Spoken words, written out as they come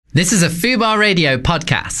This is a Fubar Radio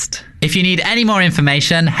podcast. If you need any more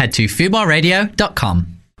information, head to fubarradio.com.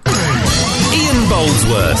 Ian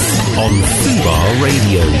Boldsworth on Fubar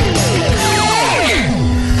Radio.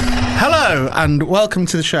 Hello and welcome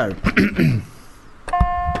to the show.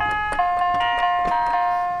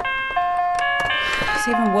 It's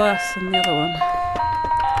even worse than the other one.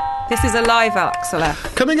 This is a live Axela.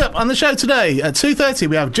 Coming up on the show today at 2:30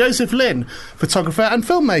 we have Joseph Lynn, photographer and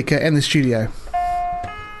filmmaker in the studio.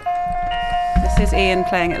 This is Ian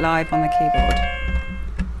playing it live on the keyboard.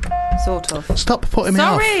 Sort of. Stop putting me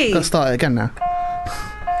off. Sorry. Let's start it again now.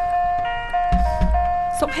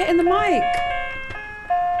 Stop hitting the mic.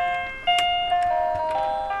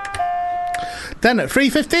 Then at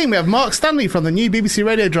 3:15 we have Mark Stanley from the new BBC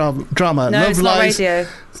radio drama No, Love it's Lies. not radio.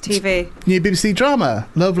 It's TV. New BBC drama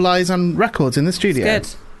Love Lies and Records in the studio.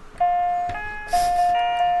 It's good.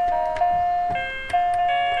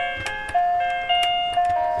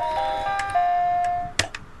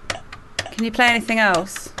 Can you play anything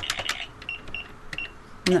else?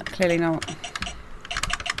 No, clearly not.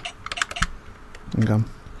 I'm gone.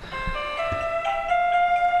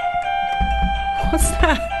 What's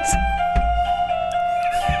that?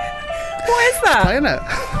 What is that? Playing it.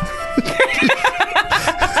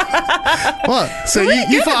 What? So You're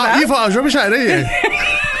really you good at that. thought I was rubbish at it, didn't you?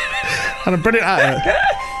 And I'm brilliant at it.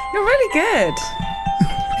 You're really good.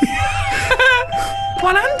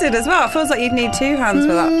 One-handed as well. It feels like you'd need two hands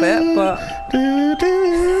for that bit, but...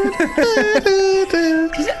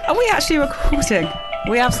 Are we actually recording?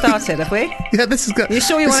 We have started, have we? Yeah, this is good. You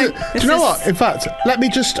sure you This want is- to... Do you know what? In fact, I'm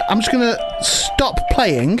just going to stop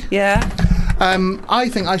playing. Yeah. I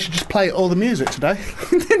think I should just play all the music today.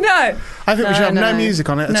 No. I think we should have no music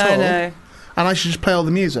on it at all. No. And I should just play all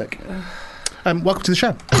the music. Welcome to the show.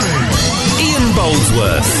 Ian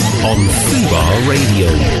Boldsworth on Fubar Radio.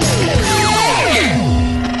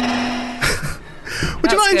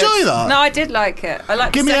 Would you not enjoy that? No, I did like it. I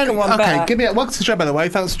like the second one better. Welcome to the show, by the way.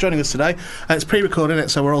 Thanks for joining us today. It's pre-recorded, it,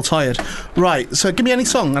 so we're all tired. Right, so give me any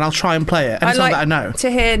song and I'll try and play it. Any song that I know.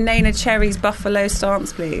 To hear Nana Cherry's Buffalo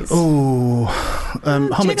Stance, please. Oh,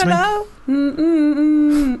 hum it to me. Gigolo.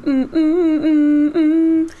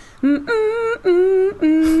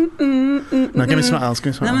 No, give me something else.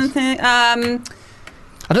 Give me something else.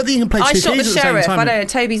 I don't think you can play I two shot the keys at the same sheriff. time. I don't know.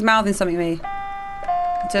 Toby's mouthing something at me.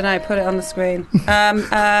 I don't know. Put it on the screen.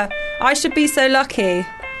 I should be so lucky.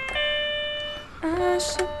 I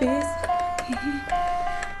should be so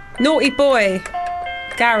lucky. Naughty boy,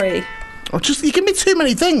 Gary. Oh, you give me too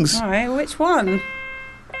many things. All right. Which one?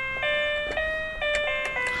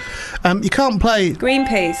 You can't play.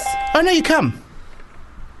 Greenpeace. Oh no, you can.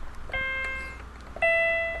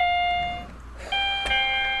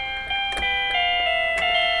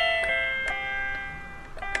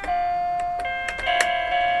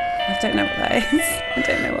 I don't know what that is. I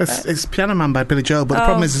don't know what that is. It's Piano Man by Billy Joel, but the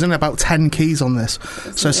problem is there's only about 10 keys on this.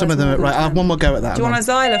 So some of them are... Right, I'll have one more go at that. Do you want a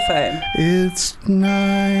xylophone? It's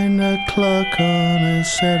 9 o'clock on a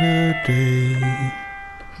Saturday.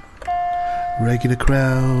 Regular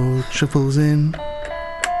crowd shuffles in.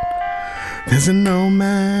 There's an old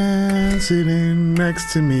man sitting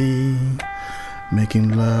next to me,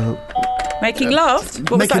 making love. Making love?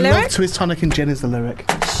 What was Making that love lyric? to his tonic and gin is the lyric.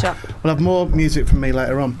 Shut. We'll have more music from me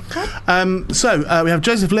later on. So we have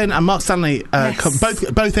Joseph Lynn and Mark Stanley Yes.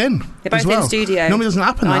 both in. They're both as well. in studio. Normally doesn't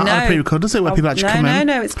happen I that know. on a pre-record, does it? Where people actually come in.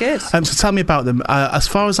 No, it's good. So tell me about them. As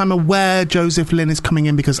far as I'm aware, Joseph Lynn is coming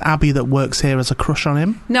in because Abby, that works here, has a crush on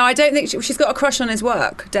him. No, I don't think she's got a crush on his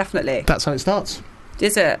work. Definitely. That's how it starts.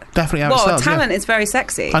 Is it? Definitely how it Well, starts. talent yeah. is very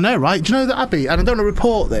sexy. I know, right? Do you know that Abby? And I don't want to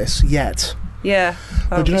report this yet. Yeah.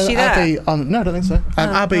 Oh, But do you know is she that there? Abby? No, I don't think so.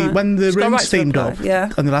 Abby, right. when the She's got a room right to steamed apply, up yeah.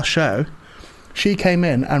 on the last show, she came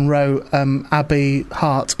in and wrote Abby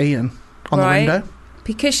Hart Ian on Right. the window.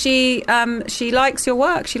 Because she likes your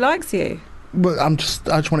work. She likes you. Well, I just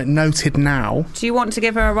want it noted now. Do you want to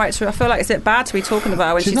give her a right to... I feel like it's a bit bad to be talking about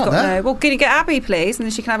her when She's she's not got there. no... Well, can you get Abby, please? And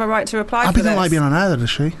then she can have a right to reply Abby for this. doesn't like being on air, does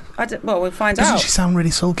she? Well, we'll find Doesn't out. she sound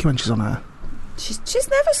really sulky when she's on air? She's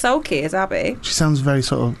never sulky, is Abby. She sounds very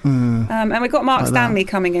sort of... And we've got Mark Like that. Stanley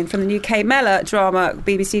coming in from the UK Mellor drama,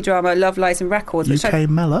 BBC drama, Love, Lies and Records. which UK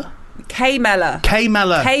Mellor? Kay Mellor. Kay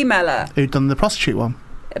Mellor. Kay Mellor. Who'd done the prostitute one.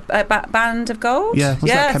 Band of Gold? Yeah, was that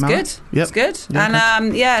yeah, Kay it's Mellor? good. Yep. It's good. Yeah,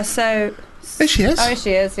 And so... There she is. Oh,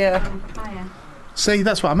 she is, yeah. See,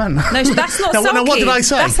 that's what I meant. No, that's not No, sulky. no, what did I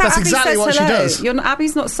say? That's, how That's Abby exactly says what she hello. does.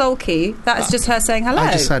 Abby's not sulky. That is just her saying hello.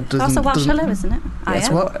 I just said That's a Welsh doesn't- hello, isn't it? That's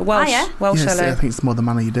what? Welsh, Welsh Yes, hello. I think it's more the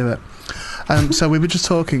manner you do it. So we were just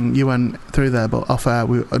talking, you went through there, but off air,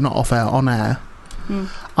 not off air, on air.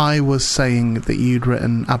 I was saying that you'd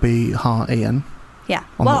written Abby Hart Ian. Yeah.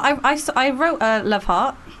 On Well, the- I wrote a love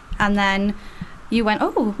heart, and then you went,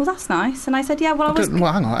 oh, well, that's nice. And I said, yeah, well, I was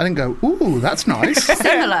Well, hang on. I didn't go, ooh, that's nice.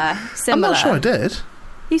 similar. I'm not sure I did.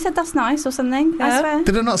 You said that's nice or something, I Yeah. swear.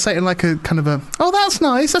 Did I not say it in like a kind of a, oh, that's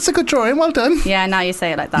nice, that's a good drawing, well done? Yeah, now you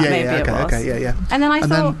say it like that. Maybe it was. okay, yeah. And then I And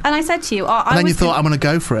thought, then- and I said to you, And then you thought, I'm going to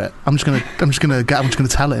go for it. I'm just going to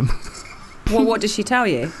tell him. Well, what did she tell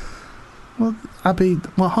you? Well, Abby,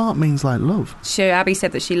 heart means like love. Abby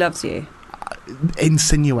said that she loves you.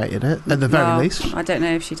 Insinuated it at the very Well, least. I don't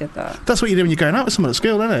know if she did that. That's what you do when you're going out with someone at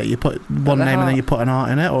school, isn't it? You put one the name and then heart. you put an art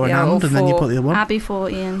in it, or Yeah, an or and, and then you four. put the other one. Abby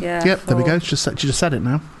 14. Yeah. Yep, there we four. go. She just said it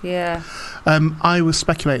now. Yeah. I was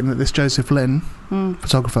speculating that this Joseph Lynn,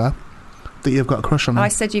 photographer, that you've got a crush on him. I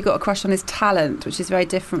said you got a crush on his talent, which is very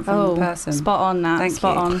different from the person. Spot on, Nat. Thank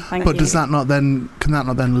Spot you. on. Thank But you. does that not then? Can that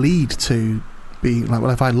not then lead to be like?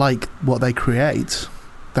 Well, if I like what they create,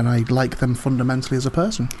 then I like them fundamentally as a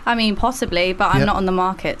person. I mean, possibly, but I'm Yep. not on the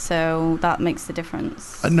market, so that makes the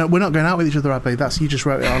difference. No, we're not going out with each other, Abby. You just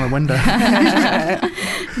wrote it on a window.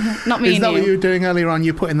 Not me Is and that what you you. were doing earlier on?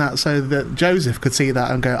 You're putting that so that Joseph could see that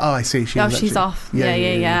and go, oh, I see. Oh, she's off.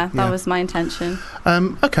 Yeah. That was my intention.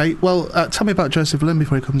 Okay, well, tell me about Joseph Lynn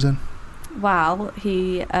before he comes in. Well,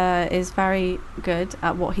 he is very good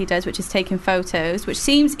at what he does, which is taking photos, which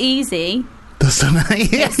seems easy. Doesn't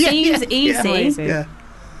it? It seems easy, Yeah.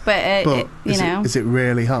 but, But is it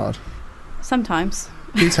really hard? sometimes.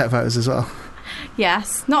 You take photos as well.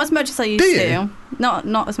 Yes, not as much as I used Do you? to.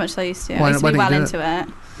 Not as much as I used to. Why I used to don't be you well do into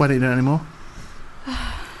it. Why don't you do it anymore?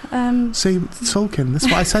 See, sulking. That's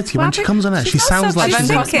what I said to you. Well, When she comes on air, she's she not sounds like sulking. she's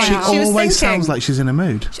in. She's thinking. She She was always thinking. sounds like she's in a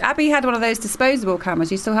mood. Abby had one of those disposable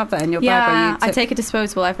cameras. You still have that in your bag? Yeah, where I you take a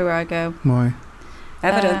disposable everywhere I go. Why?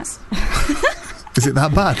 evidence Is it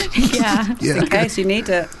that bad? Yeah, Yeah. in case you need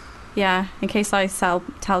it. yeah. In case I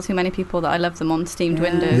tell too many people that I love them on steamed Yeah.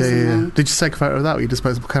 windows. Yeah, and yeah. then, Did you take a photo of that with your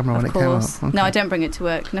disposable camera when of it came course. out? Okay. No, I don't bring it to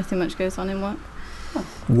work. Nothing much goes on in work.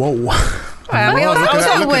 Whoa. Well, Whoa, we look at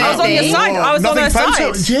that, look at I was on your that. side. I was on Nothing her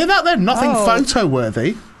photo. side. Do you hear that then? Nothing Oh. photo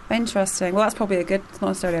worthy. Interesting. Well, that's probably a good. It's not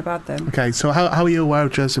necessarily a bad thing. Okay, so how are you aware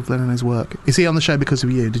of Joseph Lynn and his work? Is he on the show because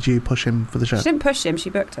of you? Did you push him for the show? She didn't push him. She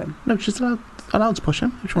booked him. No, she's allowed to push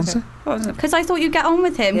him if she wants Okay. to. What was it? Because I thought you'd get on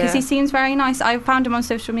with him because Yeah. he seems very nice. I found him on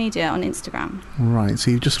social media on Instagram. Right,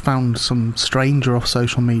 so you've just found some stranger off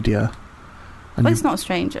social media. And Well, you- it's not a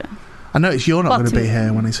stranger. I notice you're not Well, going to to- be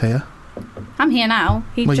here when he's here. I'm here now.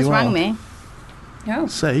 He Well, just you rang are. me. Oh,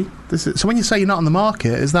 See, so when you say you're not on the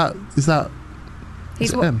market, is that he's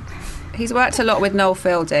is it wo- him? he's worked a lot with Noel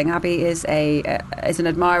Fielding. Abby is an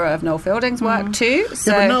admirer of Noel Fielding's work too.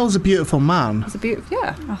 So Yeah, but Noel's a beautiful man. it's a beautiful.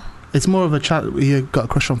 Yeah. It's more of a chat. You got a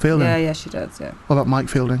crush on Fielding. Yeah, she does. Yeah. What about Mike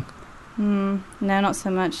Fielding? No, not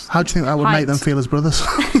so much. How do you think that would make them Height. feel as brothers?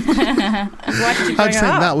 Why did you How bring do you it think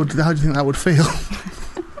up? that would? How do you think that would feel?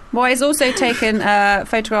 Well, he's also taken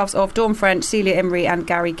photographs of Dawn French, Celia Imrie, and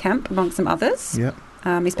Gary Kemp, amongst some others. Yeah.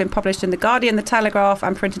 He's been published in The Guardian, The Telegraph,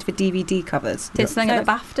 and printed for DVD covers. Did something at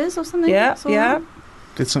the BAFTAs or something? Yeah, Saw yeah.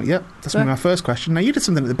 Did something? Yep. That's my first question. Now you did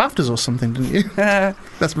something at the BAFTAs or something, didn't you?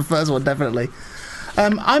 That's my first one, definitely.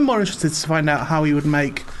 I'm more interested to find out how he would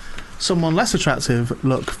make someone less attractive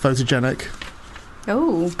look photogenic. that.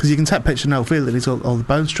 Oh. Because you can take a picture of Noel Fielding, he's got all the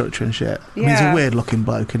bone structure and shit. I mean, he's a Yeah. weird looking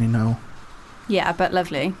bloke, and you know, Yeah, but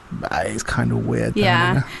lovely. he's kind of weird. though,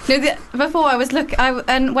 Yeah. isn't he? No, before I was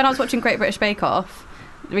and when I was watching Great British Bake Off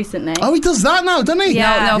recently. Oh, he does that now, doesn't he?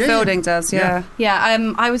 Yeah. Noel Yeah. Fielding does, yeah.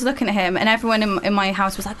 Yeah, I was looking at him, and everyone in my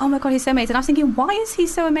house was like, "Oh my god, he's so amazing!" I was thinking, "Why is he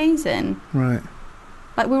so amazing?" Right.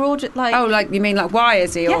 Like we're all just like, Oh, like, you mean, like, why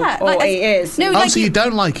is he? Yeah, Or like, he is? no, Oh, like so you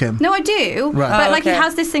don't like him? No, I do. Right. But Oh, like okay. he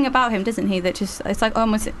has this thing about him, doesn't he? That just it's like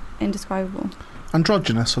almost indescribable.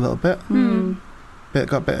 Androgynous a little bit.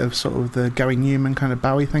 Got a bit of sort of the Gary Newman kind of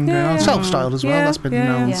Bowie thing going on. Yeah. Self-styled as well. Yeah, That's been yeah.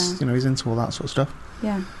 known. Yeah. You know, he's into all that sort of stuff.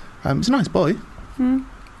 Yeah. He's a nice boy. Hmm.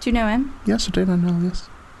 Do you know him? Yes, I do know Noel. Yes.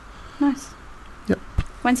 Nice. Yep.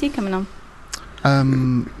 When's he coming on?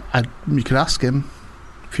 You could ask him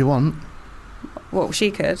if you want. Well,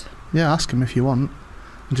 she could. Yeah, ask him if you want.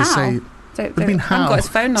 And just How? say, Don't, I mean, I haven't how? got his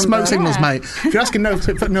phone number. smoke signals, Yeah. mate. If you're asking Noel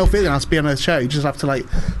Fielding else to be on a show, you just have to like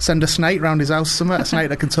send a snake round his house or something. A snake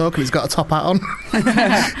that can talk and he's got a top hat on.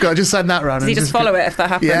 Got to just send that round. Does he and just follow it if that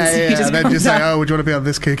happens? Yeah, yeah, He just and then comes just say, out. oh, would you want to be on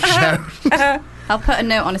this kooky show? I'll put a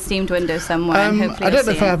note on a steamed window somewhere. And hopefully I don't you'll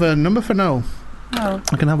know see if I it. have a number for Noel. Oh.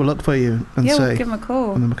 I can have a look for you and Yeah, see. we'll give him a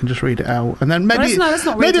call. And then we can just read it out. And then maybe let's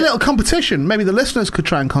not read maybe a it. little competition. Maybe the listeners could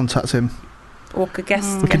try and contact him. Or could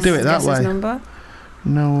guess. We could do it that guess his way. number.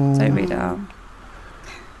 No. Don't read it out.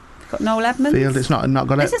 Got Noel Edmonds? Field. It's not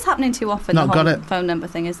got it. This is happening too often. Not the got whole it. phone number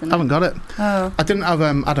thing, isn't it? Haven't got it. Oh. I didn't have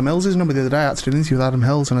Adam Hills' number the other day. I had to do an interview with Adam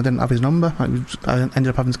Hills and I didn't have his number. I ended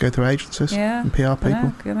up having to go through agencies and PR people.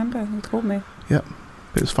 I remember. He called me. Yep.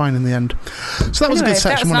 But it was fine in the end. So that was a good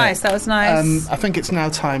section, That was nice. I think it's now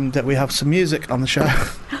time that we have some music on the show.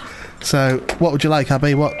 So, what would you like,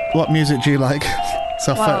 Abby? What music do you like?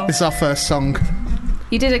 This is our first song.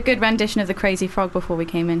 You did a good rendition of The Crazy Frog before we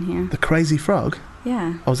came in here. The Crazy Frog?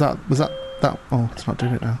 Yeah. Oh, was that? Oh, it's not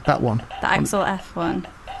doing it now. That one. The Axel F one.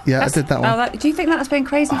 Yeah, I did that one. Do you think that's been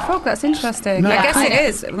Crazy Frog? That's interesting. No, I guess it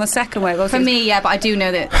is. On the second way. For me, yeah, but I do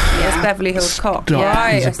know that. It's Beverly Hills Cop. Stop.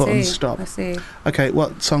 Right, There's a button, I see. stop. I see. Okay,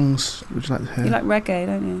 what songs would you like to hear? You like reggae,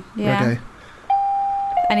 don't you? Yeah. Reggae.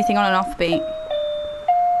 Anything on an offbeat.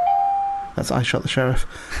 That's I Shot the Sheriff.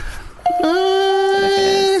 I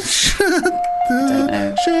don't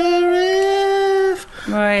know. Sheriff.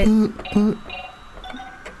 Right.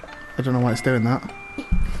 I don't know why it's doing that.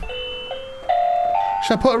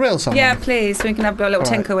 Should I put a real song Yeah, on? please. So we can have a little All right.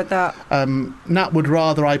 tinker with that. Nat would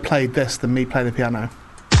rather I played this than me play the piano. Oh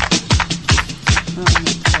my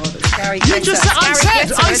God, it's Gary You Glitter. just said, I Gary said,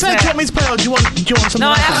 Glitter, do isn't you it? want me to play or do you want something No,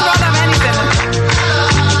 I else? have to have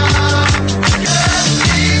anything.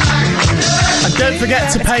 And don't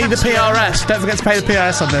forget to pay the PRS. Don't forget to pay the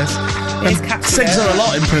PRS on this. It is And catchy, Sigs though. are a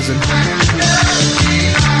lot in prison.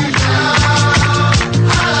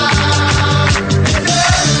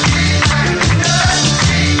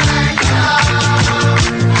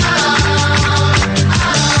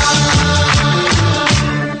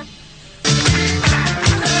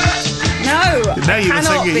 No,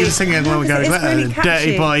 you were singing when we go It's really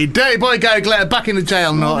catchy. Dirty boy, Gary Glitter, back in the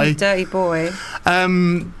jail, naughty. Dirty boy.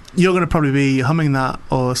 You're going to probably be humming that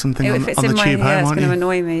or something If on it's the in my tube ear, home, it's aren't going to you?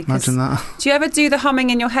 annoy me. Imagine that. Do you ever do the humming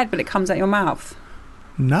in your head but it comes out your mouth?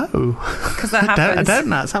 No. Because that happens. I don't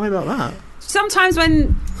know. Tell me about that. Sometimes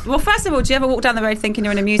well, first of all, do you ever walk down the road thinking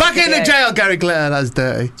you're in a music Back video? in the jail, Gary Glitter. That's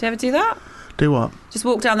dirty. Do you ever do that? Do what? Just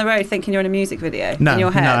walk down the road thinking you're in a music video No, in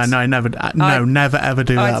your head? no, I never. Never ever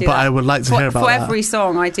do that. do But that. I would like to hear about for that. every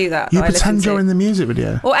song, I do that. You that I listen pretend to. you're in the music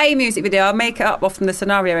video. Or a music video. I'll make it up often the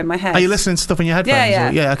scenario in my head. Are you listening to stuff in your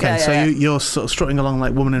headphones? Yeah. Okay. Yeah, So yeah. you're sort of strutting along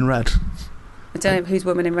like Woman in Red, I don't know who's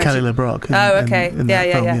Woman in Red. Kelly LeBrock. Okay. In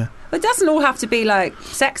that film, Yeah. Well, it doesn't all have to be like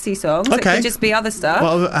sexy songs. It Okay. could just be other stuff.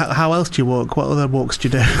 How else do you walk? What other walks do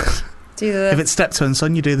you do? Do the... If it's Step to and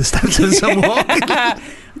Son, you do the Step to and Son walk. I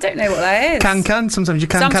don't know what that is. Can. Sometimes you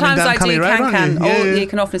can Sometimes down I Cali do Road, can. aren't you? Or Yeah. you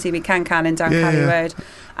can often see me can in down Yeah, Cali yeah. Road.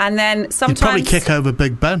 And then sometimes... You'd probably kick over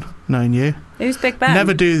Big Ben, knowing you. Who's Big Ben?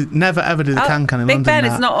 Never ever do the can in Big London. Ben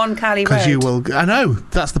is not on Cali Road. Because you will. I know,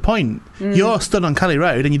 that's the point. You're stood on Cali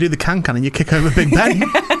Road and you do the can and you kick over Big Ben.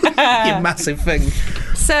 You massive thing.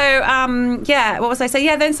 So, what was I saying?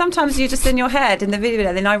 Yeah, then sometimes you're just in your head in the video,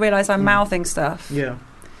 and then I realise I'm mouthing stuff. Yeah.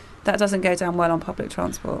 That doesn't go down well on public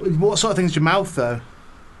transport. What sort of things do you mouth, though?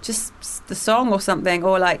 Just the song or something,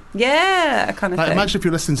 or like, yeah, kind of Like, thing. imagine if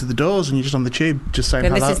you're listening to The Doors and you're just on the tube just saying,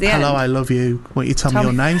 And this hello, is the end. I love you. Won't you tell me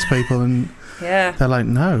your names, people? And Yeah. they're like,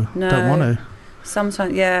 no, don't want to.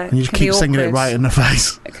 Sometimes, yeah. And you just it can keep be singing it awkward. right in the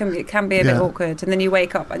face. It can be a bit awkward, and then you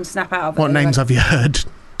wake up and snap out of it. What names have you heard?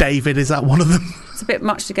 David, is that one of them? It's a bit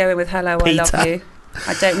much to go in with hello, I Peter. love you.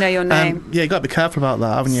 I don't know your name. Yeah, you got to be careful about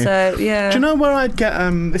that, haven't you? So, yeah. Do you know where I'd get?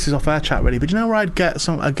 This is off air chat, really. But do you know where I'd get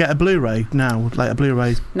some? I'd get a Blu-ray now, like a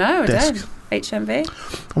Blu-ray No, I disc. don't. HMV?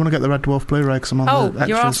 I want to get the Red Dwarf Blu-ray because I'm on the extras.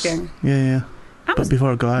 You're asking? Yeah. But Amazon?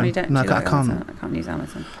 before I go home, You don't no, do like I can't. Amazon? I can't use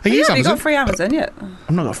Amazon. I use Have you Amazon. got free Amazon yet?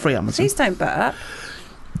 I've not got free Amazon. Please don't burp.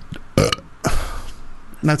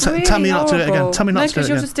 No, Really tell me not to do it again. horrible. Tell me not No, to do it 'cause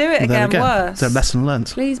you'll again. just do it There we again, go. worse. So lesson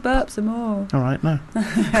learnt. Please burp some more. All right, no.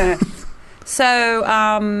 So,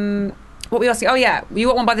 what were you asking? Oh yeah, you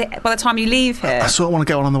want one by the time you leave here. I sort of want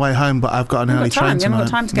to get one on the way home, but I've got an You early haven't got time. train You haven't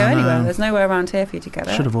tonight. got time to go anywhere. There's nowhere around here for you to get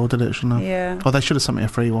it. Should have ordered it, shouldn't I? Yeah. Oh, they should have sent me a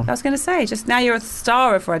free one. I was going to say, just now you're a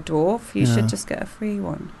star of Red Dwarf, you Yeah. should just get a free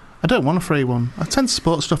one. I don't want a free one. I tend to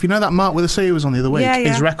support stuff. You know that Mark with a C who was on the other week? Yeah, yeah.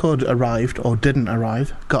 His record arrived, or didn't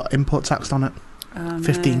arrive, got import taxed on it.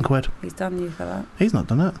 15 quid. He's done you for that. He's not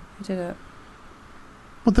done it. Who did it?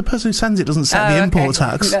 Well, the person who sends it doesn't set the import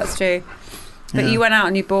tax. That's true. But Yeah. you went out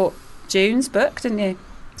and you bought June's book, didn't you?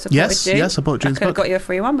 Supported Yes, June. yes, I bought June's I could have book. got you a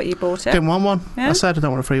free one, but you bought it. Didn't want one. Yeah? I said I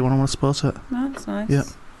don't want a free one, I want to support it. No, that's nice. Yeah.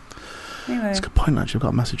 Anyway. It's a good point, actually. I've got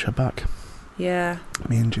to message her back. Yeah.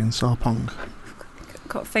 Me and June Sarpong.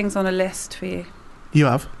 Got things on a list for you. You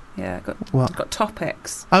have? Yeah, What? got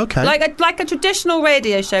topics. Okay. Like a traditional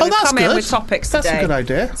radio show. Oh, We've that's come in good. with topics That's today. a good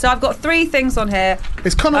idea. So I've got 3 things on here.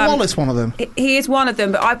 Is Connor Wallace one of them? He is one of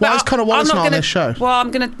them, but Why is Connor Wallace I'm not on gonna, this show? Well,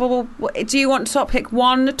 I'm going to... Well, do you want topic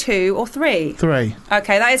 1, 2 or 3? 3.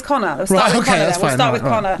 Okay, that is Connor. We'll start Right, with okay, Connor that's then. We'll fine. start with Right,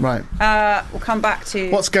 Connor. right. We'll come back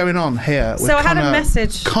to... What's going on here with So I had a Connor-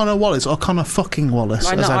 message... Connor Wallace, or Connor fucking Wallace,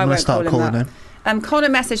 I as I'm going to won't start call calling him him. Connor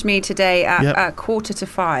messaged me today at Yep.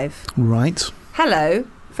 4:45. Right. Hello.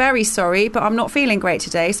 Very sorry, but I'm not feeling great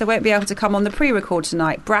today, so won't be able to come on the pre-record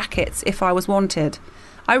tonight. Brackets, if I was wanted.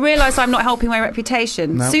 I realise I'm not helping my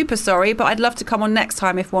reputation. No. Super sorry, but I'd love to come on next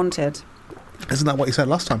time if wanted. Isn't that what you said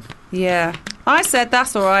last time? Yeah. I said,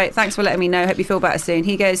 that's all right. Thanks for letting me know. Hope you feel better soon.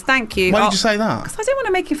 He goes, thank you. Why did you say that? Because I didn't want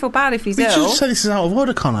to make him feel bad if he's You should ill. have said this is out of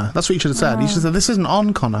order, Connor. That's what you should have said. You should have said this isn't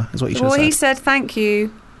on Connor, is what you should Well, have said. he said, thank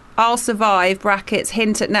you. I'll survive. Brackets,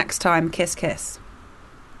 hint at next time. Kiss, kiss.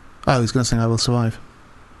 Oh, he's going to sing I Will Survive.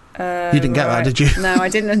 You didn't get that, did you? No, I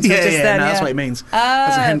didn't until yeah, just yeah, then. no, yeah. that's what it means.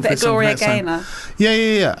 As a hint bit for of something Gloria next time. Gaynor.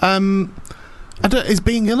 Yeah. Is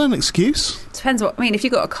being ill an excuse? Depends what... I mean, if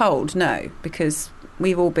you got a cold, no, because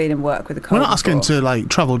we've all been in work with a cold. We're not asking him before. to like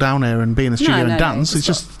travel down here and be in the studio no, and dance. no, It's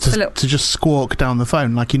just it's a little- to just squawk down the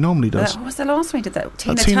phone like he normally does. What was the last one he did that?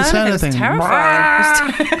 Tina Tina Turner Turner was thing.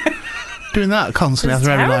 terrifying. It was Doing that constantly It's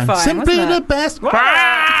after every line. terrifying, Simply wasn't the it? best.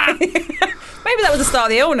 Maybe that was the start of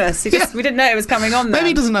the illness. We didn't know it was coming on. Maybe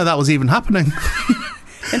he doesn't know that was even happening.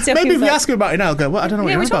 Until Maybe he if was you like, ask him about it now, go, well, I don't know what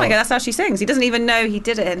yeah, you're which one? about. That's how she sings. He doesn't even know he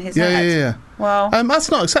did it in his head. Yeah. Well, That's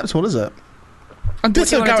not acceptable, is it? And What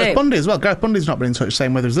do you wanna Gareth do? Bundy as well. Gareth Bundy's not been in touch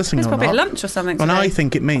saying whether he's listening it's or probably at not. lunch or something. And today. I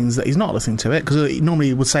think it means that he's not listening to it, because he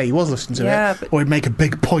normally would say he was listening to Yeah, it, but- or he'd make a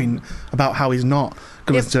big point about how he's not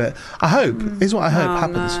going to listen to it. I hope, is what I hope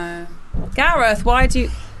happens. No. Gareth, why do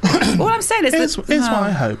you... All I'm saying is... Here's that, what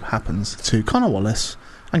I hope happens to Connor Wallace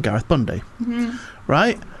and Gareth Bundy. Mm-hmm.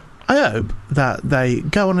 Right? I hope that they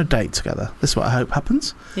go on a date together. This is what I hope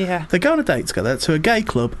happens. Yeah. They go on a date together to a gay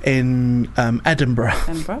club in Edinburgh.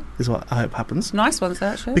 Edinburgh. Is what I hope happens. Nice ones,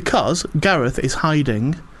 actually. Because Gareth is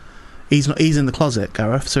hiding. He's in the closet,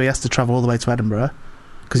 Gareth, so he has to travel all the way to Edinburgh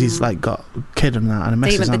because he's like got a kid and that and a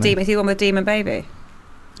missus. Is he the one with the demon baby?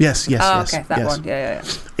 Yes. Oh, okay, that yes. one. Yeah.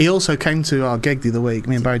 He also came to our gig the other week.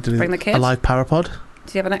 Me and Barry did Bring the kid? a live parapod.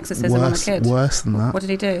 Did he have an exorcism on the kid? Worse than that. What did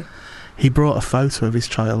he do? He brought a photo of his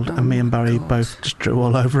child, Oh and me and Barry God. both just drew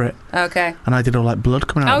all over it. Okay. And I did all like blood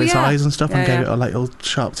coming out of his yeah. eyes and stuff, and Yeah, gave yeah. it all like all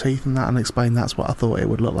sharp teeth and that, and explained that's what I thought it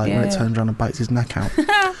would look like when it Yeah. turns around and bites his neck out.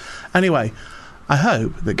 Anyway, I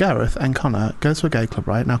hope that Gareth and Connor go to a gay club.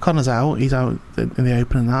 Right now, Connor's out; he's out in the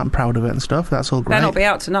open and that. I'm proud of it and stuff. That's all great. Better not be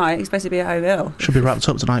out tonight. He's supposed to be at home ill. Should be wrapped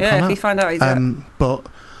up tonight, Yeah, Connor. if you find out he's out. But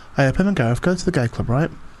I hope him and Gareth go to the gay club,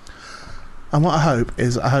 right? And what I hope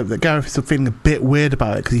that Gareth is feeling a bit weird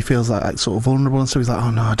about it because he feels like sort of vulnerable and so he's like,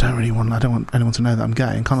 oh no, I don't want anyone to know that I'm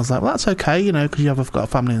gay. And Connor's like, well, that's okay, you know, because you've got a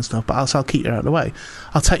family and stuff, but I'll keep you out of the way.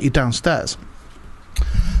 I'll take you downstairs.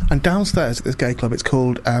 And downstairs at this gay club, it's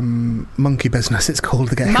called Monkey Business. It's called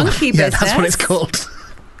the gay club. Monkey Yeah, that's what Business? it's called.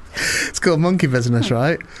 It's called Monkey Business,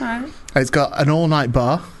 right? Alright. It's got an all-night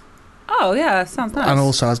bar Oh, yeah, sounds nice. and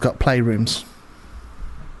also has got playrooms.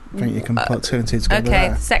 I think you can put two and two together Okay,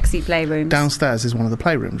 there. sexy playrooms. Downstairs is one of the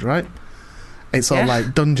playrooms, right? It's all Yeah.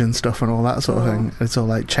 like dungeon stuff and all that sort of Oh. thing. It's all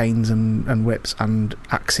like chains and whips and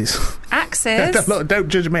axes. Axes? Don't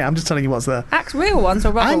judge me. I'm just telling you what's there. Real ones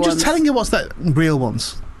or rubber I'm ones? just telling you what's there. Real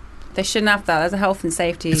ones. They shouldn't have that. There's a health and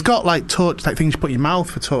safety. It's got like things you put in your mouth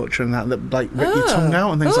for torture and that like rip your tongue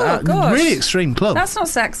out and things Oh, like that. gosh. Really extreme club. That's not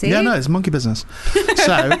sexy. Yeah, no, it's monkey business.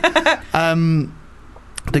 So,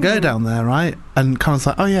 they go down there, right? And Connor's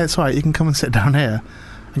like, oh yeah, it's all right, you can come and sit down here.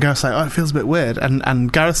 And Gareth's like, oh, it feels a bit weird.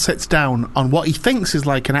 And Gareth sits down on what he thinks is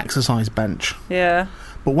like an exercise bench. Yeah.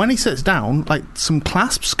 But when he sits down, like some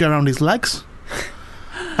clasps go around his legs.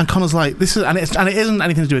 And Connor's like, it isn't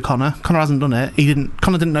anything to do with Connor. Connor hasn't done it.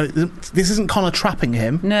 Connor didn't know. This isn't Connor trapping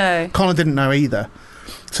him. No. Connor didn't know either.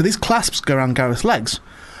 So these clasps go around Gareth's legs.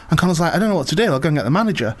 And Connor's like, I don't know what to do. I'll go and get the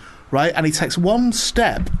manager. Right? And he takes one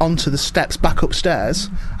step onto the steps back upstairs.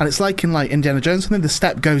 And it's like in like Indiana Jones something. The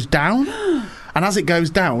step goes down. And as it goes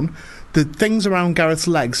down, the things around Gareth's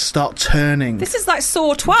legs start turning. This is like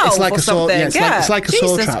Saw 12 It's like or a saw. something. Yeah, it's like a saw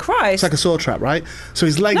Jesus trap. Christ. It's like a saw trap, right? So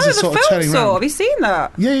his legs no, are the sort of film turning Saw. around. Have you seen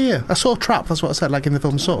that? Yeah. A saw trap. That's what I said, like in the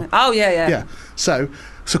film Saw. Oh, yeah. Yeah. So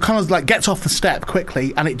Connor's like gets off the step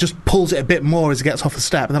quickly, and it just pulls it a bit more as he gets off the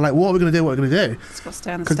step. And they're like, "What are we going to do? What are we going to do?" It's got to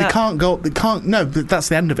stay on the Because they step. can't go. They can't. No, that's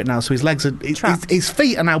the end of it now. So his legs are. His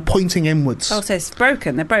feet are now pointing inwards. Oh, so it's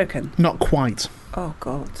broken. They're broken. Not quite. Oh,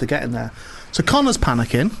 God. They're getting there. So Connor's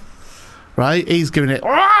panicking. Right, he's giving it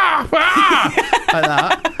like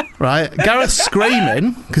that. right? Gareth's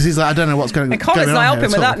screaming because he's like, I don't know what's going on. And Connor's not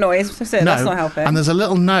helping with that noise. That's not helping. And there's a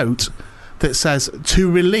little note that says, to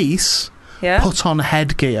release, put on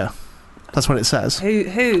headgear. That's what it says.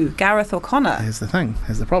 Who? Gareth or Connor? Here's the thing.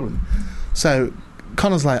 Here's the problem. So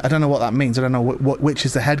Connor's like, I don't know what that means. I don't know which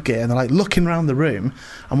is the headgear. And they're like looking around the room,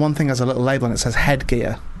 and one thing has a little label and it says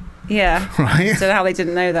headgear. Yeah. Right? I don't know how they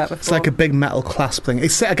didn't know that before. It's like a big metal clasp thing.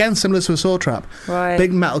 It's, again, similar to a saw trap. Right.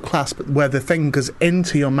 Big metal clasp where the thing goes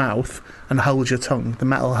into your mouth and holds your tongue. The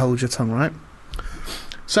metal holds your tongue, right?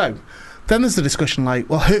 So then there's the discussion like,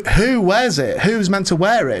 well, who wears it? Who's meant to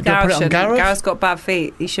wear it? Do I put it on Gareth? Gareth's got bad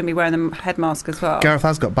feet. He shouldn't be wearing the head mask as well. Gareth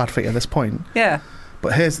has got bad feet at this point. Yeah.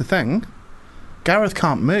 But here's the thing. Gareth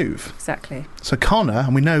can't move. Exactly. So Connor,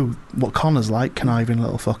 and we know what Connor's like, conniving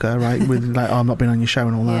little fucker, right? With like, oh, I'm not being on your show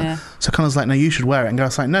and all that. Yeah. So Connor's like, no, you should wear it. And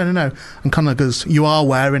Gareth's like, no. And Connor goes, you are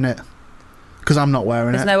wearing it. Because I'm not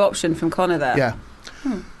wearing There's it. There's no option from Connor there. Yeah.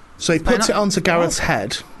 So he puts it onto Gareth's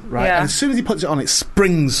head, right? Yeah. And as soon as he puts it on, it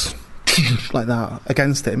springs like that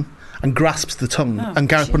against him and grasps the tongue. And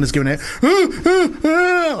Gareth Bunder's giving it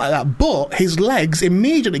like that. But his legs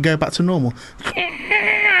immediately go back to normal.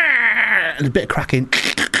 And a bit of cracking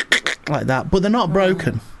like that. But they're not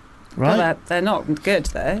broken, right? Well, they're not good,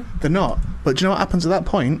 though. They're not. But do you know what happens at that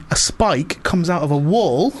point? A spike comes out of a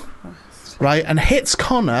wall, right, and hits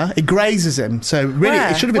Connor. It grazes him. So really,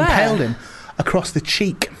 it should have impaled him across the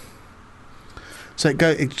cheek. So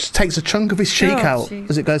it just takes a chunk of his cheek out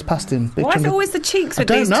as it goes past him. Why is it always the cheeks with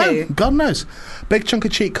these two? I don't know. God knows. Big chunk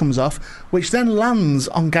of cheek comes off, which then lands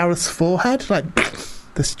on Gareth's forehead, like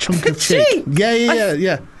this chunk of cheek.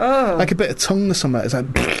 Yeah. Oh. Like a bit of tongue or something. It's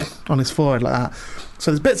like on his forehead like that.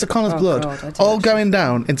 So there's bits of Connor's blood all going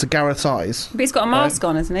down into Gareth's eyes. But he's got a mask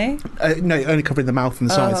on, isn't he? No, only covering the mouth and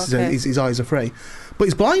the sides. Okay. His eyes are free. But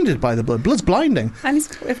he's blinded by the blood. Blood's blinding. And he's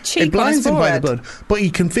with cheek It blinds on his him by the forehead. blood. But he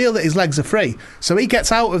can feel that his legs are free. So he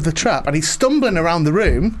gets out of the trap and he's stumbling around the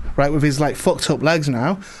room, right, with his like fucked up legs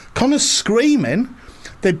now. Connor's screaming.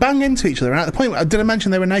 They bang into each other. And at the point, did I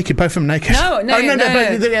mention they were naked? Both of them naked. No.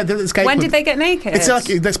 But When did they get naked? It's like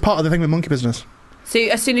that's part of the thing with Monkey Business. So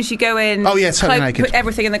as soon as you go in, totally naked. Put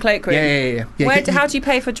everything in the cloakroom. Yeah. How do you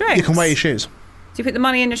pay for drinks? You can wear your shoes. Do you put the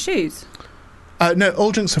money in your shoes? No,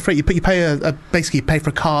 all drinks are free. You pay basically you pay for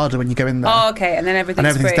a card when you go in there. Oh, okay, and then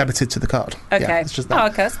everything's free. Debited to the card. Okay, yeah, it's just that. Oh,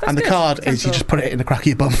 okay, that's and the good. card is Sensible. you just put it in the crack of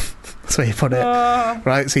your bum. That's where you put it,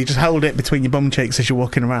 right? So you just hold it between your bum cheeks as you're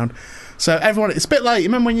walking around. So everyone, it's a bit like you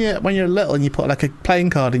remember when you're little and you put like a playing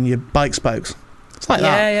card in your bike spokes. It's like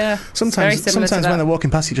that. Yeah. Sometimes when that. they're walking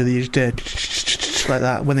past each other, you just do like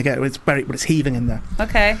that. When they get it's heaving in there.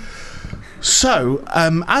 Okay. So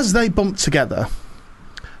as they bump together.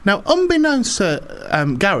 Now, unbeknownst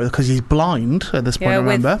to Gareth, because he's blind at this point,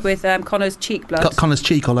 remember? with Connor's cheek blood. Got Connor's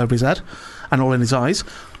cheek all over his head and all in his eyes.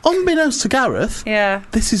 Unbeknownst to Gareth,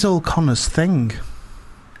 this is all Connor's thing.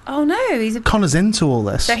 Oh, no. Connor's into all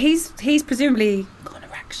this. So he's presumably got an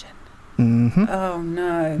erection. Mm-hmm. Oh,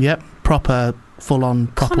 no. Yep, proper, full-on,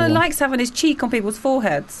 proper Connor one. likes having his cheek on people's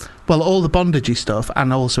foreheads. Well, all the bondagey stuff,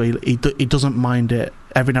 and also he doesn't mind it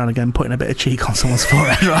every now and again putting a bit of cheek on someone's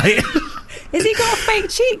forehead, right? Has he got a fake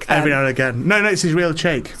cheek then? Every now and again. No, it's his real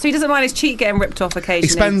cheek. So he doesn't mind his cheek getting ripped off occasionally? He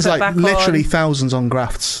spends put back literally on. thousands on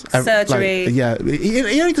grafts. Surgery. He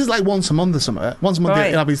only does like once a month or something. Once a month Right.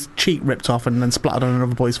 he'll have his cheek ripped off and then splattered on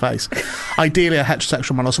another boy's face. Ideally a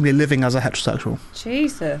heterosexual man or somebody living as a heterosexual.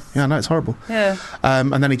 Jesus. Yeah, no, it's horrible. Yeah.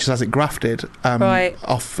 And then he just has it grafted Right.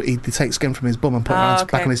 off. He takes skin from his bum and put it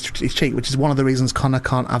back on his cheek, which is one of the reasons Connor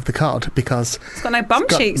can't have the card because He's got no bum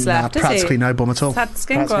cheeks left, does he? practically no bum at all. He's had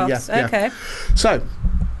skin Practically, grafts. yeah. Okay. So,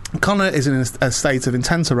 Connor is in a state of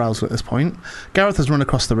intense arousal at this point. Gareth has run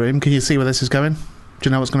across the room. Can you see where this is going? Do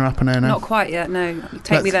you know what's going to happen here now? Not quite yet, no.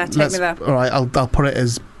 Take me there. All right, I'll put it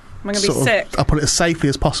as... I'm going to be sick. I'll put it as safely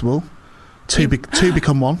as possible. Two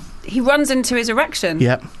become one. He runs into his erection?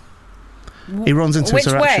 Yep. He runs into his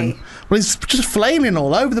erection. Which way? Well, he's just flailing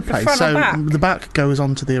all over the place. front or back? The back goes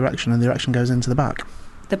onto the erection and the erection goes into the back.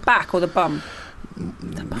 The back or the bum?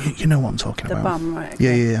 You know what I'm talking The about. bum, right.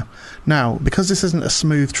 Okay. Yeah. Now, because this isn't a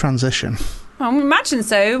smooth transition... I imagine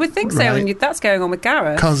so. I would think so Right. when that's going on with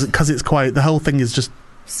Gareth. Because it's quite... The whole thing is just...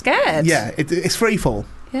 Scared? Yeah, it's free fall.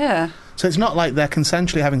 Yeah. So it's not like they're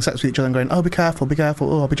consensually having sex with each other and going, oh, be careful,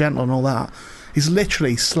 oh, be gentle and all that. He's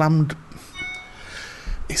literally slammed...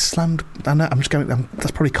 He's slammed... I know, I'm just going...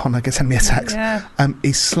 that's probably Connor. Send me a text. Yeah.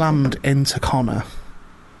 He's slammed into Connor.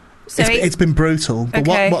 So it's been brutal. But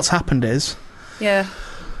Okay. what's happened is... Yeah.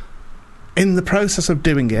 In the process of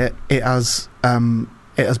doing it, it has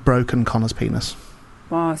broken Connor's penis.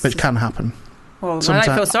 Wow, Which can happen. Well, I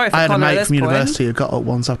don't feel sorry for I had Connor a at mate this from point. university who got up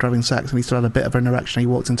once after having sex and he still had a bit of an erection. He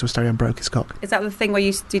walked into a stereo and broke his cock. Is that the thing where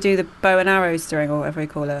you do the bow and arrow string or whatever you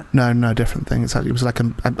call it? No, different thing. It was like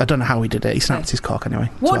I don't know how he did it. He snapped his cock anyway.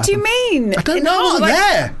 What do you mean? I don't In know. I half,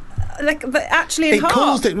 wasn't there. But actually in It half?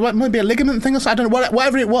 caused it. Maybe a ligament thing or something. I don't know.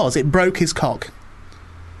 Whatever it was, it broke his cock.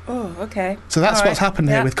 Oh, okay. So that's All right. what's happened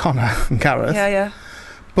here with Connor and Gareth. Yeah.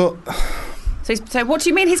 But So what do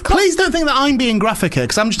you mean his cock? please don't think that I'm being graphic here,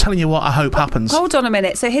 because I'm just telling you what I hope happens. Hold on a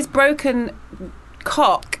minute. So his broken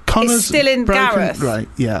cock Connor's is still in broken, Gareth. Right,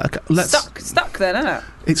 yeah. Okay, Stuck then, isn't it?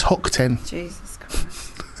 It's hooked in, Jesus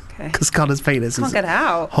Christ. Okay. because Connor's penis Can't is get it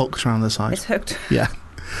out. hooked around the side. It's hooked. Yeah.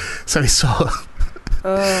 So he's sort of,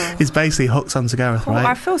 Oh. he's basically hooked onto Gareth, Oh, right?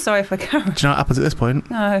 I feel sorry for Gareth. Do you know what happens at this point?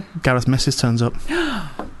 No. Gareth Mrs. turns up.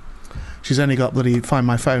 She's only got bloody Find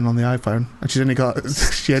My Phone on the iPhone, and she's only got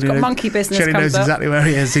Got monkey business She only comes knows up. exactly where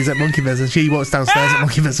he is. He's at monkey business. She walks downstairs at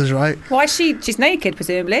monkey business, right? Why is she's naked,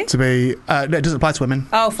 presumably? To be no, it doesn't apply to women.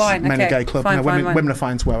 Oh, fine. It's mainly Okay. gay club. Fine, No, fine, fine. women are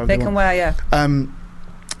fine to wear whatever They they can want. wear, yeah.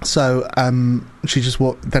 So she just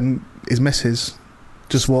then his missus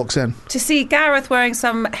just walks in To see Gareth wearing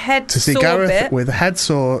some head to see saw Gareth bit. with a head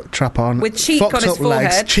saw trap on, With cheek fucked on his up legs,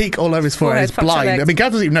 forehead. cheek all over his forehead. He's Fucked up blind. legs. I mean,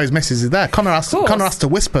 Gareth doesn't even know his missus is there. Connor has course. to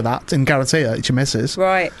whisper that in Gareth's ear. It's your missus,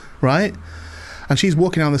 Right. right? And she's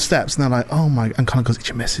walking down the steps, and they're like, "Oh my!" And Connor goes, "It's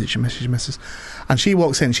your missus, it's your missus, it's your missus." And she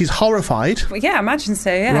walks in. She's horrified, Well, yeah, I imagine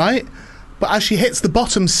so, yeah. right? But as she hits the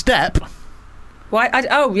bottom step, Why?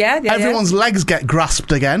 Yeah. everyone's legs get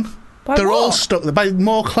grasped again. By They're all what? stuck by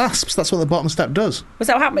more clasps. That's what the bottom step does. Was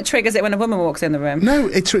that what happened? It triggers it when a woman walks in the room? No,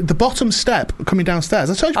 it's the bottom step coming downstairs.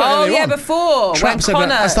 I told you about it Oh, earlier yeah, on. before. Traps when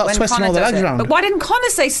everywhere. Connor, I start when twisting Connor all the does legs it. around. But why didn't Connor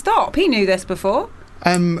say stop? He knew this before.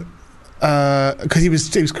 Because he was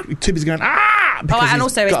too busy going because And he's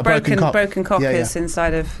also his got a broken cock Yeah, is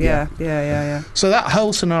inside of... Yeah. So that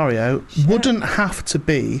whole scenario wouldn't have to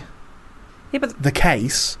be Yeah, but the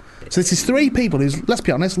case. So this is three people whose, let's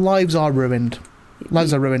be honest, lives are ruined.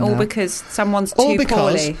 Lives are ruined all now. because someone's All too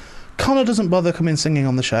because poorly. Connor doesn't bother coming singing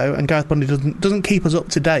on the show, and Gareth Bundy doesn't keep us up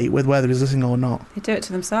to date with whether he's listening or not. They do it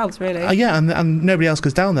to themselves, really. Yeah, and nobody else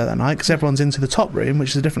goes down there that night because everyone's into the top room,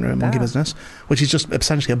 which is a different room, Monkey Ah. Business, which is just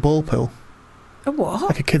essentially a ball pool, A what?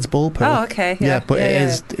 like a kid's ball pool. Oh, okay. Yeah, but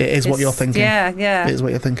it is what you're thinking. Yeah. It is what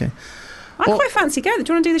you're thinking. I quite fancy going.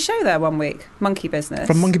 Do you want to do the show there one week? Monkey Business.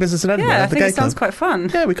 From Monkey Business in Edinburgh, Yeah, I the think gay it sounds club. quite fun.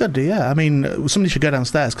 Yeah, we could do, yeah. I mean, somebody should go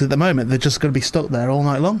downstairs because at the moment they're just going to be stuck there all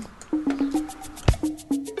night long.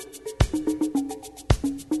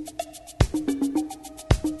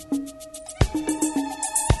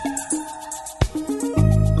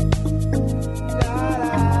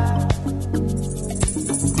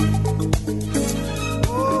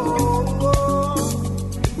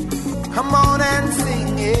 Come on and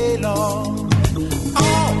sing along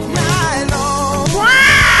all night long.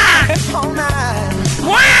 All night.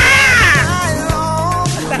 All night long.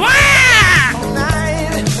 All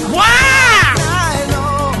night. Night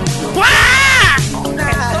long. All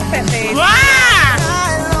night. Stop it, please.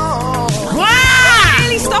 Night long.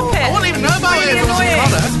 Really stop it. I wouldn't even know about really it if it wasn't annoying.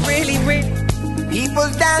 Connor. It's really. People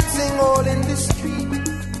dancing all in the street.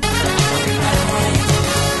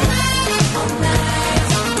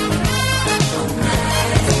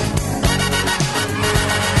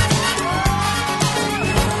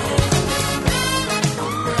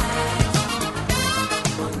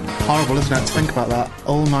 Horrible, isn't it, to think about that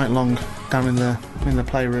all night long down in the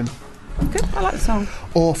playroom. Good. I like the song.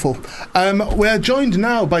 Awful. We're joined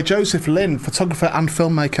now by Joseph Lynn, photographer and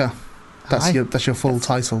filmmaker. That's Hi. your full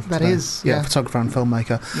title. That today. is, yeah, yeah. photographer and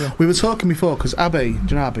filmmaker. Yeah. We were talking before because Abby, do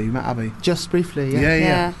you know Abby? You met Abby? Just briefly, yeah.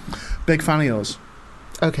 Yeah. Big fan of yours.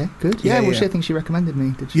 Okay, good. Yeah, Yeah, well, yeah. I think she recommended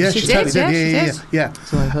me, did she? Yeah, She she did, totally yeah, did. she did. Yeah.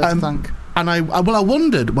 So I heard to thank. And I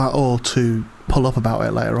wondered, or to pull up about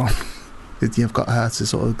it later on. You've got her to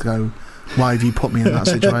sort of go, why have you put me in that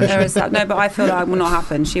situation? There is that. No, but I feel that will not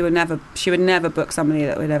happen. She would never book somebody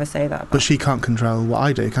that would ever say that. But she can't control what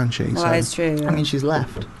I do, can she? Well, that is true. Yeah. I mean, she's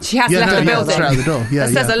left. she has left the building. straight out the door. Yeah,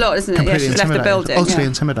 That says a lot, doesn't it? Yeah, Completely she's left the intimidated. building. Utterly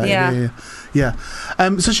yeah. intimidated.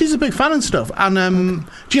 Yeah. So she's a big fan and stuff. And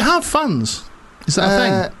do you have fans? Is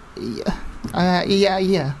that a thing?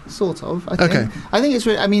 Yeah, sort of. I think. Okay. I think it's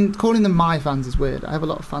really, I mean, calling them my fans is weird. I have a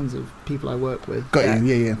lot of fans of people I work with. Got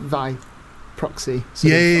you. Yeah. By proxy,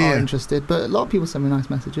 Yeah, are yeah. interested. But a lot of people send me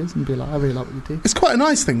nice messages and be like, I really like what you do. It's quite a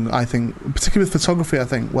nice thing, I think, particularly with photography, I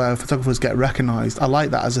think, where photographers get recognised. I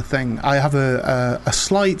like that as a thing. I have a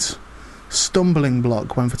slight stumbling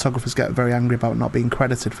block when photographers get very angry about not being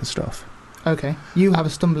credited for stuff. Okay. You have a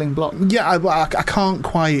stumbling block. Yeah, I can't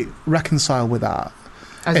quite reconcile with that.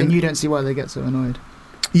 As in, And- you don't see why they get so annoyed.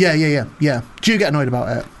 Yeah. Do you get annoyed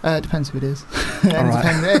about it? Depends who it is.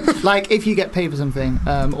 Like if you get paid for something,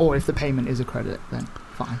 or if the payment is a credit, then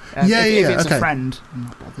fine. Yeah, if it's okay. a friend, I'm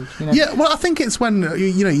not bothered. Yeah, well, I think it's when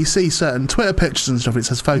you see certain Twitter pictures and stuff. It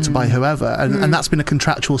says photo by whoever, and that's been a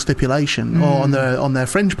contractual stipulation, or on their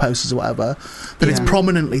fringe posters or whatever, that it's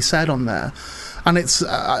prominently said on there. And it's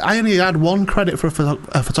I only had one credit for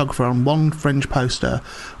a photographer on one fringe poster,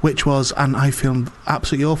 which was, and I feel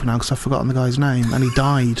absolutely awful now because I've forgotten the guy's name, and he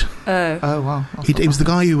died. Oh wow! He was the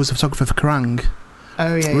guy who was a photographer for Kerrang.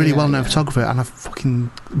 Oh yeah, really well-known photographer, and I fucking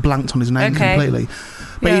blanked on his name completely.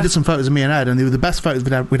 But he did some photos of me and Ed, and they were the best photos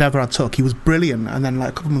we'd ever had took. He was brilliant, and then like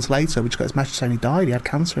a couple of months later, we just got his message saying he died. He had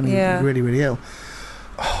cancer, and he was really, really ill.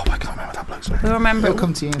 Oh, I can't remember that bloke's name. We'll remember. It'll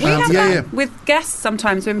come to you. We have that with guests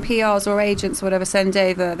sometimes when PRs or agents or whatever send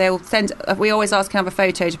over. They'll send. We always ask, can I have a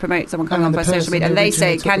photo to promote someone coming on by social media, and they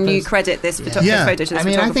say, can you credit this photo to this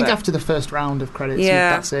photographer? I think after the first round of credits,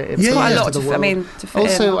 that's it. It's quite a lot to fit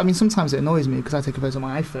also, in. I mean, sometimes it annoys me because I take a photo on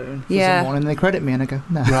my iPhone for someone and they credit me, and I go,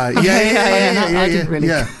 no. Right. I didn't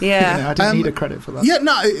really. I didn't need a credit for that. Yeah,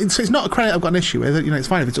 no, it's not a credit I've got an issue with. It's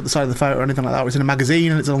fine if it's up the side of the photo or anything like that, or it's in a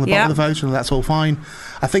magazine and it's on the bottom of the photo, and that's all fine.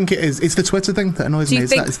 I think it's the Twitter thing that annoys me. Do you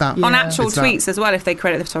think on actual it's tweets as well, if they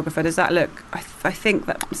credit the photographer, does that look? I think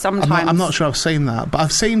that sometimes I'm not sure I've seen that, but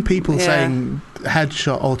I've seen people saying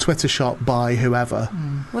headshot or Twitter shot by whoever.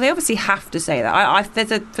 Well, they obviously have to say that.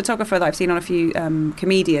 There's a photographer that I've seen on a few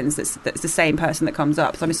comedians that's the same person that comes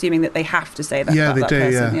up, so I'm assuming that they have to say that. Yeah, they do.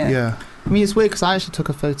 Person. Yeah. I mean, it's weird because I actually took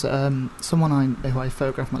a photo. Someone who I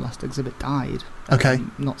photographed my last exhibit died.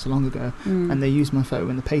 Not so long ago, and they used my photo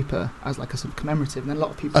in the paper as like a sort of commemorative. And then a lot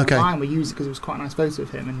of people online were using it because it was quite a nice photo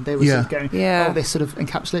of him, and they were sort of going, "Oh, this sort of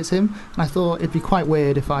encapsulates him." And I thought it'd be quite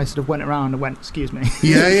weird if I sort of went around and went, "Excuse me."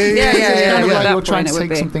 Yeah. It's kind of like you're trying to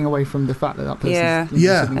take something away from the fact that person.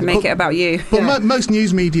 And make it about you. But most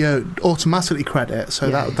news media automatically credit,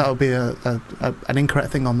 so that would be an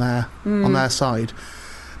incorrect thing on their side.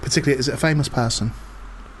 Particularly, is it a famous person?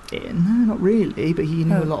 No, not really, but he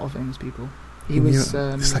knew a lot of famous people. He was.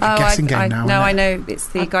 It's like a guessing game now. No, I know. It's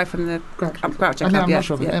the guy from the Groucho Club. I'm not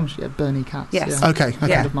sure of his name. Bernie Katz. Yes. Yeah. Okay. A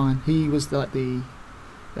friend of mine. He was the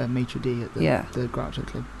maitre d' at the Groucho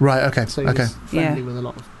Club. Right. Okay. So he was friendly with a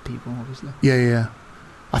lot of people, obviously. Yeah.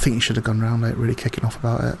 I think you should have gone round really kicking off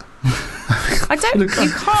about it. I don't. You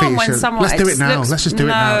can't when someone. Let's do it now. Let's just do it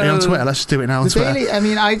now. On Twitter. Let's just do it now on Twitter. Daily, I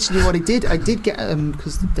mean, actually, what I did get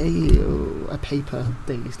because a paper,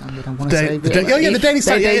 Daily Standard. I want to say. The Daily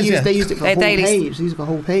Standard. They used it for a whole page. They used it for a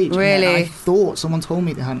whole page. Really? I thought someone told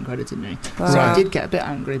me they hadn't credited me, so I did get a bit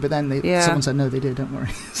angry. But then someone said no, they did. Don't worry.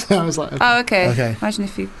 So I was like, okay. Imagine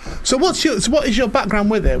if you. So what is your background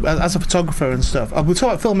with it as a photographer and stuff? We'll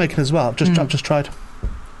talk about filmmaking as well. I've just tried.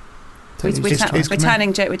 We're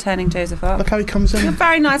turning Joseph up. Look how he comes in. You have a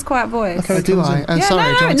very nice, quiet voice. Look how he comes in.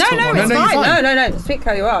 Sorry, no, it's fine. No. Speak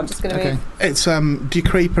how you are. I'm just going to be. It's do you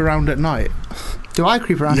creep around at night? Do I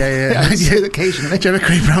creep around? Yeah. I do occasionally. Do you ever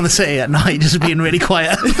creep around the city at night, just being really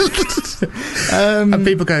quiet? And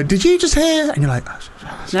people go, "Did you just hear?" And you're like,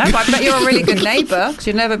 no, but I bet you're a really good neighbour because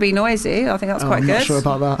you'd never be noisy. I think that's quite good. I'm not sure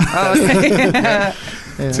about that. Oh, okay.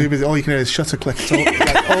 Yeah. All you can hear is shutter click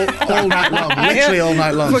all night long, literally all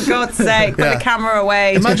night long. For God's sake, put the camera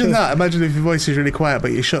away. Imagine that. Imagine if your voice is really quiet,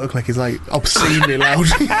 but your shutter click is like obscenely loud.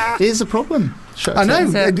 It is a problem. I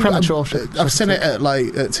know. Premature. I've seen it at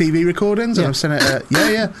at TV recordings, and I've seen it at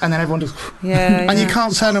and then everyone just and you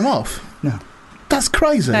can't turn them off. No. That's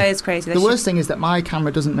crazy. That is crazy. The worst thing is that my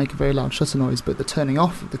camera doesn't make a very loud shutter noise, but the turning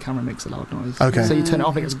off of the camera makes a loud noise. Okay. So you turn it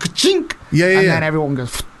off and it goes ka-chink! Yeah. And then everyone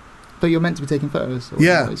goes... But you're meant to be taking photos. Or what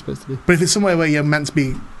you're supposed to be. But if it's somewhere where you're meant to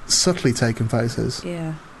be subtly taking photos...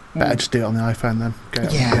 Yeah. Better just do it on the iPhone then.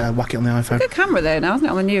 Whack it on the iPhone. It's a good camera though now, isn't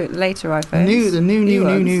it? On the later iPhones. The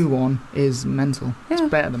new one is mental. Yeah.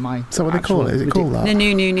 It's better than my. So what they call it? Is it called that? The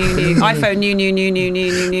new iPhone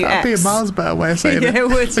new That'd be a X. miles better way of saying it. It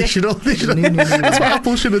would. They should that's what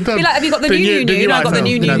Apple should have done. Be like, have you got the new? No, I've got the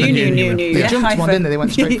new. They jumped one, didn't they? They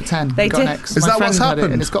went straight for 10. They did. Is that what's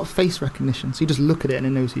happened? And it's got face recognition, so you just look at it and it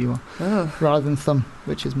knows who you are, rather than thumb,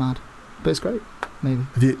 which is mad. But it's great.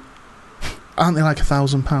 Maybe. Aren't they like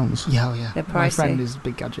 £1,000? Yeah. They're pricey. My friend is a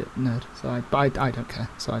big gadget nerd, so I don't care.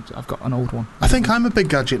 So I've got an old one. I think I'm a big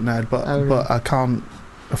gadget nerd, but I can't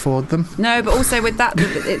afford them. No, but also with that,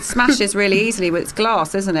 it smashes really easily with its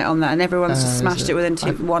glass, isn't it, on that? And everyone's just smashed it within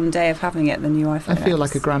 1 day of having it, the new iPhone I feel X.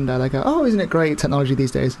 like a granddad. I go, oh, isn't it great technology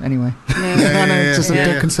these days? Anyway. Yeah.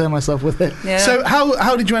 Don't concern myself with it. Yeah. So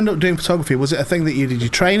how did you end up doing photography? Was it a thing that did you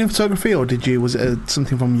train in photography, or was it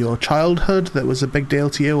something from your childhood that was a big deal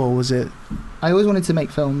to you, or was it... I always wanted to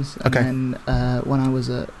make films, and Okay. then when I was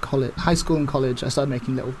at high school and college, I started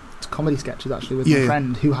making little comedy sketches actually with my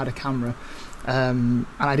friend who had a camera, and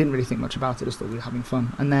I didn't really think much about it. Just thought we were having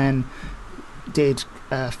fun, and then did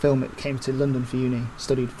film. It came to London for uni,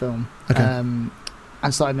 studied film, and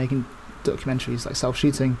started making documentaries, like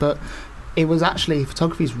self-shooting. But it was actually,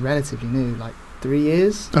 photography is relatively new, like 3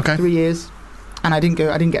 years. 3 years. And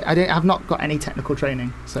I've not got any technical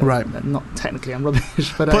training, so not technically I'm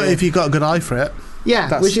rubbish. But if you've got a good eye for it,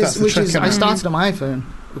 which is I started on my iPhone,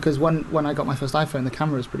 because when I got my first iPhone, the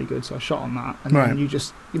camera was pretty good, so I shot on that, and then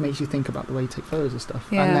it makes you think about the way you take photos and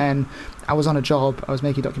stuff. And then I was on a job, I was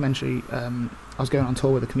making a documentary. I was going on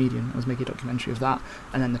tour with a comedian. I was making a documentary of that,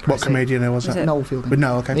 and then the press. What comedian was that? Noel Fielding.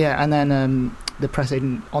 No, okay. Yeah, and then the press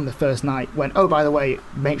agent on the first night went, "Oh, by the way,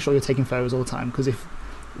 make sure you're taking photos all the time, because if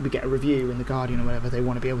we get a review in the Guardian or whatever, they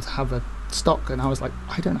want to be able to have a stock." And I was like,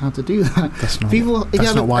 I don't know how to do that. That's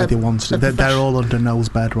not why they want it. They're all under Noel's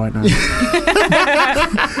bed right now.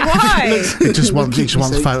 Why? He just wants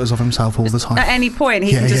photos of himself all the time. At any point,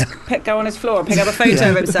 he can just go on his floor and pick up a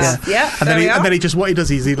photo of himself. And then what he does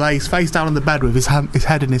is he lays face down on the bed with his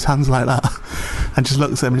head in his hands like that, and just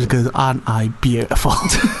looks at him and just goes, "Aren't I beautiful?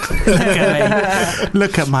 Look at me.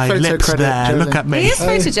 Look at my lips there. Look at me." He is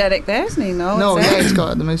photogenic there, isn't he? No, he's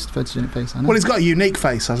got the most photogenic face I know. Well, he's got a unique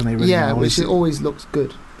face, hasn't he? Really? Yeah, which always looks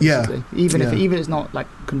good. Yeah, even if it's not like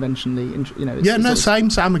conventionally, same.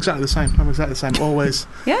 I'm exactly the same. Always,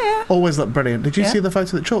 always look brilliant. Did you see the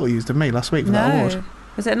photo that Chortle used of me last week for that award?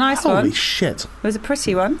 Was it a nice one? Holy shit! It was a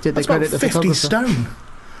pretty one. Did they credit the 50 stone?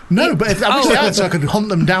 No, but I wish they had, so I could hunt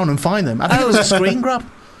them down and find them. I think it was a screen grab.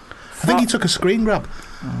 I think he took a screen grab.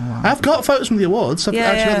 Oh, wow. I've got photos from the awards. I've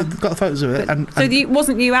actually got the photos of it.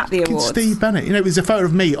 Wasn't you at the awards? Steve Bennett. It was a photo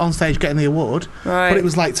of me on stage getting the award. Right. But it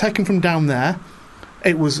was like taken from down there.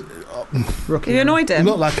 It was. You annoyed him? It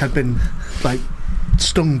looked like I'd been like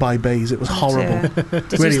stung by bees. It was horrible.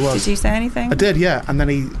 It really was. Did you say anything? I did, yeah. And then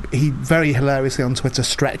he very hilariously on Twitter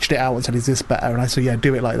stretched it out and said, "Is this better?" And I said, "Yeah,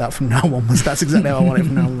 do it like that from now onwards." That's exactly how I want it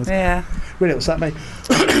from now onwards. Yeah. Really upset me.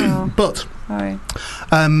 But. Sorry.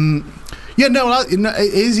 Yeah, no,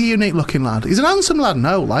 he's a unique looking lad. He's an handsome lad,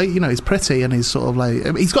 he's pretty and he's sort of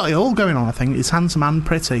like, he's got it all going on, I think. He's handsome and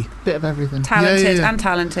pretty. Bit of everything. Talented and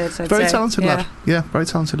talented. Very talented lad. Yeah, very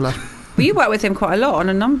talented lad. Well, you work with him quite a lot on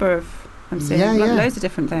a number of, loads of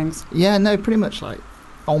different things. Yeah, no, pretty much like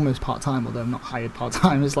almost part-time, although I'm not hired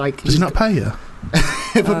part-time. It's like... Does he not pay you?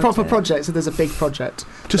 For proper projects, if there's a big project...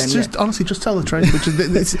 Honestly, just tell the truth. Which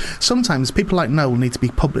is, sometimes people like Noel need to be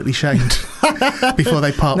publicly shamed before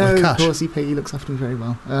they part with cash. No, of course, he looks after me very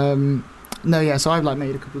well. So I've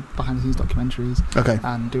made a couple of behind-the-scenes documentaries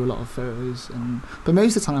and do a lot of photos. But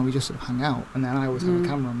most of the time we just sort of hang out, and then I always have a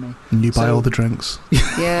camera on me. And you buy all the drinks.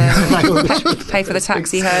 Yeah. Pay for the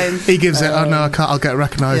taxi home. He gives it, "Oh no, I can't, I'll get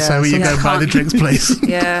recognised, so will you go and buy the drinks, please?"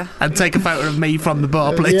 Yeah. And take a photo of me from the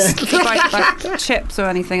bar, please. Like chips or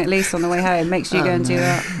anything, at least on the way home. Make sure you go and do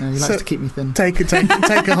that. No, he likes to keep me thin. Take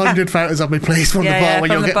 100 photos of me, please, from the bar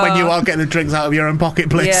when you are getting the drinks out of your own pocket,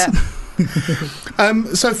 please. Yeah.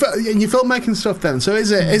 So you filmmaking stuff then. So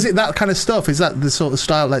is it that kind of stuff? Is that the sort of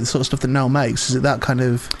style, like the sort of stuff that Noel makes? Is it that kind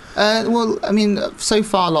of? Well, I mean, so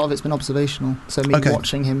far a lot of it's been observational. So me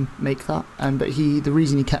watching him make that. But the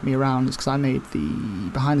reason he kept me around is because I made the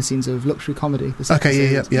behind the scenes of Luxury Comedy. The second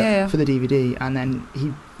series for the DVD, and then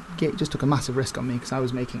he just took a massive risk on me because I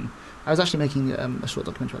was actually making a short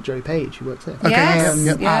documentary about Joey Page, who works here.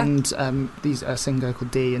 And these a singer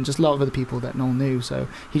called Dee, and just a lot of other people that Noel knew. So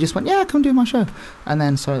he just went, "Yeah, come do my show." And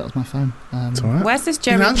then, sorry, that was my phone. It's all right. Where's this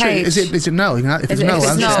Joey Page? Is it Noel? If it's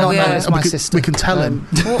Noel, it's my sister. We can tell him.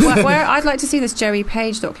 Where I'd like to see this Joey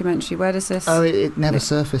Page documentary. Where does this? Oh, it never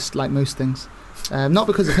surfaced like most things. Not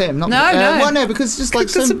because of him. No. Well, no, because it's just like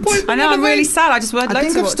I know. I'm really sad. I just would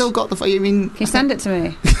like to. I've still got the. I mean, can you send it to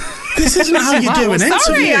me? This isn't how you do an interview.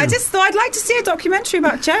 Sorry, I just thought I'd like to see a documentary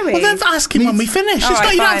about Joey. Well, then ask him when we finish. You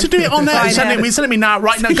don't have to do it on there. Send it me now,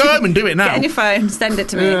 right now. Go home and do it now. Get on your phone, send it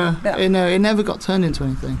to me. No, it never got turned into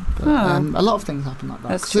anything. But, a lot of things happen like that.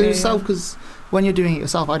 That's true. Because when you're doing it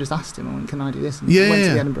yourself, I just asked him, "Can I do this?" And I went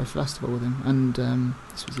to the Edinburgh Festival with him, and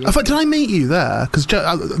this was I thought, did I meet you there? Because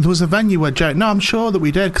there was a venue where Joey. No, I'm sure that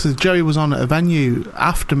we did because Joey was on at a venue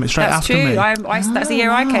after me. That's true. That's the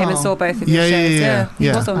year I came and saw both of your shows. Yeah. He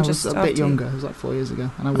was on I just was a bit younger. It was like 4 years ago,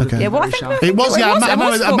 and I would have I think it was. Yeah,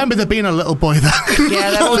 I remember there being a little boy there.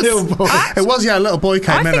 Yeah, there was. It was. Yeah, a little boy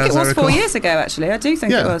came in. I think it was 4 years ago. Actually, I do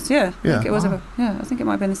think it was. Yeah, I think it was. I think it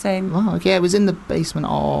might have been the same. Wow. Okay, it was in the basement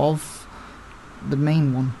of the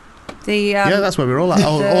main one. That's where we were all at.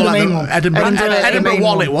 All at the Edinburgh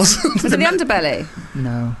Wall. It was. Was it the Underbelly?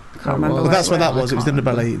 No. Can't remember. Well, where that's it what that went. was. It was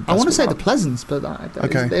Dinnerbelly. I want to say the Pleasance, but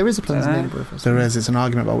Okay. there is a Pleasance in Edinburgh. There is. It's an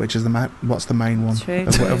argument about which is what's the main one True.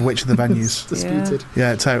 of which of the venues. Disputed.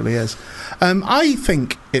 Yeah, it totally is. I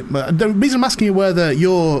think the reason I'm asking you whether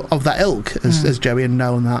you're of that ilk as Joey and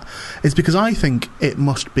Noel and that is because I think it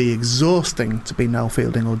must be exhausting to be Noel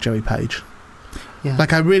Fielding or Joey Page. Yeah.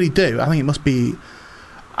 Like, I really do. I think it must be.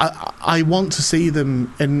 I want to see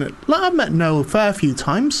them in. Like, I've met Noel a fair few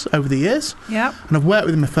times over the years. Yeah. And I've worked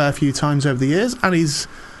with him a fair few times over the years, and he's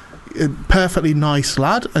a perfectly nice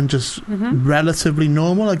lad and just relatively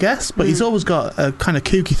normal, I guess. But he's always got a kind of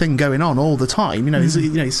kooky thing going on all the time. You know,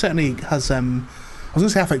 he certainly has. I was going to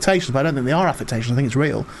say affectations, but I don't think they are affectations. I think it's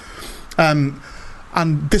real. And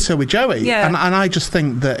this here with Joey, and I just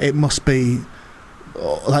think that it must be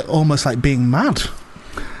like almost like being mad.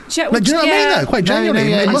 Do you know what I mean? Though, quite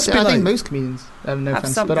genuinely, it must be I like. think most comedians, no offense, but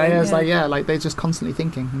something, was like they're just constantly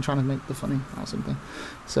thinking and trying to make the funny out of something.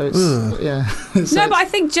 So it's no, but I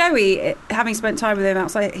think Joey, having spent time with him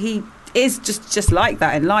outside, he is just like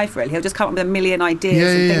that in life. Really, he'll just come up with a million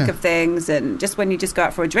ideas and think of things, and just when you just go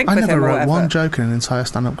out for a drink with him. I never or wrote whatever. one joke in an entire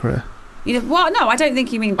stand-up career. You know, well, no, I don't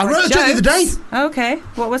think you mean. I wrote a joke the other day. Okay,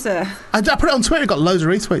 what was it? I put it on Twitter. It got loads of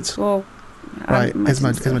retweets. Well. Right, here's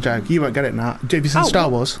my joke. You won't get it now. Have you seen Star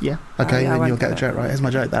Wars? Yeah. Okay, then you'll get a joke, right? Here's my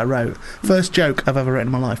joke that I wrote. First joke I've ever written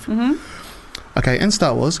in my life. Okay, in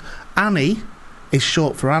Star Wars, Annie is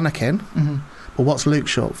short for Anakin, but what's Luke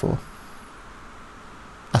short for?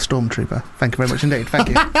 A stormtrooper. Thank you very much indeed. Thank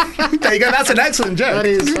you. There you go. That's an excellent joke. That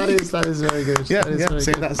is very good. Yeah, that is yeah. very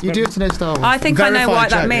See, good. that's You do have to know Star Wars. I think I know what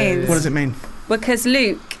that joke. means. What does it mean? Because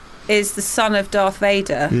Luke is the son of Darth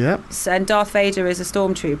Vader. Yep. And Darth Vader is a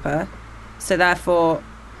stormtrooper. So therefore,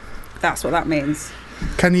 that's what that means.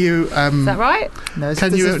 Can you? Is that right? No,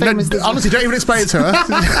 can you? Honestly, don't even explain it to her.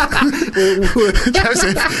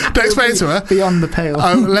 Joseph, don't explain it to her. Beyond the pale.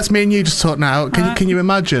 Oh, let's me and you just talk now. Can you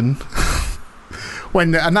imagine?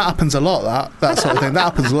 And that happens a lot, that sort of thing. That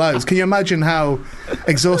happens loads. Can you imagine how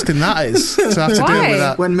exhausting that is to have to deal with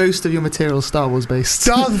that? When most of your material is Star Wars based.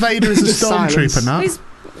 Darth Vader is a stormtrooper now. It's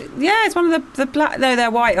one of the black. No, they're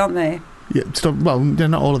white, aren't they? Yeah, they're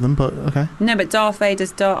not all of them, but okay. No, but Darth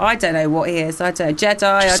Vader's I don't know what he is. I don't know. Jedi.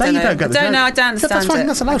 I don't know. I don't understand that's fine, it.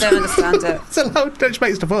 that's allowed. I don't understand it. It's allowed. Don't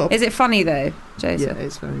make stuff up. Is it funny though, Joseph? Yeah,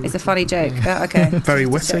 it's very. It's a funny joke. Yeah. Okay. Very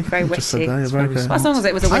witty. Very witty. Just said that, very good. As long as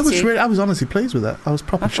it was a witty. I was honestly pleased with it. I was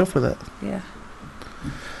proper chuffed with it. Yeah.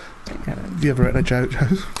 Have you ever written a joke,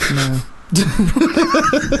 Joseph? No.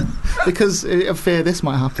 Because of fear this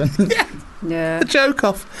might happen. Yeah. A joke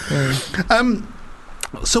off. Yeah.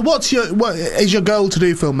 So what is your goal to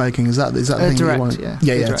do filmmaking? Is that the thing direct, you want?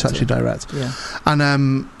 yeah. To actually direct. Yeah.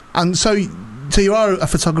 And so you are a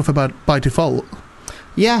photographer by default.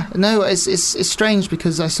 Yeah. No, it's strange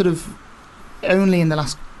because I sort of only in the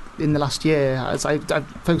last year I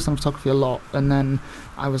focused on photography a lot, and then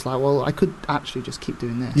I was like, well, I could actually just keep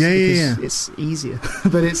doing this because it's easier.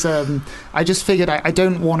 But it's I just figured I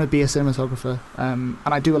don't want to be a cinematographer, and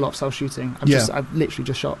I do a lot of self shooting. I've literally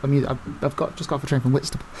just shot. I've just got off a train from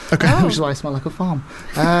Whitstable, which is why I smell like a farm.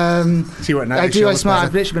 So you won't know. I've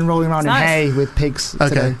literally been rolling around in hay with pigs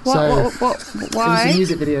today. What? Why? It was a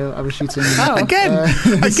music video I was shooting.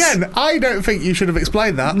 Again, I don't think you should have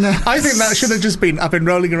explained that. No. I think that should have just been, I've been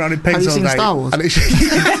rolling around in pigs all day. Have you seen Star Wars?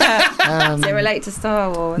 Does it relate to Star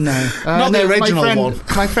Wars? No. Not the original one.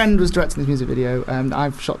 My friend was directing this music video, and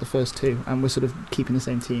I've shot the first two, and we're sort of keeping the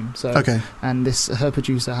same team. So, and her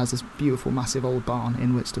producer has this beautiful, massive old barn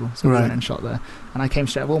in Whitstable, so we went and shot there. And I came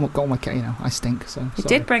straight. Got all my, I stink. So he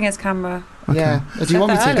did bring his camera. Okay. Yeah. Do you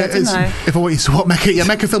want me to? If I want you to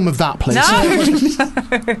make a film of that, please.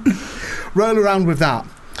 No. Roll around with that.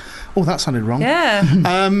 Oh, that sounded wrong. Yeah.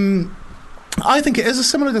 I think it is a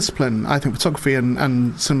similar discipline. I think photography and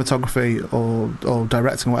cinematography or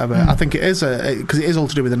directing or whatever. I think it is because it is all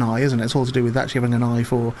to do with an eye, isn't it? It's all to do with actually having an eye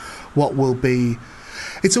for what will be.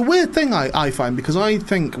 It's a weird thing I find, because I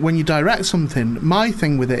think when you direct something, my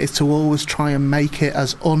thing with it is to always try and make it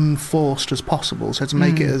as unforced as possible. So to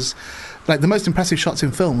make it as like the most impressive shots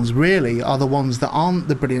in films really are the ones that aren't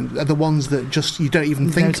the brilliant, are the ones that just you don't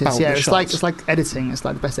even think about. Yeah, the shots. It's like editing. It's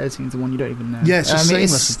like the best editing is the one you don't even know. Yeah, it's just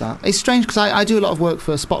seamless as that. It's strange because I do a lot of work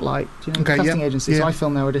for Spotlight, casting agency, so I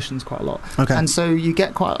film their auditions quite a lot. Okay. And so you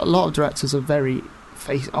get quite a lot of directors are very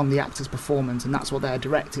on the actor's performance, and that's what they're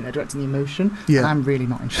directing. They're directing the emotion. Yeah. And I'm really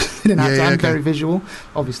not interested in acting. I'm very visual,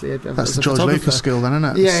 obviously. That's the George Lucas skill, then,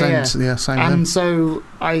 isn't it? Yeah, same. And so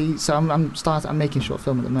I'm making short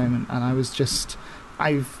film at the moment, and I was just.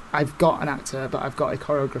 I've got an actor, but I've got a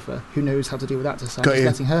choreographer who knows how to deal with actors. So I'm just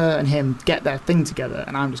letting her and him get their thing together,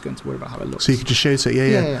 and I'm just going to worry about how it looks. So you could just shoot it,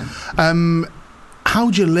 yeah. How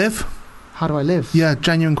do you live? How do I live? Yeah,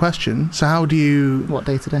 genuine question. So how do you... What,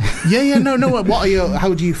 day to day? No. What are your...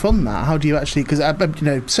 How do you fund that? How do you actually... Because,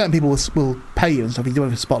 certain people will pay you and stuff. You do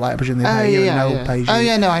it for Spotlight, I presume they pay you, and Noel pays you.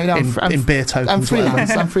 I know. In beer tokens. I'm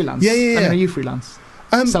freelance. I'm freelance. Yeah. I mean, are you freelance?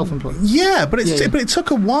 Self-employed. Yeah, but it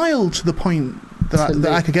took a while to the point that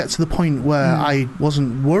I could get to the point where I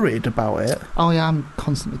wasn't worried about it. Oh, yeah, I'm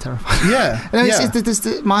constantly terrified. Yeah.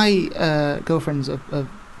 My girlfriend's a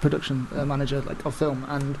production manager of film,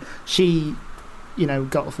 and she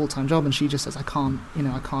got a full-time job, and she just says I can't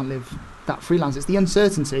live that freelance. It's the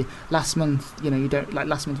uncertainty. Last month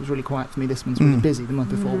last month was really quiet for me, this month's really busy, the month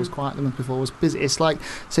before was quiet, the month before was busy. It's like,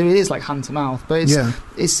 so it is like hand to mouth, but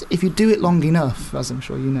it's if you do it long enough, as I'm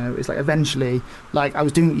sure you know, it's like eventually, like I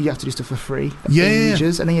was doing, you have to do stuff for free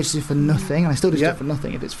ages, and then you have to do it for nothing, and I still do stuff for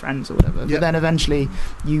nothing if it's friends or whatever, but then eventually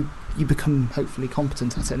you become hopefully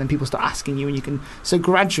competent at it, and then people start asking you, and you can, so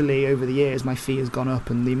gradually over the years my fee has gone up,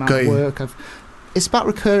 and the amount of work it's about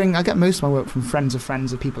recurring. I get most of my work from friends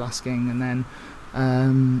of people asking, and then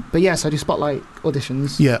but yes, I do Spotlight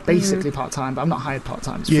auditions, basically part-time, but I'm not hired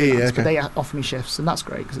part-time, it's freelance, but they offer me shifts, and that's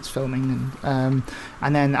great because it's filming, and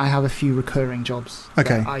then I have a few recurring jobs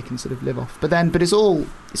that I can sort of live off, but it's all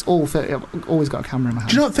I've always got a camera in my hand.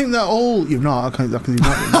 Do you not think that all... You've not... When I'm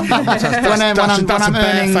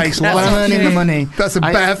earning the money... That's a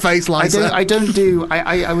barefaced lie. I don't do...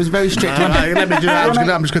 I was very strict... Let me do that.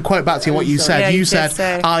 I'm just going to quote back to you what you said. You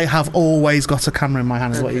said, I have always got a camera in my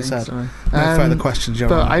hand, is what you said. Sorry. No further questions, John.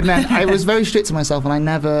 But I was very strict to myself, and I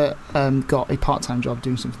never got a part-time job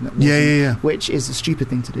doing something that wasn't, which is a stupid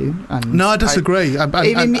thing to do. And no, I disagree.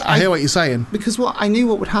 I hear what you're saying. Because I knew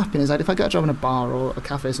what would happen is that if I got a job in a bar or a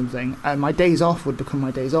cafe or something, my days off would become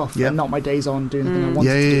my days off, and not my days on doing the thing I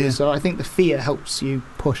wanted to do. So I think the fear helps you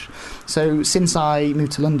push. So since I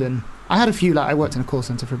moved to London, I had a few, I worked in a call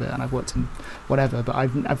centre for a bit, and I've worked in whatever, but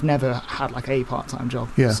I've never had a part-time job.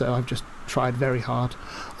 So I've just tried very hard.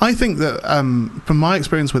 I think that from my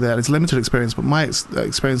experience with it, it's limited experience, but my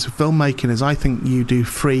experience with filmmaking is I think you do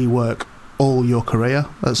free work all your career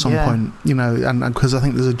at some point, and because I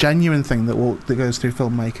think there's a genuine thing that goes through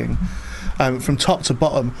filmmaking. From top to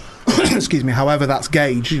bottom, excuse me, however that's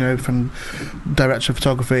gauged, from director of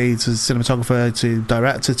photography to cinematographer to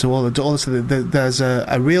director to all this, there's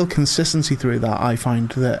a real consistency through that. I find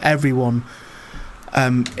that everyone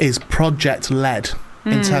is project led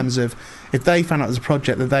in terms of if they find out there's a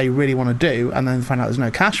project that they really want to do, and then find out there's no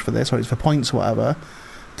cash for this, or it's for points or whatever,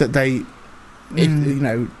 that they,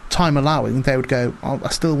 if, time allowing, they would go, I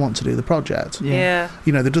still want to do the project. There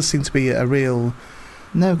does seem to be a real...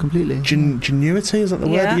 No, completely. Genuity, is that the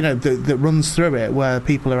word? That runs through it, where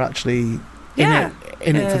people are actually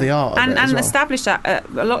in it for the art and of it as well. Established a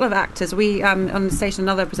lot of actors. We on the station,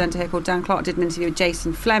 another presenter here called Dan Clark did an interview with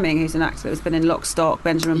Jason Fleming, who's an actor that's been in Lock, Stock,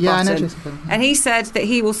 Benjamin Button. I know Jason Fleming. And he said that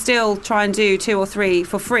he will still try and do 2 or 3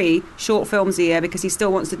 for free short films a year, because he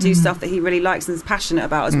still wants to do stuff that he really likes and is passionate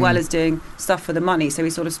about, as well as doing stuff for the money. So he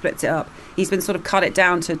sort of splits it up. He's been sort of cut it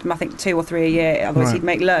down to, I think, 2 or 3 a year, otherwise he'd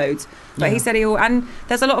make loads. But he said and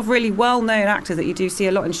there's a lot of really well-known actors that you do see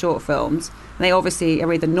a lot in short films, and they obviously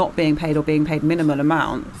are either not being paid or being paid minimal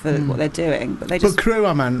amount for what they're doing. But crew,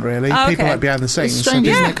 I meant, really. People like behind the scenes. It's strange,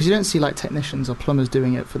 isn't it? Because you don't see technicians or plumbers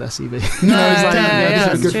doing it for their CV.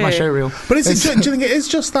 It's good for my showreel. But do you think it is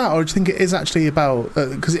just that, or do you think it is actually about,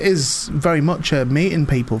 because it is very much a meeting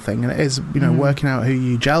people thing, and it is working out who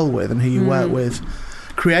you gel with and who you work with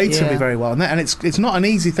creatively very well, and it's not an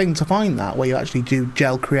easy thing to find that, where you actually do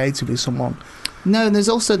gel creatively with someone. No, and there's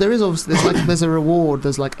a reward,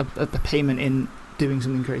 there's a payment in doing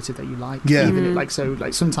something creative that you like. Even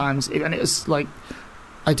sometimes, and it's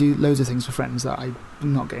I do loads of things for friends that I'm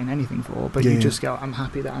not getting anything for, but you just go, I'm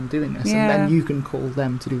happy that I'm doing this, and then you can call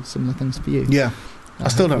them to do similar things for you. I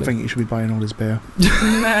still don't think you should be buying all this beer.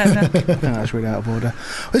 I think that's really out of order.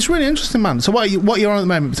 It's really interesting, man. So what you're on at the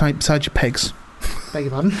moment besides your pigs? Beg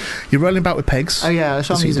your pardon? You're rolling about with pigs. Oh yeah, I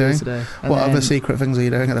shot music today. What other secret things are you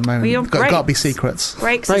doing at the moment? Well, got to be secrets.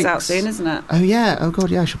 Breaks is out soon, isn't it? Oh yeah. Oh god,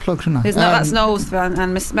 yeah. I should plug, shouldn't I? That's Noel's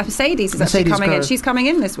and Mercedes is actually coming in. She's coming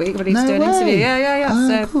in this week. But he's doing an interview. Yeah.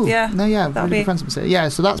 Oh, cool. Really good friends with Mercedes. Yeah.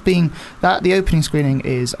 So the opening screening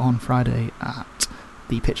is on Friday at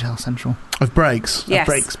the Picture House Central. Of Breaks. Yes. Of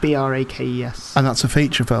Breaks. BRAKES. And that's a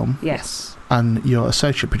feature film. Yes. And you're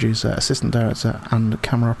associate producer, assistant director, and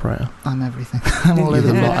camera operator. I'm everything. I'm all over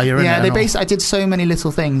the lot. I did so many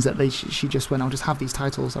little things that she just went, I'll just have these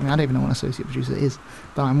titles. I mean, I don't even know what an associate producer is,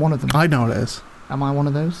 but I'm one of them. I know what it is. Am I one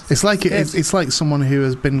of those? It's like someone who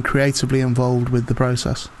has been creatively involved with the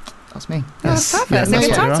process. That's me. Oh, that's perfect. That's a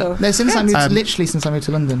good title. No, since I moved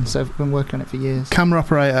to London, so I've been working on it for years. Camera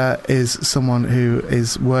operator is someone who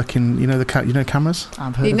is working. You know cameras.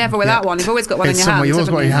 You're never without one. You've always got one in your hand. You've always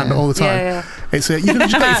got your hand all the time. Yeah. It's you can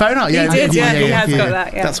just get your phone out. Yeah, he has got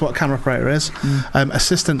that. Yeah. That's what camera operator is.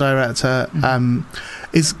 Assistant director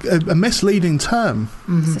is a misleading term.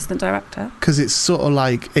 Assistant director, because it's sort of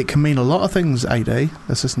like it can mean a lot of things. AD,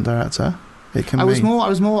 assistant director. It can. I was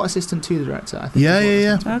more assistant to the director. I think.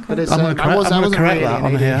 Yeah. Okay. But it's, I'm going to correct that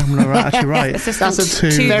on here. I'm going to actually write. Assistant That's a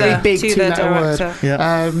very big two-letter word.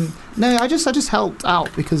 Yeah. No, I just helped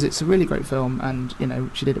out because it's a really great film, and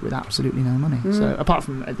she did it with absolutely no money. So apart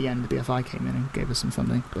from at the end, the BFI came in and gave us some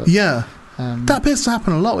funding. But, that appears to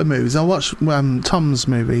happen a lot with movies. I watched Tom's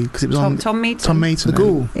movie because it was on Tom Meaton, The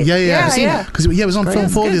Ghoul. Yeah. Because it was on Film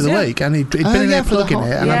 4 the other week, and he'd been in there plugging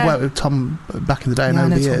it, and I've worked with Tom back in the day and over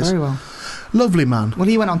the years. Very well. Lovely man. Well,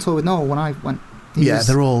 he went on tour with Noel when I went.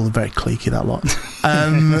 They're all very cliquey, that lot.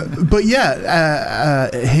 But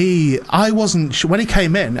I wasn't sure when he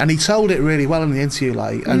came in, and he sold it really well in the interview,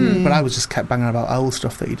 but I was just kept banging about old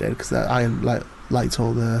stuff that he did because I liked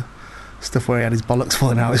all the stuff where he had his bollocks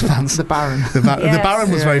falling out his pants. The Baron. The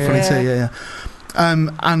Baron was very funny too. Yeah.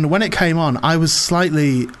 And when it came on, I was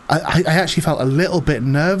slightly. I actually felt a little bit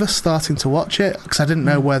nervous starting to watch it because I didn't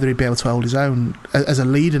know whether he'd be able to hold his own as a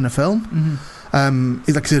lead in a film.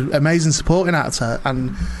 He's an amazing supporting actor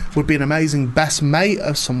and would be an amazing best mate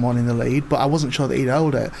of someone in the lead, but I wasn't sure that he'd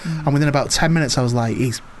hold it. And within about 10 minutes, I was like,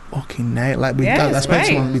 he's fucking nailed. I spoke to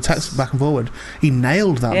someone, we texted back and forward. He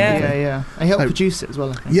nailed that movie. Yeah. And he helped produce it as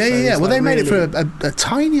well. I think. Yeah. Well, they made it for a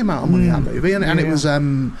tiny amount of money that movie, and it was.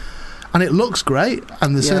 And it looks great,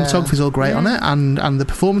 and the cinematography's all great on it, and the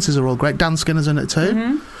performances are all great. Dan Skinner's in it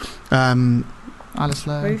too. Alice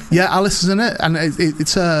Lowe. Yeah, Alice is in it, and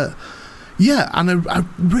it's a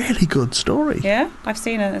really good story. Yeah, I've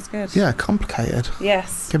seen it. It's good. Yeah, complicated.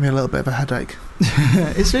 Yes. Give me a little bit of a headache.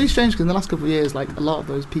 It's really strange because in the last couple of years, a lot of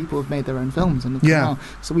those people have made their own films and have come out.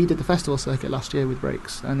 So we did the festival circuit last year with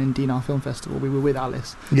Breaks, and in Dinar Film Festival we were with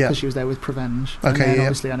Alice because she was there with Prevenge. Okay, and then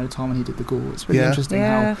obviously I know Tom and he did The Ghoul. It's really interesting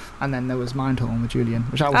how. And then there was Mindhorn with Julian,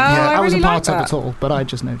 which I wasn't part of at all, but I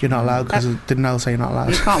just know. You're not allowed because didn't I say you're not allowed?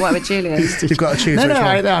 You can't work with Julian. You've got to choose.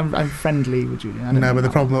 I'm friendly with Julian. No, but the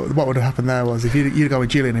problem, what would have happened there was if you go with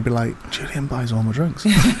Julian, he'd be like, Julian buys all my drinks.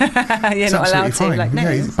 You're not allowed to. Like, no,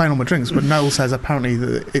 he's buying all my drinks, but Noel says apparently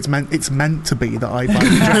that it's meant to be that I buy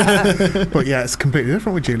the drinks. But yeah, it's completely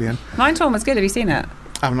different with Julian. Mindhorn was good. Have you seen it?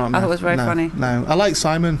 I've not. I thought it was very funny. No, I like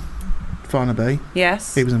Simon Farnaby.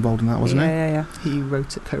 Yes, he was involved in that, wasn't he? Yeah. He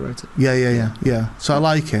co-wrote it. Yeah. So I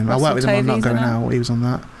like him. I worked with him on Not Going Out. He was on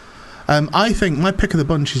that. I think my pick of the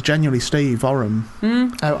bunch is genuinely Steve Oram.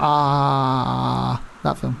 That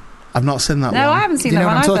film. I've not seen that one. No, I haven't seen that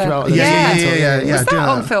one either. About? Yeah. Was that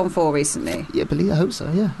on Film 4 recently? Yeah, I hope so,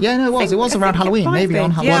 yeah. Yeah, no, it was around Halloween, maybe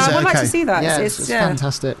on Halloween. Yeah, I would like to see that. Yeah, it's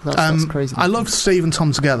fantastic. That's crazy. I love Steve and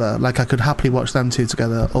Tom together. I could happily watch them two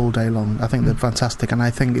together all day long. I think they're fantastic, and I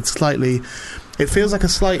think it feels like a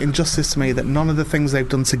slight injustice to me that none of the things they've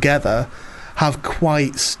done together have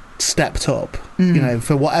quite stepped up,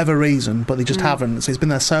 for whatever reason, but they just haven't. So it's been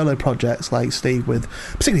their solo projects, like Steve with,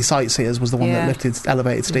 particularly Sightseers was the one that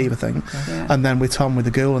elevated Steve, I think, and then with Tom with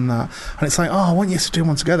The Ghoul and that. And it's like, I want you to do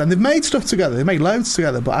one together. And they've made stuff together, they've made loads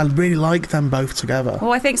together, but I really like them both together.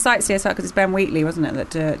 Well, I think Sightseers, because it's Ben Wheatley, wasn't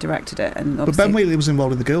it, that directed it? And but Ben Wheatley was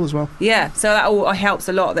involved with The Ghoul as well. Yeah, so that all helps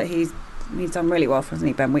a lot that he's done really well for us, hasn't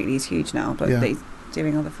he? Ben Wheatley's huge now, but he's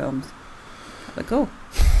doing other films. But cool.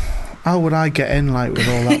 How would I get in with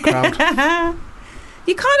all that crowd?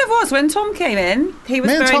 You kind of was when Tom came in. He was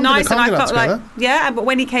very nice, and I felt but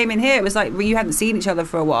when he came in here, it was like you hadn't seen each other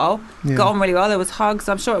for a while. Got on really well. There was hugs.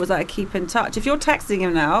 I'm sure it was like a keep in touch. If you're texting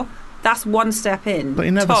him now, that's one step in. But he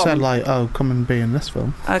never said come and be in this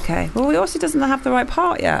film. Okay. Well, he also doesn't have the right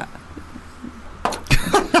part yet.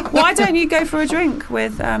 Why don't you go for a drink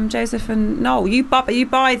with Joseph and Noel? You buy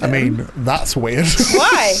them. I mean, that's weird.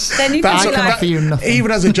 Why? Then you can offer you nothing.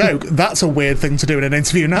 Even as a joke, that's a weird thing to do in an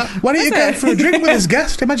interview now. Why don't you go for a drink with his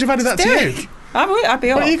guest? Imagine if I did that to you. I'd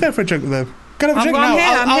be all right. Why don't you go for a drink with him? Go have a drink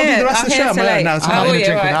now. I'll do the rest of the show. I'm having a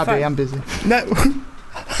drink with Abby. I'm busy. No.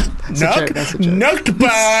 Knocked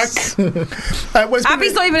back.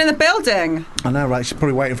 Abby's not even in the building. I know, right? She's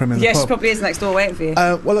probably waiting for him in the pub. She probably is next door waiting for you.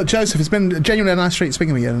 Well, look, Joseph, it's been genuinely a nice treat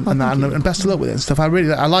speaking with you and best of luck with it and stuff. I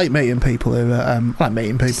like meeting people who I like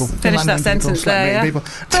meeting people. Finish that sentence there. No,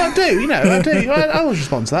 I do. I do. I always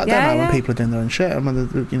respond to that, don't I? When people are doing their own shit, and when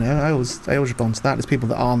I always respond to that. There's people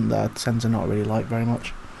that aren't there tend to not really like very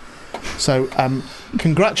much. So,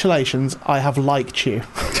 congratulations, I have liked you.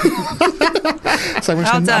 So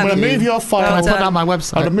I'm going to move your file. Can I put that on my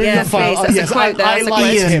website? I'm going to move your file. Please, that's a quote there. I That's a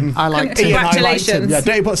liked quote. him. I like Ian, Congratulations. Yeah,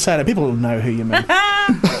 don't put Sarah. People will know who you mean.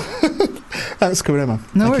 Thanks for coming in, man.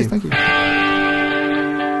 No worries, thank you.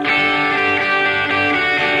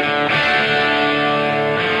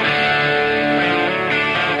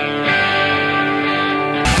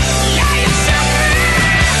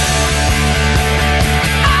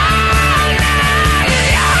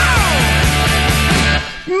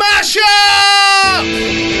 Mash up!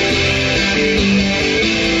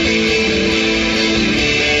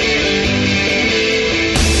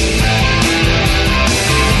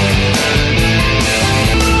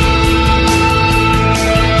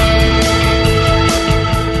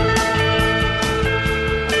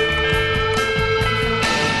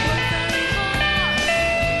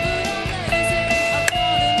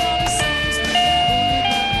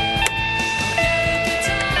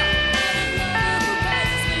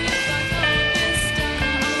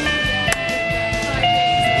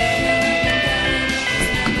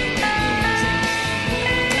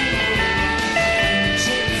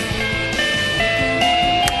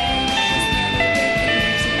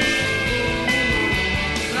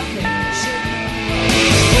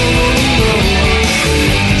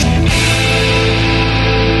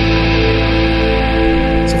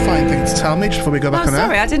 Tell me just before we go back on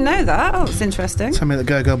sorry, air. I didn't know that. Oh, it's interesting. Tell me that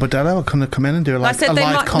Go Bordello are going to come in and do a live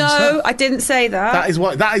concert. No, I didn't say that. That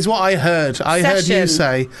is what I heard. I heard you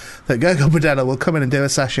say that Go Bordello will come in and do a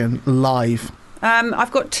session live.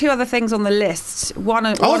 I've got 2 other things on the list.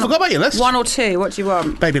 I forgot about your list. 1 or 2. What do you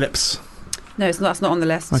want? Baby Lips. No, that's not on the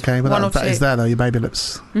list. Okay, well that is there though. Your Baby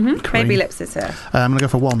Lips. Mm-hmm. Baby Lips is here. I'm going to go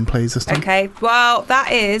for 1, please, this time. Okay. Well,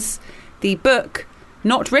 that is the book.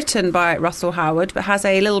 Not written by Russell Howard, but has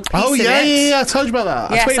a little piece of it. Yeah, I told you about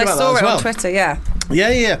that. Yes, I saw it on Twitter, yeah.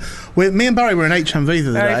 Yeah. Me and Barry were in HMV the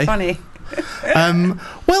other day. Very funny.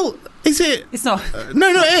 Well, is it... It's not. No,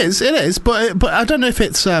 it is. But I don't know if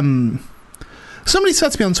it's... Somebody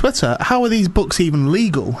said to me on Twitter, how are these books even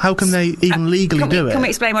legal? How can they even legally do it? Can we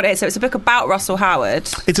explain what it is? So it's a book about Russell Howard.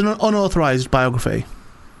 It's an unauthorised biography.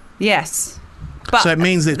 Yes. But so it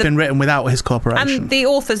means it's been written without his cooperation. And the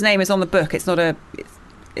author's name is on the book. It's not a...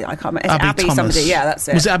 I can't remember. It's Abby Thomas. Somebody. Yeah, that's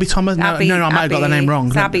it. Was it Abby Thomas? No, I might have got the name wrong.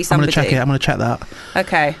 It's Abby I'm going to somebody. check it. I'm going to check that.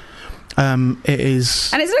 Okay. It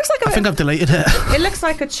is... And it looks like I think I've deleted it. It looks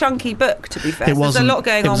like a chunky book, to be fair. It wasn't. There's a lot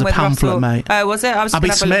going on with pamphlet, Russell. Mate. Oh, was it? I was Abby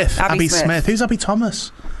Smith. Abby Smith. Who's Abby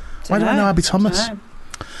Thomas? Why don't I know Abby Thomas?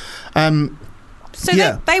 So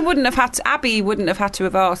they wouldn't have had to... Abby wouldn't have had to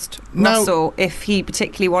have asked Russell if he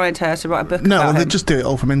particularly wanted her to write a book about him. No, they just do it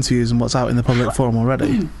all from interviews and what's out in the public forum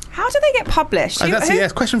already. How do they get published? That's a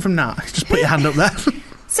question from Nat. Just put your hand up there.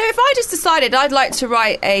 So if I just decided I'd like to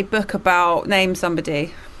write a book about... Name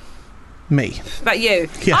somebody. Me. About you.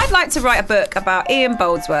 Yeah. I'd like to write a book about Ian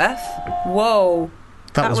Boldsworth. Whoa.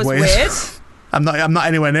 That was weird. I'm not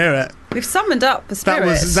anywhere near it. We've summoned up the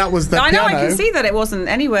spirits. That was the I know, piano. I can see that it wasn't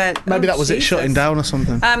anywhere. Maybe that was Jesus. it shutting down or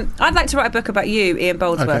something. I'd like to write a book about you, Ian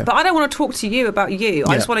Boldsworth, Okay. but I don't want to talk to you about you.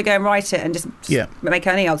 I just want to go and write it and just make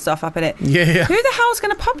any old stuff up in it. Yeah. Who the hell's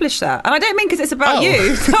going to publish that? And I don't mean because it's about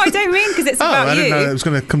you. No, I don't mean because it's about I you. didn't know it was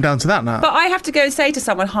going to come down to that now. But I have to go and say to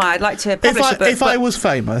someone, hi, I'd like to publish a book. If I was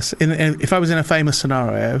famous, if I was in a famous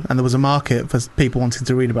scenario and there was a market for people wanting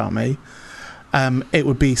to read about me, it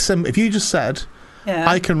would be if you just said... Yeah.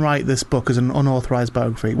 I can write this book as an unauthorised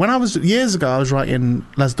biography. Years ago, I was writing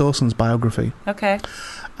Les Dawson's biography. Okay.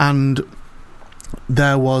 And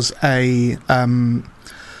there was a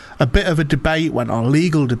bit of a debate went on, a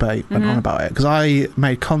legal debate went on about it, because I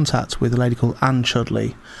made contact with a lady called Anne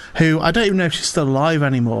Chudley, who I don't even know if she's still alive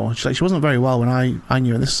anymore. She wasn't very well when I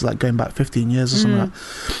knew her. This is like going back 15 years or something like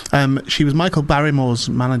that. She was Michael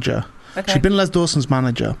Barrymore's manager. Okay. She'd been Les Dawson's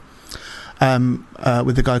manager.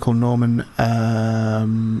 With a guy called Norman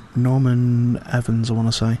Evans, I want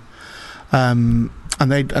to say, and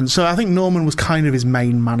so I think Norman was kind of his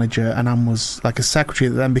main manager, and Anne was like a secretary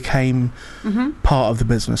that then became part of the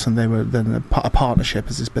business, and they were then a partnership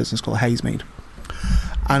as this business called Haysmead.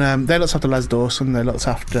 And they looked after Les Dawson, they looked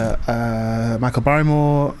after Michael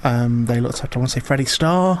Barrymore, they looked after, I want to say, Freddie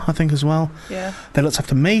Starr, I think, as well. Yeah. They looked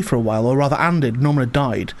after me for a while, or rather Anne did. Norman had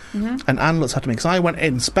died. And Anne looked after me, because I went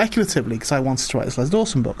in speculatively, because I wanted to write this Les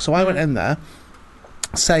Dawson book. So I went in there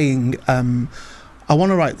saying, I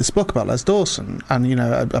want to write this book about Les Dawson, and, you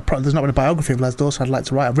know, there's not been a biography of Les Dawson I'd like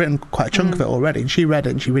to write. I've written quite a chunk of it already, and she read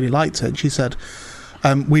it, and she really liked it, and she said,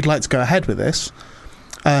 we'd like to go ahead with this,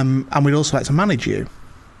 and we'd also like to manage you.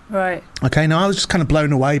 Right. Okay, now I was just kind of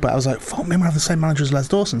blown away, but I was like, fuck, maybe I have the same manager as Les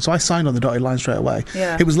Dawson. So I signed on the dotted line straight away.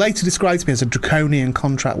 Yeah. It was later described to me as a draconian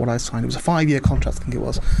contract, what I signed. It was a 5-year contract, I think it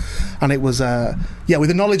was. And it was, with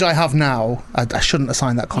the knowledge I have now, I shouldn't have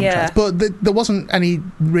signed that contract. Yeah. But there wasn't any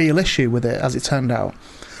real issue with it, as it turned out.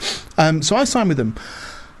 So I signed with them.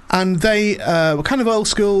 And they were kind of old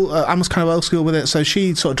school. I was kind of old school with it, so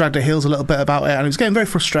she sort of dragged her heels a little bit about it, and it was getting very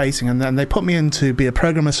frustrating. And then they put me in to be a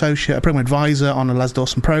program associate, a program advisor on a Les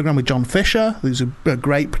Dawson program with John Fisher, who's a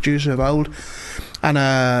great producer of old. And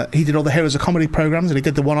he did all the Heroes of Comedy programs, and he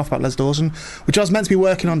did the one-off about Les Dawson, which I was meant to be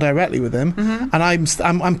working on directly with him. Mm-hmm.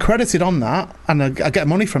 And I'm credited on that, and I get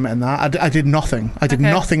money from it. And that I did nothing. I did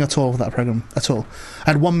nothing at all for that program at all. I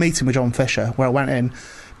had one meeting with John Fisher where I went in,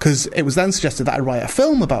 because it was then suggested that I write a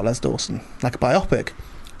film about Les Dawson, like a biopic.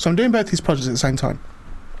 So I'm doing both these projects at the same time.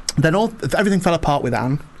 Then everything fell apart with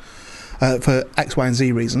Anne for X, Y, and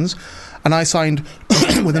Z reasons, and I signed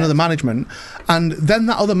with another management. And then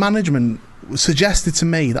that other management suggested to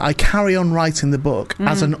me that I carry on writing the book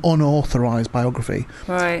as an unauthorised biography,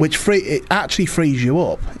 right. which it actually frees you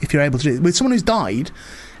up if you're able to do it. With someone who's died,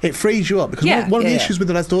 it frees you up, because one of the issues with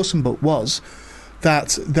the Les Dawson book was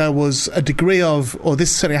that there was a degree of, or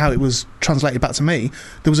this is certainly how it was translated back to me,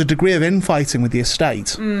 there was a degree of infighting with the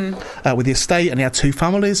estate. And he had 2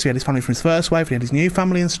 families. So he had his family from his first wife, and he had his new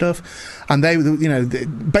family and stuff. And they,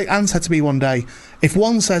 Anne said to me one day, if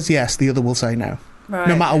one says yes, the other will say no. Right.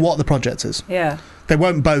 No matter what the project is. Yeah. They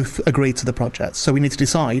won't both agree to the project. So we need to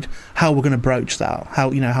decide how we're going to broach that, how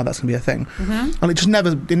that's going to be a thing. Mm-hmm. And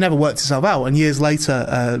it never worked itself out. And years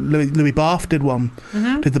later, Louis Barth did one,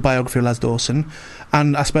 did the biography of Les Dawson.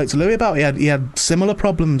 And I spoke to Louis about it. He had similar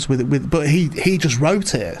problems with but he just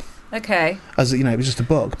wrote it. Okay. As it was just a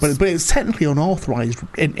book. But it's technically unauthorised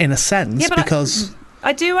in a sense, because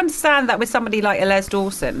I do understand that with somebody like Les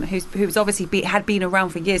Dawson, who's obviously had been around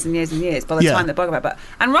for years and years and years by the time the book about.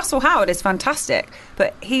 And Russell Howard is fantastic,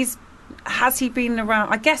 but has he been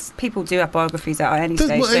around? I guess people do have biographies out at any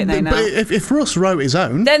stage, don't they? Now, but if Russ wrote his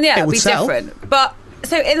own, then it would be sell. different. But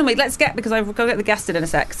so anyway, because I've got to get the guest in a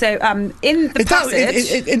sec. So in the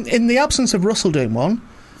passage, in the absence of Russell doing one.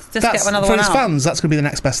 Just get another for one his out. fans, that's going to be the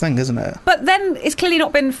next best thing, isn't it? But then it's clearly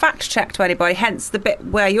not been fact-checked to anybody, hence the bit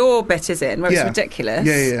where your bit is in, where it's ridiculous.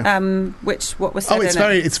 Yeah. What was said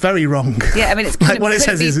it's very wrong. Yeah, I mean,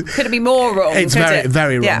 could it be more wrong? It's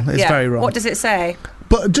very wrong. Yeah, it's very wrong. What does it say?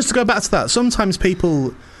 But just to go back to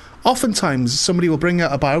that, oftentimes somebody will bring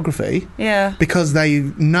out a biography because they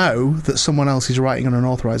know that someone else is writing an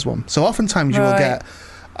unauthorised one. So oftentimes you will get...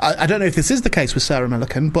 I don't know if this is the case with Sarah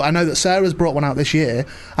Millican, but I know that Sarah's brought one out this year,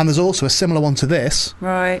 and there's also a similar one to this.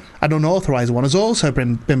 Right. An unauthorised one has also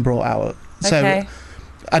been brought out. Okay.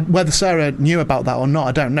 So whether Sarah knew about that or not,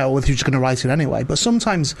 I don't know, or whether she was going to write it anyway. But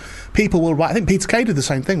sometimes people will write... I think Peter Kay did the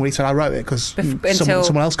same thing, where he said, I wrote it because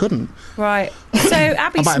someone else couldn't. Right. So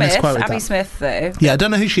Abby Smith, though... Yeah, I don't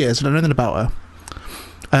know who she is. I don't know anything about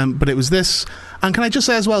her. But it was this... And can I just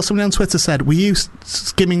say as well, somebody on Twitter said, were you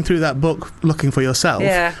skimming through that book looking for yourself?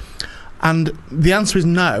 Yeah. And the answer is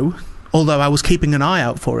no, although I was keeping an eye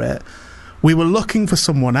out for it. We were looking for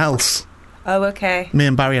someone else. Oh, okay. Me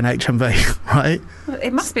and Barry and HMV, right? Well,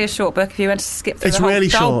 it must be a short book if you went to skip through it's the whole, really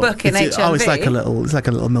short. book in HMV. Oh, it's like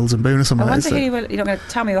a little Mills and Boone or something. I wonder who you're not going to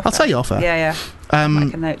tell me off. I'll tell you off air. Yeah.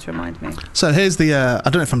 Make a note to remind me. So here's the... I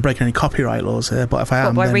don't know if I'm breaking any copyright laws here, but if I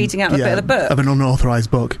am... by reading out a bit of the book? Of an unauthorised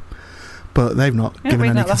book. But they've not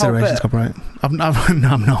given any consideration to copyright. I'm not.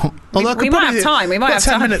 Although we might have time. We might have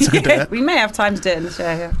 10 time. minutes to do it. We may have time to do it in the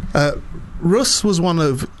show. Yeah. Russ was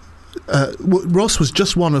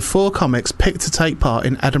just one of 4 comics picked to take part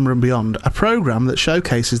in Edinburgh and Beyond, a programme that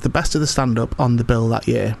showcases the best of the stand-up on the bill that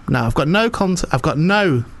year. Now, I've got no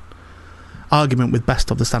argument with best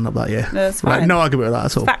of the stand-up that year. No, that's fine. Right, no argument with that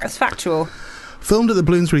at all. It's factual. Filmed at the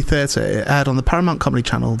Bloomsbury Theatre, it aired on the Paramount Comedy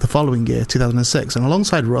Channel the following year, 2006, and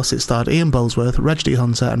alongside Russ, it starred Ian Boldsworth, Reg D.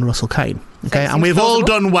 Hunter, and Russell Kane. Okay, and we've all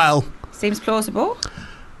done well. Seems plausible.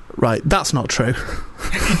 Right, that's not true.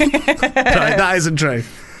 Right, that isn't true.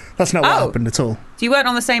 That's not what happened at all. So you weren't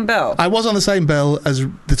on the same bill? I was on the same bill as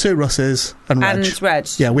the 2 Russes and Reg. And Reg.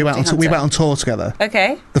 Yeah, we went on tour together.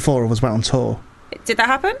 Okay. The 4 of us went on tour. Did that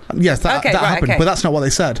happen? Yes, that happened, but that's not what they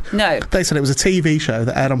said. No. They said it was a TV show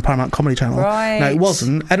that aired on Paramount Comedy Channel. Right. No, it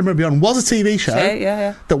wasn't. Edinburgh Beyond was a TV show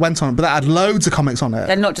that went on, but that had loads of comics on it.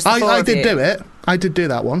 They're not just the 4 I of did you. do it. I did do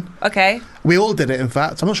that one. Okay. We all did it, in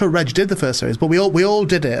fact. I'm not sure Reg did the first series, but we all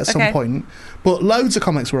did it at some point. But loads of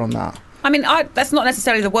comics were on that. I mean, that's not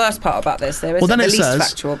necessarily the worst part about this, though. Well, then the it least says,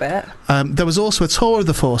 factual bit. There was also a tour of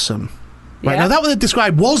the foursome. Right, Yeah. now that what they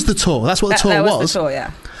described was the tour. That's what the tour was. The tour,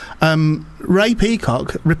 yeah. Ray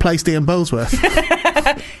Peacock replaced Ian Boldsworth.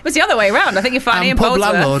 It was the other way around. I think you're finding Ian pub Boldsworth.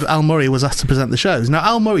 landlord Al Murray was asked to present the shows. Now,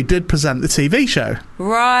 Al Murray did present the TV show.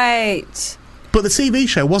 Right. But the TV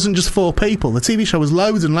show wasn't just 4 people. The TV show was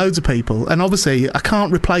loads and loads of people. And obviously, I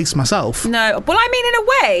can't replace myself. No. Well, I mean, in a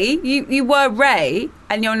way, you were Ray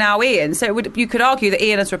and you're now Ian. So you could argue that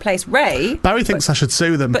Ian has replaced Ray. Barry thinks I should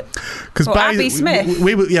sue them. Because Abby Smith.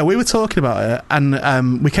 We were talking about it,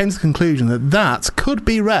 and we came to the conclusion that could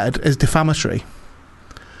be read as defamatory.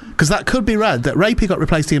 Because that could be read, that Ray Peacock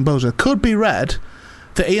replaced Ian Boldsworth, could be read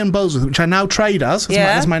that Ian Boldsworth, which I now trade as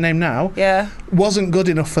my name now, wasn't good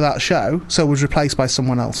enough for that show, so was replaced by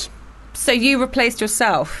someone else. So you replaced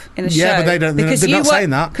yourself in a show? Yeah, but they're not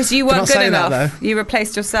saying that. Because you weren't good enough. You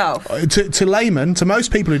replaced yourself. To laymen, to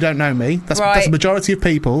most people who don't know me, that's the majority of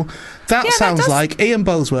people, that sounds like Ian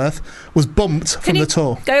Boldsworth was bumped from the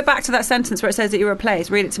tour. Go back to that sentence where it says that you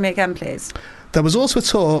replaced. Read it to me again, please. There was also a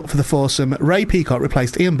tour for the foursome. Ray Peacock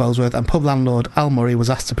replaced Ian Boldsworth, and pub landlord Al Murray was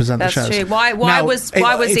asked to present the shows. That's true. Why was Ian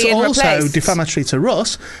replaced? It's also defamatory to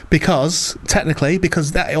Russ because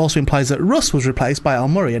that also implies that Russ was replaced by Al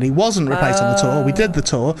Murray, and he wasn't replaced on the tour. We did the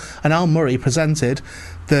tour, and Al Murray presented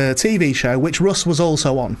the TV show, which Russ was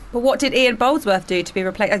also on. But what did Ian Boldsworth do to be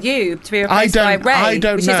replaced? By Ray? I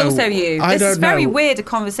don't which know. Is also you. This is very weird a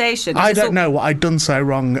conversation. I don't know what I'd done so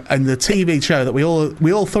wrong, and the TV show that we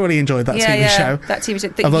all thoroughly enjoyed that TV show. That TV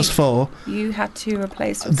show of us 4. You had to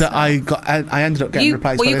replace yourself. That I ended up getting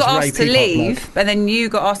replaced by this Ray Peacock. Well, you got asked to leave, and then you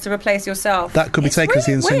got asked to replace yourself. That could be taken as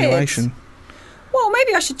the insinuation. Weird. Well,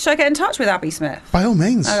 maybe should I get in touch with Abby Smith? By all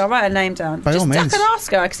means. I'll write her name down. By all means. I can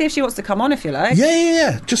ask her. I can see if she wants to come on if you like.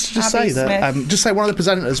 Yeah. Just say Smith. that. Just say one of the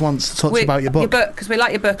presenters wants to talk to you about your book. Because we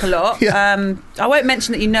like your book a lot. Yeah. I won't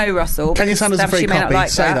mention that you know Russell. Can you send us a free copy?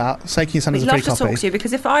 Say that. Say, can you send us a free copy? We'd love to talk to you,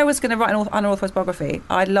 because if I was going to write an unauthorised biography,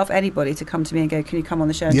 I'd love anybody to come to me and go, can you come on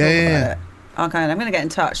the show and talk about it? Okay, I'm going to get in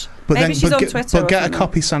touch. Maybe she's on Twitter. But get a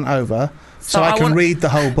copy sent over so I can read the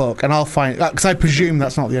whole book, and I'll find, because I presume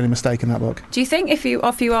that's not the only mistake in that book. Do you think if you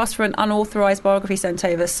asked for an unauthorised biography sent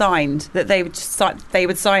over signed, that they would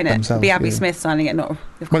sign it? It'd be Abby Smith signing it, not of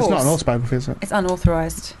course. Well, it's not an autobiography, is it? It's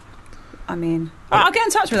unauthorised. I mean, I'll get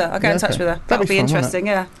in touch with her. That'll be interesting.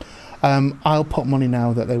 Yeah. I'll put money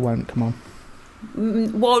now that they won't come on.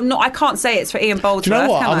 Well, no, I can't say it's for Ian Boldsworth. Do you know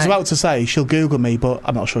what? I was about to say she'll Google me, but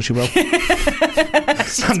I'm not sure she will.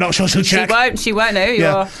 I'm not sure she'll check. She won't know who you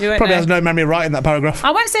are. Probably has no memory of writing that paragraph. I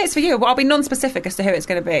won't say it's for you, but I'll be non-specific as to who it's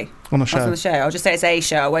going to be. On the show. I'll just say it's a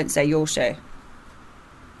show. I won't say your show.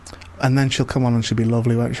 And then she'll come on and she'll be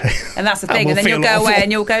lovely, won't she? And that's the thing. And then you'll go away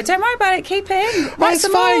and you'll go, don't worry about it, keep it. It's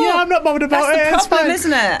fine, yeah, I'm not bothered about it. That's the problem, it's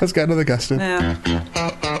isn't it? Let's get another guest in. Yeah.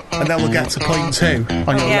 And then we'll get to point 2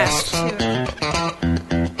 on your list.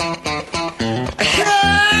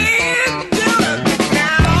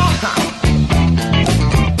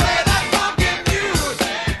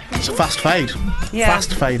 It's a fast fade. Yeah.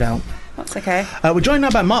 Fast fade out. That's okay. We're joined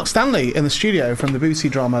now by Mark Stanley in the studio from the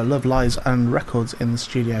BBC drama Love, Lies and Records in the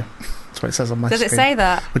studio. That's what it says on my screen. Does it say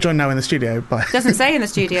that? We're joined now in the studio by... It doesn't say in the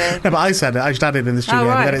studio. No, but I said it. I just added in the studio.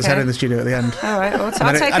 Right, and then it said in the studio at the end. All right, well, I'll take it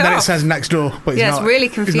off. And then it says next door, but he's not. It's really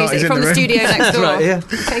confusing. He's from the studio next door. Right, yeah.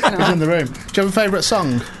 He's in the room. Do you have a favourite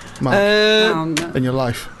song, Mark, in your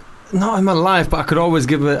life? Not in my life, but I could always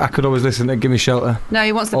listen to Give Me Shelter. No,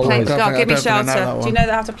 he wants to play. Give Me Shelter. Do you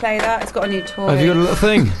know how to play that? It's got a new toy. Have you got a little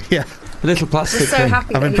thing? Yeah. A little plastic thing. I'm so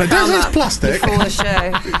happy that you found that plastic before the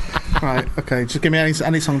show. Right, okay. Just give me any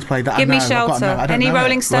song to play that Give I know. Me Shelter. Any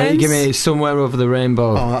Rolling Stones? Right, give me Somewhere Over the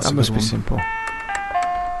Rainbow. Oh, that must be simple.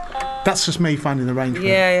 That's just me finding the range for it.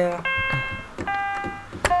 Yeah.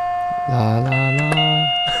 La la la.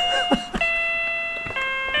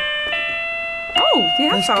 Oh, you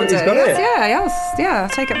have found it. He's got it. Yeah,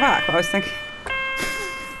 take it back. What I was thinking.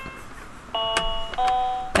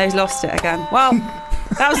 No, he's lost it again. Well,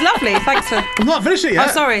 that was lovely. Thanks for... I'm not finished it yet.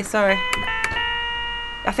 Oh, sorry.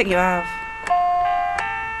 I think you have.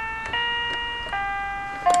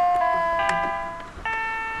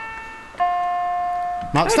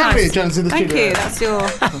 Mark Stanley joins in the studio. Thank you.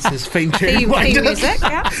 That's his theme tune. Theme music.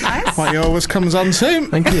 Yeah, nice. What he always comes on to.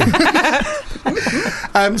 Thank you.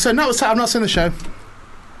 So no, I've not seen the show.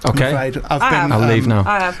 Okay. I'm afraid. I'll leave now.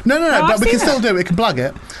 I have. No, we can still do it. We can blag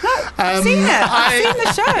it. No, I've seen it. I've seen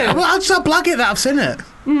the show. Well, I'll blag it that I've seen it.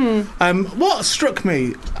 What struck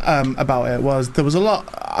me about it was there was a lot.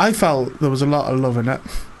 I felt there was a lot of love in it.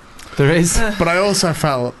 There is, but I also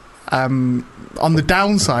felt on the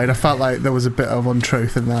downside, I felt like there was a bit of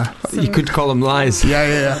untruth in there. You could call them lies.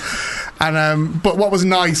 Yeah. And but what was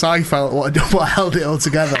nice, I felt what held it all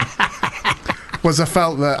together was I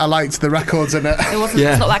felt that I liked the records in it. It wasn't.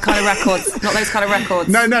 Yeah. It's not that kind of records. Not those kind of records.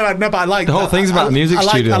 No, but I like The whole thing's about the music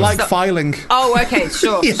studio. I like filing. Oh, okay,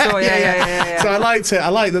 sure, yeah. So I liked it. I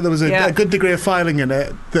liked that there was Yeah. a good degree of filing in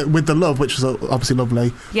it with the love, which was obviously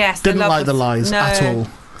lovely. Yes. Didn't like the lies at all.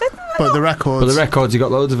 But the records. You got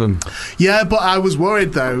loads of them. Yeah, but I was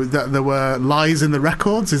worried though that there were lies in the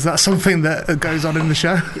records. Is that something that goes on in the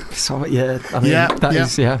show? So yeah, I mean, that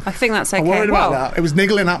is. I think that's okay. I'm worried about that. It was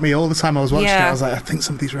niggling at me all the time I was watching it. Yeah. I was like, I think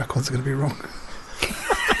some of these records are going to be wrong. I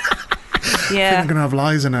think Yeah. they're going to have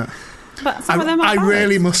lies in it. But some of them are I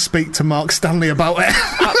really must speak to Mark Stanley about it.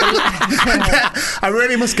 I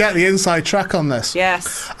really must get the inside track on this.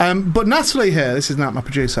 Yes. But Natalie here, this is Nat, my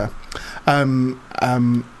producer.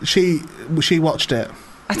 She watched it.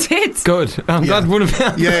 I did. Good. I'm glad one of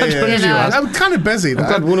Yeah. has. I'm kind of busy. I'm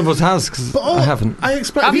glad one of us has because I haven't. I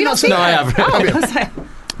expect. Have you not seen No, it? I haven't. Oh,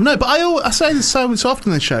 No, but I say this so often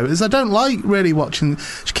in the show is I don't like really watching.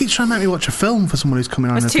 She keeps trying to make me watch a film for someone who's coming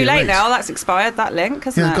on. it's in a too few late weeks. now. That's expired. That link,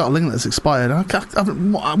 hasn't Yeah, it? I've got a link that's expired. I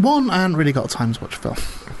haven't really got time to watch a film.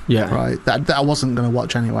 Yeah. Right, that I wasn't going to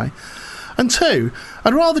watch anyway. And two,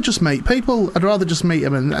 I'd rather just meet people. I'd rather just meet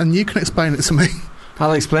them, and you can explain it to me.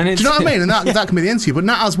 I'll explain it. Do you know what I mean? And that can be the interview. But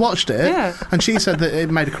Nat has watched it, Yeah. and she said that it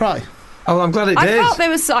made her cry. Oh, I'm glad it I did. felt there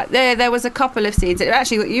was there was a couple of scenes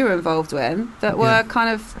actually that you were involved with that were kind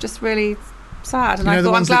of just really sad, and I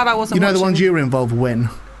thought I'm glad I wasn't. You know the watching. ones you were involved with.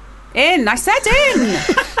 I said in.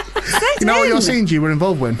 You know what your scenes you were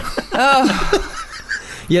involved with. Oh.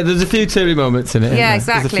 Yeah, there's a few teary moments in it. Yeah, isn't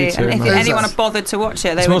there? There's a exactly. few teary And if moments. anyone had bothered to watch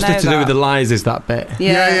it, they It's would mostly know to do that. with the lies, is that bit.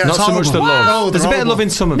 Yeah. Not so much the love. Oh, There's a bit of love in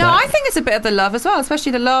some of it. No, I think it's a bit of the love as well,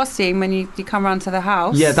 especially the last scene when you come round to the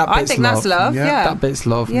house. Yeah, that I bit's think that's love. Yeah. That bit's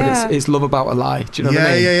love, Yeah. but it's love about a lie. Do you know what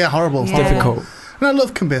I mean? Yeah, horrible. It's Yeah. difficult. No,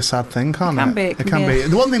 love can be a sad thing, can't it? It can be.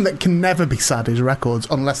 The one thing that can never be sad is records,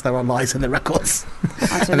 unless there are lies in the records. I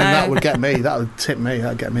don't And then know. that would get me. That would tip me.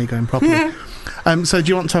 That'd get me going properly. So do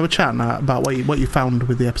you want to have a chat now about what you found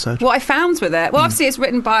with the episode? What I found with it, well, obviously it's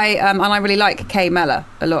written by, and I really like Kay Mellor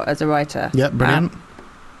a lot as a writer. Yeah, brilliant.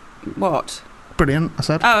 What? Brilliant, I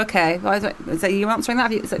said. Oh, okay. Well, is that you answering that?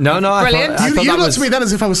 No, I brilliant. thought You that looked was... to me then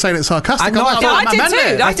as if I was saying it sarcastic. I thought I did meant too.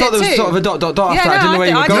 it. I thought there was sort of a dot after. I didn't know where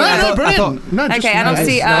you were going. No, I brilliant. No, just, Okay, and no,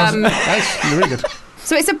 obviously, nice. You're really good.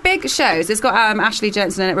 So it's a big show. So it's got Ashley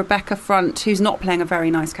Jensen in it, Rebecca Front, who's not playing a very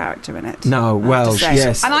nice character in it. No, well, say.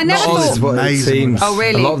 yes. And I never Not all thought- is what it Amazing. seems. Oh,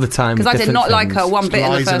 really? A lot of the time. Because I did different not like her things. one bit in the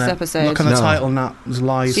Lies first it. episode. Look on the No. title, Nat. There's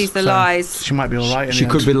lies. She's the so lies. She might be all right. In She the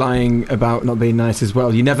could end. be lying about not being nice as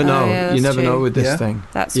well. You never know. yeah, You that's never true. know with this Yeah. thing.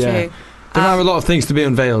 That's Yeah. true. There are a lot of things to be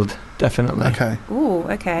unveiled, definitely. Okay. Oh,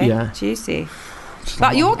 okay. Yeah. Juicy.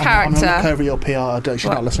 But your I'm gonna look character. over your PR. She's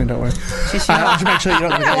What? not listening. Don't worry. She's I'll not. just make sure you're not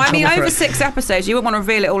going to No, get in I mean, trouble for over it. 6 episodes, you wouldn't want to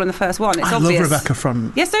reveal it all in the first one. It's I obvious. love Rebecca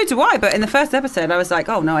Front. Yeah, so do I. But in the first episode, I was like,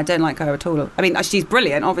 oh no, I don't like her at all. I mean, she's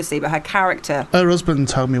brilliant, obviously, but her character. Her husband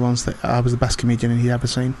told me once that I was the best comedian he'd ever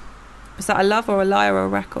seen. Was that a love or a lie or a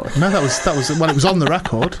record? No, that was well, it was on the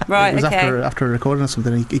record. Right, It was okay. after a recording or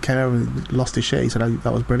something. He came over and lost his shit. He said, oh,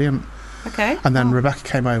 that was brilliant. Okay. And then Oh. Rebecca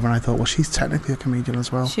came over and I thought, well, she's technically a comedian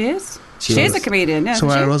as well. She is. She She is is. a comedian, yeah. So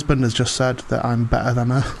isn't her she? husband has just said that I'm better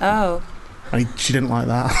than her. Oh. And she didn't like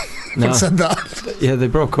that. No. But said that. Yeah, they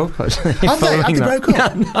broke up, actually. Have they? Have following they that. broke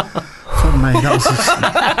up? Fuck me, that was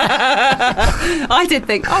I did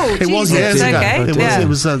think, oh, it was Jesus, years ago. okay. It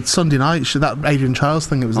was a Sunday night. That Adrian Childs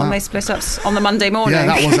thing. It was When that. they split up on the Monday morning. Yeah,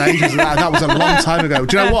 that was ages. that was a long time ago.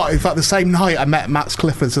 Do you know what? In fact, the same night I met Max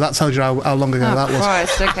Clifford, so that tells you how long ago Oh, that was.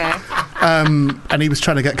 Christ, okay. And he was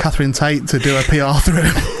trying to get Catherine Tate to do a PR through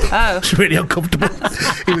him. Oh. It's really uncomfortable.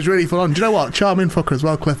 He was really full on. Do you know what? Charming fucker as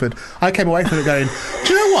well, Clifford. I came away from it going,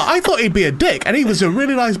 do you know what? I thought he'd be a dick, and he was a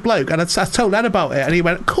really nice bloke. And I told Ed about it, and he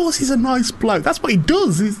went, of course he's a nice bloke. That's what he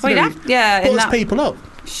does. He's, Well, you know, you'd have- yeah, he in puts that- people up.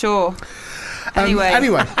 Sure. Anyway.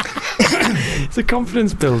 It's a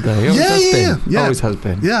confidence builder. He always Yeah, has yeah, been. yeah. Always has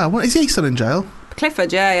been. Yeah. Well, is he still in jail?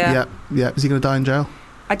 Clifford, yeah. Yeah. Is he going to die in jail?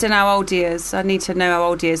 I don't know how old he is. I need to know how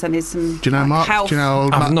old he is. I need some. Do you know Mark? Health. Do you know how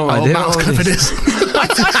old I've no how old idea Max how old Clifford he is?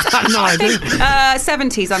 I have no idea.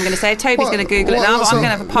 70s, I'm going to say. Toby's going to Google it now, but I'm going to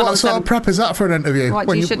have a pun on What sort of seven. prep is that for an interview? What,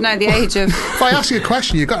 When you should know the age of. If I ask you a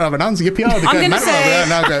question, you've got to have an answer. Your PR would be I'm going gonna mental over say- there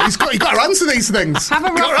now. Go, you've got to answer these things. Have a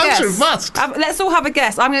You've got rough to answer guess. it fast. Let's all have a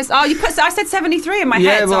guess. I'm going to. Oh, you put. I said 73 in my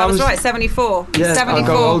Yeah, head, so well, I I was was- right. 74. Yeah, 74. I'll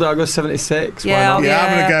go older. I'll go 76. Yeah, Why not? Yeah,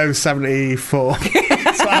 I'm Yeah. going to go 74.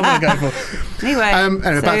 That's what I'm going to go for. Anyway,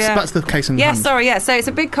 back to the case in hand. So it's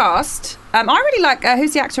a big cast. I really like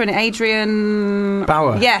who's the actor in it? Adrian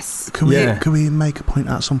Bauer. Yes. Can we make a point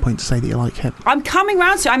at some point to say that you like him? I'm coming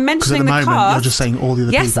round to it. I'm mentioning the cast. Because at the moment you're just saying all the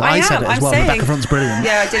other people. I said it as well. Rebecca Front's brilliant.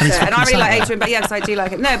 Yeah, I did say it. And I really like Adrian, but yes, I do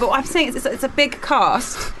like him. No, but what I'm saying is it's a big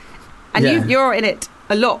cast, and you're in it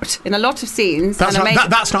a lot, in a lot of scenes. That's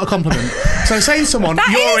not a compliment. So saying someone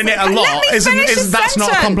you're in it a lot that's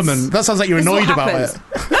not a compliment. That sounds like you're annoyed about it.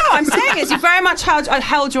 No, I'm saying is you very much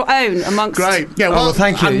held your own amongst. Great, yeah. Well,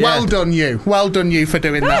 thank you. And well done you for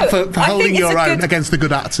doing that, for holding your own against the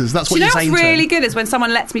good actors. That's what you're saying. What's really good is when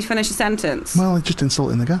someone lets me finish a sentence. Well, it's just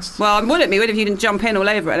insulting the guests. Well, I wouldn't be if you didn't jump in all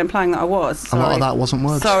over it and implying that I was. Sorry. A lot of that wasn't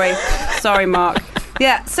words. Sorry, Mark.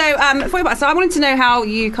 Yeah, so I wanted to know how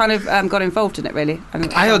you kind of got involved in it, really.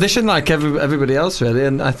 I auditioned like everybody else, really,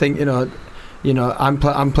 and I think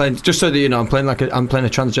I'm playing, just so that you know, I'm playing a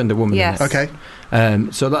transgender woman. Yes. In it.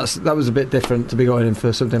 Okay. So that was a bit different to be going in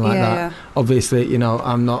for something like that. Yeah. Obviously,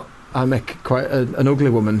 I make quite an ugly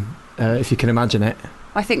woman, if you can imagine it.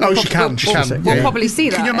 I think she can. We'll probably see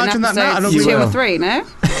that. Can you imagine that now? 2 or 3, no?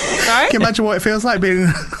 Sorry? Can you imagine what it feels like being...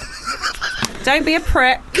 Don't be a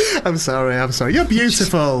prick. I'm sorry. You're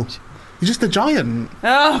beautiful. You're just a giant.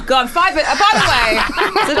 Oh, God. By the way,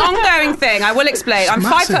 it's an ongoing thing. I will explain. I'm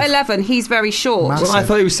 5'11". He's very short. Massive. Well, I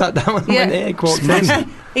thought he was sat down when Nick walked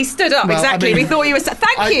in. He stood up, exactly. We thought you were...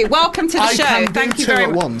 Thank you. Welcome to the show. Thank you very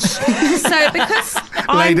much. Once. So, because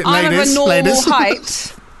I'm of a normal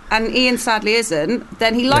height... and Ian sadly isn't,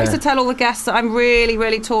 then he likes to tell all the guests that I'm really,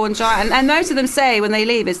 really tall and giant. And most of them say when they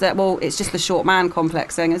leave is that, well, it's just the short man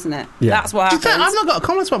complex thing, isn't it? Yeah. That's what happens. I've not got a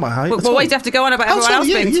comment about my height. Well, why do you have to go on about everyone else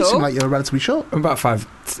being tall? You seem like you're relatively short. I'm about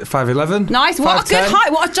 5'11". Nice. What a good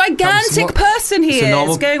height. What a gigantic person he is.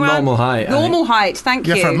 Normal height. Normal height, thank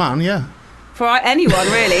you. Yeah, for a man, yeah. For anyone,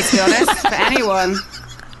 really, to be honest. For anyone.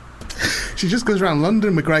 She just goes around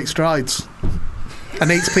London with great strides. And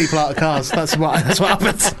eats people out of cars. That's what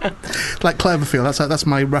happens. Like Cloverfield. That's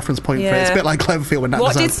my reference point for it. It's a bit like Cloverfield when that.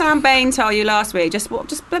 What did Sam Bain tell you last week? Just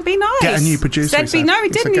be nice. Get a new producer. He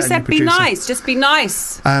didn't. He said be nice. Just be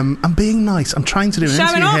nice. I'm being nice. I'm trying to do an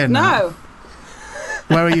interview here now. No.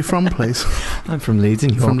 Where are you from, please? I'm from Leeds in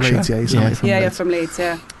Yorkshire. From Leeds, yeah. You're from Leeds,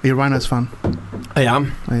 yeah. Are you a Rhinos fan? I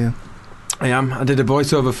am. Oh, yeah. I am. I did a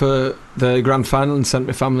voiceover for the grand final and sent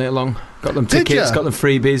my family along. Got them tickets, got them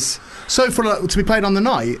freebies. So to be played on the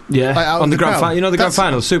night? Yeah, on the grand final. You know the grand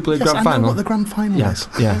final, Super League grand final? I know what the grand final is.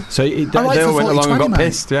 Yeah. So they all went along and got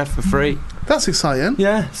pissed, for free. That's exciting.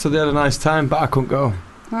 Yeah, so they had a nice time, but I couldn't go.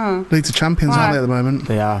 Oh. Leeds are champions, aren't they, at the moment?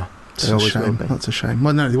 They are. They always will be. That's a shame.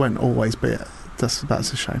 Well, no, they won't always be. That's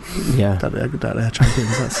a shame. Yeah. That they're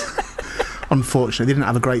champions. That's unfortunate. They didn't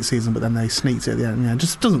have a great season, but then they sneaked it at the end. Yeah, it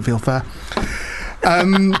just doesn't feel fair.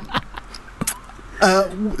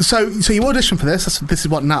 So you auditioned for this. This is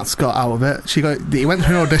what Nat's got out of it. He went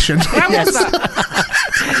through an audition. Yes.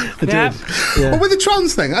 I did. Yeah. Well, with the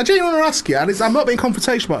trans thing, I genuinely want to ask you, and I'm not being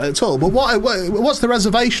confrontational about it at all, but what's the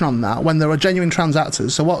reservation on that when there are genuine trans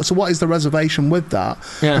actors? So what is the reservation with that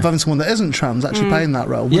of having someone that isn't trans actually playing that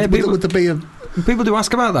role? Would there be a... People do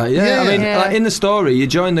ask about that, I mean, like in the story, you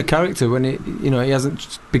join the character when he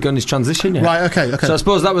hasn't begun his transition yet. Right, okay. So I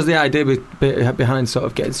suppose that was the idea behind sort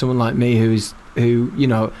of getting someone like me who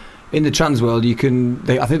in the trans world, I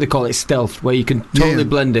think they call it stealth, where you can totally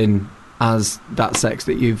blend in as that sex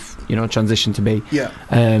that you've transitioned to be. Yeah.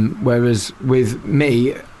 Whereas with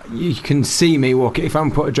me, you can see me walking. If I'm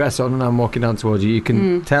put a dress on and I'm walking down towards you, you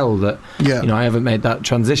can tell that I haven't made that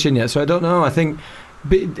transition yet. So I don't know. I think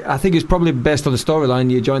it's probably based on the storyline.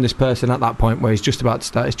 You join this person at that point where he's just about to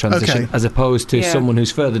start his transition, as opposed to someone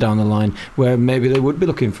who's further down the line where maybe they would be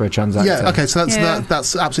looking for a trans actor. Yeah, okay, so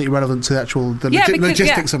that's absolutely relevant to the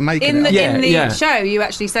logistics of making it. In the show, you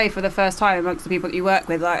actually say for the first time amongst the people that you work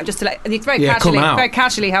with, like, just to it's very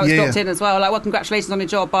casually how it's dropped in as well. Like, well, congratulations on your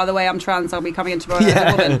job. By the way, I'm trans. I'll be coming in tomorrow as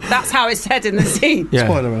a woman. That's how it's said in the scene.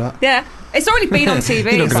 Spoiler alert. Yeah. It's already been on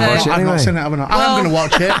TV. I've not seen it. I'm going to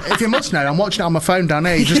watch it. If you must know, I'm watching it on my phone down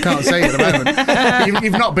here. You just can't see it at the moment.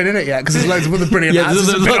 You've not been in it yet because there's loads of other brilliant actors.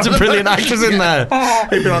 There's loads of brilliant actors in there.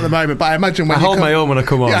 You've been on at the moment, but I imagine when I hold my own when I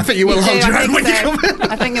come on. Yeah, I think you will hold your own when you come in.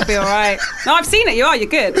 I think you'll be all right. No, I've seen it. You're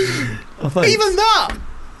good. Even that,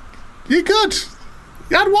 you're good.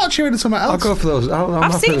 Yeah, I'd watch you in something else. I'll go for those.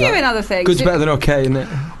 I've seen you in other things. Good's better than okay, isn't it?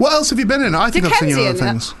 What else have you been in? I think I've seen you in other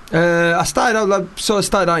things. I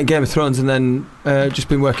started out in Game of Thrones, and then just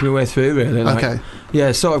been working my way through, really. Okay.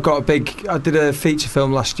 Yeah, so I've got I did a feature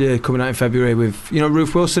film last year coming out in February with,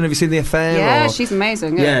 Ruth Wilson. Have you seen The Affair? Yeah, she's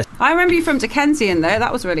amazing. Yeah. I remember you from Dickensian, though.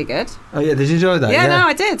 That was really good. Oh, yeah, did you enjoy that? Yeah, no,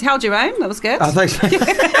 I did. Held your own. That was good. Oh, thanks.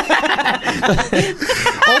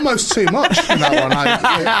 Almost too much in that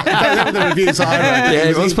one. The reviews I read. Yeah,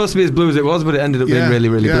 it wasn't supposed to be as blue as it was, but it ended up being really,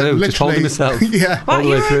 really blue. Just holding myself. Yeah. But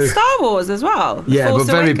you were in Star Wars as well. Yeah, but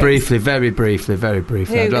very briefly.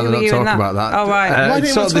 I'd rather not talk about that. Oh, right. Why didn't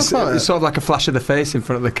you talk about it? It's sort of like a flash of the face in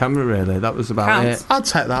front of the camera, really. That was about it. I'd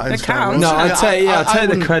take that. It counts. No, I'd take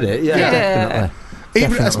the credit. Yeah,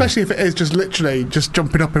 definitely. Especially if it is just literally just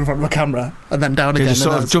jumping up in front of a camera and then down again. Just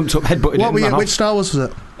sort of jumped up, headbutted. Which Star Wars was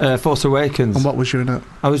it? Force Awakens. And what was you in it?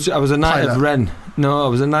 I was a Knight of Ren. No, I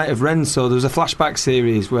was a Knight of Ren. So there was a flashback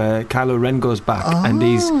series where Kylo Ren goes back, and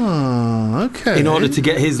he's in order to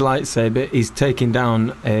get his lightsaber, he's taking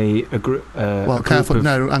down a group. Careful!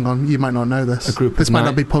 No, hang on. You might not know this. This might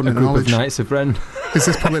not be public knowledge. A group of Knights of Ren. Is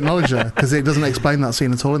this public knowledge there? Because it doesn't explain that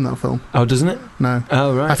scene at all in that film. Oh, doesn't it? No.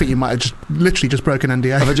 Oh, right. I think you might have just literally broken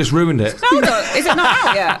NDA. Have I just ruined it? No, is it not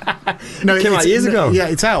out yet? No, it came out years ago. Yeah,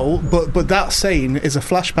 it's out, but that scene is a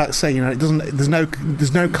flashback scene, and it doesn't.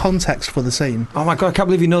 There's no context for the scene. Oh my god! I can't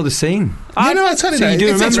believe you know the scene. I tell you, so you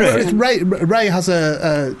do remember it. Rey has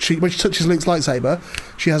when she touches Luke's lightsaber,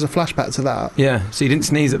 she has a flashback to that. Yeah, so you didn't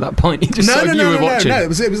sneeze at that point. You just no. watching. It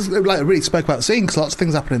was like it really spoke about the scene because lots of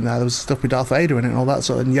things happened in there. There was stuff with Darth Vader in it and all that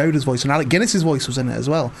sort of, and Yoda's voice and Alec Guinness's voice was in it as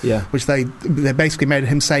well. Yeah, which they basically made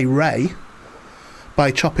him say Rey by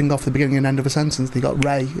chopping off the beginning and end of a sentence. They got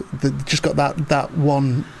Rey. They just got that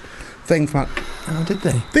one thing from. Oh, did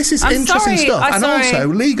they? This is interesting stuff. And also,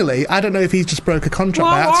 legally, I don't know if he's just broke a contract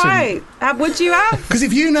by accident. Why? Would you have? Because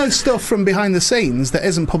if you know stuff from behind the scenes that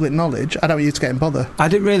isn't public knowledge, I don't want you to get in bother. I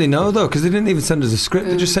didn't really know, though, because they didn't even send us a script.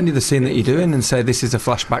 They just send you the scene that you're doing and say, this is a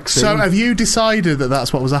flashback scene. So have you decided that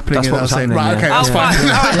that's what was happening in that scene? Right, okay, that's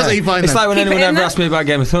fine. It's like when anyone ever asks me about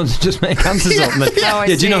Game of Thrones, just make answers up.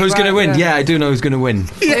 Do you know who's going to win? Yeah, I do know who's going to win.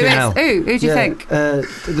 Who do you think?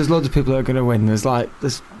 There's loads of people that are going to win. There's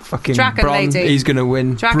fucking Dragon Lady. He's going to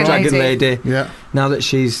win. Dragon Lady. Yeah. Now that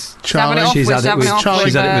she's Charlie, she's had it with old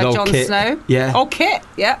Jon Kit. Snow. Yeah. Oh, Kit.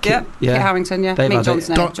 Yeah. Kit Harington. Yeah. Meet Jon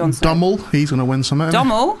Snow. Dommel. He's going to win something.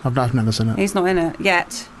 Dommel. I've never seen it. He's not in it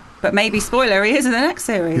yet. But maybe, spoiler, he is in the next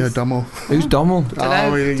series. Yeah, Dommel. Who's Dommel?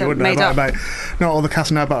 You wouldn't know about it. Not all the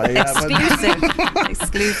cast know about it yet.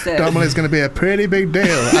 Exclusive. Dommel is going to be a pretty big deal.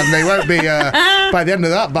 And they won't be, by the end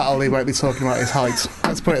of that battle, he won't be talking about his height.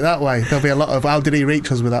 Let's put it that way. There'll be a lot of, how did he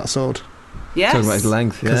reach us with that sword? Yes. Talking about his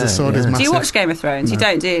length, because the sword is massive. Do you watch Game of Thrones? No. You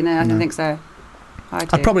don't, do you? No, I don't think so. I do.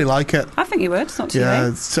 I'd probably like it. I think you would. It's not too late.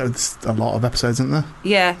 Yeah, so it's a lot of episodes, isn't there?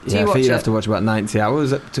 Yeah. Do you watch it? You'd have to watch about 90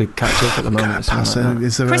 hours to catch up at the moment.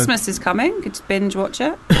 Christmas is coming. Could binge watch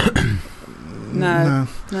it. No,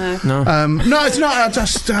 it's not.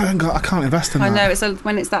 I can't invest in that. I know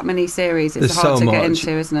when it's that many series, it's hard to get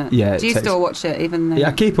into, isn't it? Yeah. Do you still watch it even though? Yeah,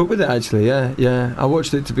 I keep up with it actually. Yeah. I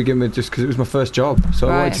watched it to begin with just because it was my first job, so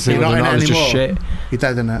I wanted to see whether or not it was just shit. You're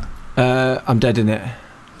dead in it. I'm dead in it.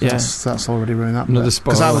 Yeah, that's already ruined that. Another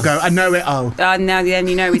spoiler. Because I will go. I know it. Now then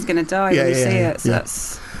you know he's going to die when you see it. So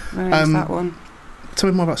that's that one. Tell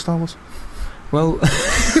me more about Star Wars. Well,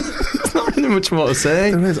 there's not really much more to say.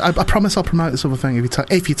 There is. I promise I'll promote this other thing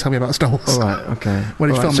if you tell me about Star Wars. All right. Okay.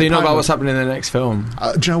 So you know about what's happening in the next film?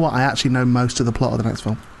 Do you know what? I actually know most of the plot of the next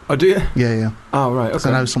film. Oh, do you? Yeah. Oh, right. Okay.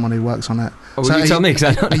 I know someone who works on it. Oh, will you tell me?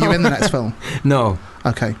 Because I don't know. Are you in the next film? No.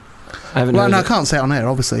 Okay. I haven't. Well, no, I can't say it on air,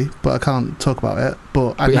 obviously, but I can't talk about it.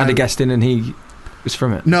 But you had a guest in, and he was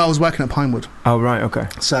from it. No, I was working at Pinewood. Oh, right. Okay.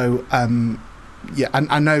 So, yeah,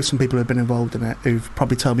 I know some people who've been involved in it who've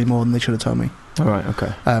probably told me more than they should have told me. All right.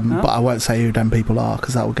 Okay. But I won't say who them people are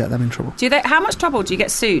because that will get them in trouble. How much trouble do you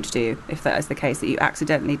get sued? Do you, if that is the case, that you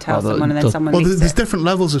accidentally tell someone and then someone? Well, there's different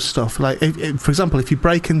levels of stuff. Like, for example, if you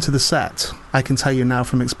break into the set, I can tell you now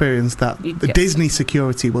from experience that the Disney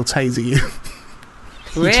security will taser you.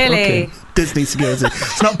 Really? Disney security.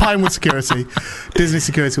 It's not Pinewood security. Disney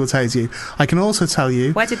security will tase you. I can also tell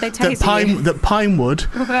you where did they tase you? That Pinewood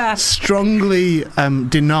strongly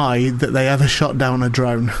deny that they ever shot down a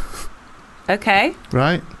drone. Okay.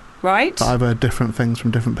 Right. But I've heard different things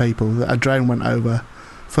from different people. That a drone went over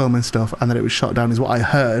filming stuff and that it was shot down is what I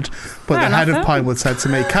heard. But the head of Pinewood said to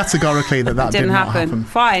me categorically that did not happen.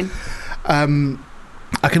 Fine.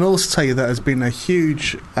 I can also tell you that there's been a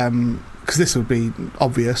huge... because this would be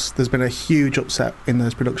obvious, there's been a huge upset in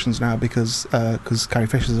those productions now because Carrie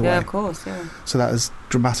Fisher's away. Yeah, of course, yeah. So that has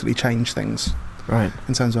dramatically changed things. Right.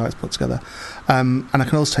 In terms of how it's put together. And I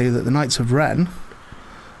can also tell you that the Knights of Ren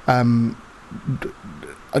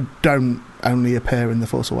don't only appear in The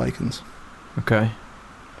Force Awakens. Okay.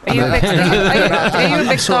 Are you a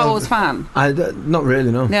big Star Wars fan? Not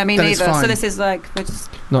really, no. Yeah, me Then neither. it's fine. So this is like we're just.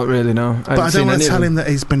 Not really, no. But I don't want to tell him that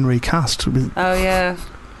he's been recast. Oh yeah.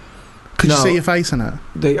 Could you see your face in it?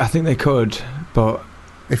 I think they could, but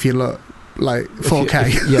if you look like 4K,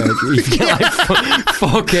 if you get like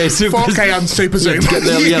 4K super 4K on super zoom,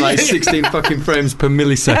 like 16 fucking frames per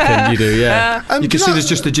millisecond. You do, yeah. You can see there's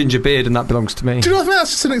just a ginger beard, and that belongs to me. Do you know? I think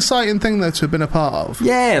that's just an exciting thing though to have been a part of.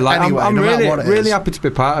 Yeah, like anyway, I'm no really happy to be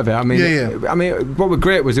part of it. I mean, I mean, what was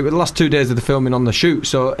great was it was the last 2 days of the filming on the shoot.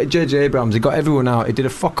 So J.J. Abrams, he got everyone out. He did a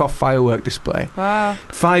fuck off firework display. Wow.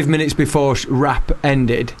 5 minutes before wrap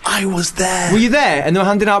ended. I was there. Were you there? And they were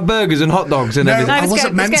handing out burgers and hot dogs and everything. I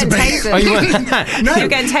wasn't meant to be. Oh, you weren't? No, you're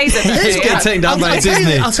getting tasered. He's getting taken down by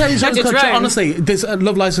Disney. I'll tell you something. Honestly, this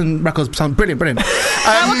Love License Records sound brilliant. Here's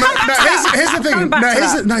the thing.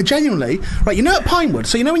 No, genuinely, right? You know at Pinewood.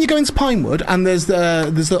 So you know when you go into Pinewood and there's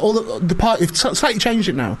the park. It's slightly changed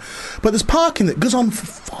it now, but there's parking that goes on for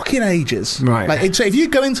fucking ages. Right. Like so, if you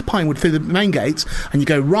go into Pinewood through the main gates and you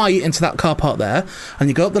go right into that car park there, and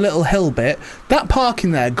you go up the little hill bit, that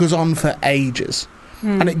parking there goes on for ages,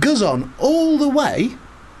 and it goes on all the way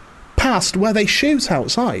past where they shoot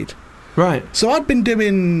outside. Right. So I'd been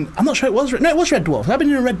doing, I'm not sure it was Red Dwarf. I'd been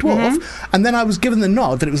doing Red Dwarf, and then I was given the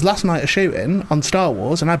nod that it was last night of shooting on Star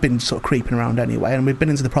Wars, and I'd been sort of creeping around anyway, and we'd been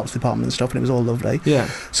into the props department and stuff, and it was all lovely. Yeah.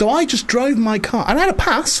 So I just drove my car, and I had a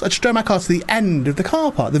pass. I just drove my car to the end of the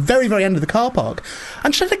car park, the very, very end of the car park,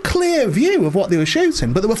 and just had a clear view of what they were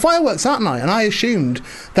shooting. But there were fireworks that night, and I assumed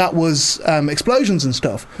that was explosions and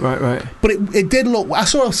stuff. Right. But it did look. I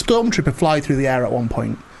saw a stormtrooper fly through the air at one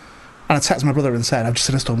point. And I texted my brother and said, I've just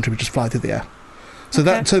seen a stormtrooper just fly through the air. So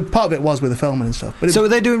so part of it was with the filming and stuff. But so are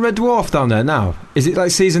they doing Red Dwarf down there now? Is it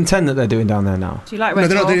like season 10 that they're doing down there now? Do you like Red Dwarf?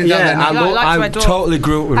 They're not doing it down there now. I totally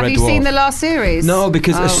grew up with Red Dwarf. Have you seen the last series? No,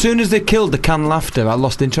 because as soon as they killed the canned laughter, I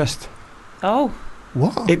lost interest. Oh.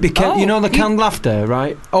 What? It became, you know, the canned laughter,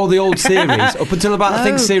 right? Oh, the old series, up until about I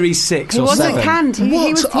think series 6 or 7. He wasn't canned. He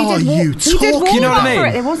did warm up for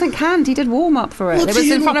it. It wasn't canned. He did warm up for it. It was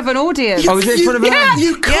in front of an audience. Oh, was it in front of an audience?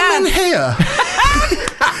 You come in here.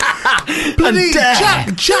 Bloody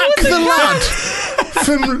Jack the lad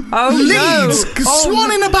from Leeds,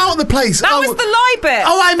 swanning about the place. That was the lie bit.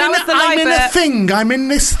 Oh, I'm in a thing. I'm in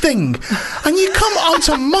this thing, and you come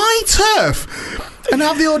onto my turf and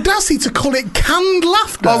have the audacity to call it canned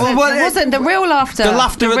laughter. It wasn't the real laughter. The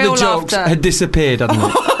laughter at the jokes had disappeared, hadn't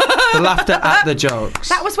it? The laughter at the jokes.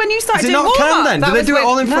 That was when you started doing warm-up. Is it not canned then? Do they do it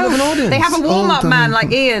all in front of an audience? They have a warm-up man like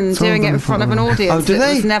Ian doing it in front of an audience. Oh, do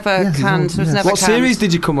they? It was never canned. What series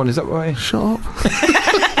did you come on? Is that why? Shut up.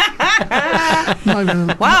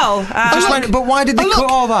 Wow. But why did they cut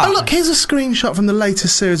all that? Oh, look, here's a screenshot from the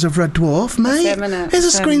latest series of Red Dwarf, mate.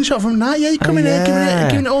 Here's a screenshot from that. Yeah, you come in here,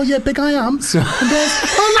 giving it all your big I am.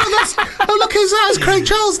 Look, who's that? It's Craig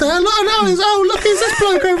Charles there. Look, who's this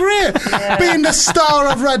bloke over here? Being the star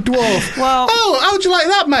of Red Dwarf. Well, how'd you like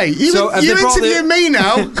that, mate? You interviewing me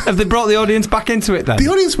now. Have they brought the audience back into it then? The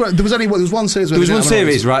audience, there was one series. There was one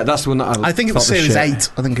series, right? That's the one that I think it was series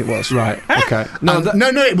 8. I think it was. Right. Okay. No,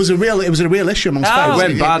 it was a real issue amongst folks. It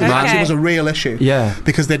went bad, man. It was a real issue. Yeah.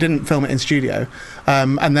 Because they didn't film it in studio,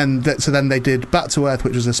 and then they did Back to Earth,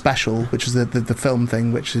 which was a special, which is the film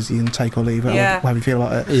thing, which is you can take or leave. How you feel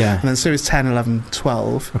about it. Yeah. And then series 10, 11,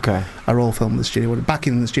 12 are all filmed in the studio, back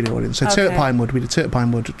in the studio audience. So 2 at Pinewood, we did 2 at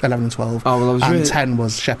Pinewood, 11 and 12. Oh, well, and 10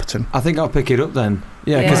 was Shepperton. I think I'll pick it up then.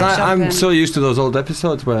 Yeah, because I'm so used to those old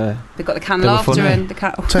episodes where they've got the canned laughter in the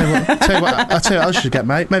cat. Tell you what else you should get,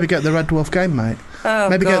 mate. Maybe get the Red Dwarf game, mate.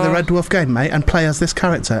 Get the Red Dwarf game, mate, and play as this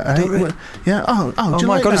character. Yeah. Oh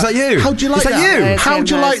my God, is that you? How'd you like is that? How'd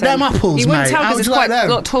you like them apples, you mate? You wouldn't tell because it's quite a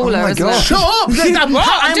lot taller. Oh my God. Shut up! I'm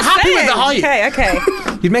happy with the height. Okay.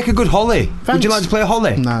 You'd make a good Holly. Thanks. Would you like to play a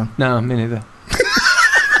Holly? No, me neither.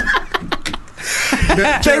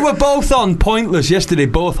 They were both on Pointless yesterday,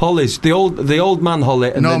 both Hollies. The old man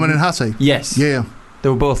Holly and Norman and Hattie. Yes. Yeah. They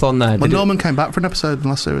were both on there. Well, Norman came back for an episode in the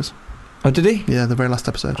last series. Oh, did he? Yeah, the very last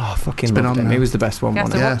episode. Oh, fucking loved him. He was the best one.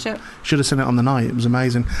 Watch it. Should have seen it on the night. It was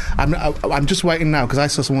amazing. I'm just waiting now because I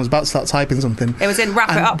saw someone was about to start typing something. It was in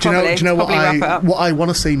Wrap It Up. Do you know what I want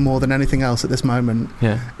to see more than anything else at this moment?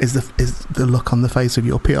 Yeah. Is the look on the face of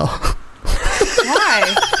your PR.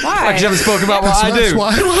 Why? Because you haven't spoken about what I do. That's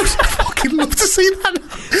why I would fucking love to see that.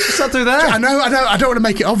 It's not through there. I know. I don't want to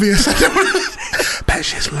make it obvious. bet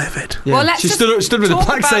she's livid. Yeah. Well, let's she just stood with a talk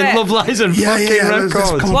plaque about saying it. Love Lies and fucking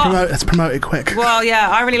records. Let's promote it quick. Well, yeah,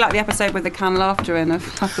 I really like the episode with the canned laughter in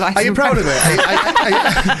of Lies. Are you proud of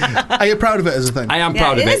it? Are you proud of it as a thing? I am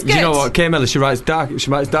proud of it. Do you know what? Kay Mellor, she writes dark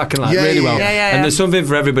and light really well. And there's something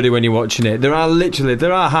for everybody when you're watching it. There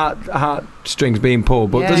are heart strings being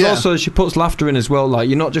pulled, but there's also, she puts laughter in as well. Like,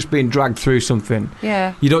 you're not just being dragged through something.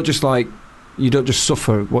 Yeah. You don't just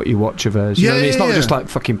suffer what you watch of hers. You know what I mean? It's not just like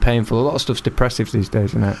fucking painful. A lot of stuff's depressive these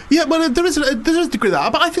days, isn't it? Yeah, well, there is a degree of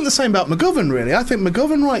that. But I think the same about McGovern, really. I think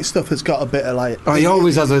McGovern writes stuff that's got a bit of like... he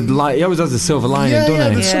always has a silver lining, doesn't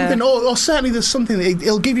he? There's something, or certainly there's something that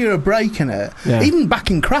he'll give you a break in it. Yeah. Even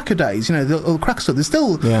back in Cracker days, the Cracker stuff, there's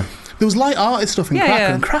still... Yeah. There was light artist stuff in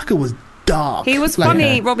Cracker, and Cracker was dark. He was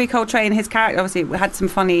funny. Robbie Coltrane, his character obviously had some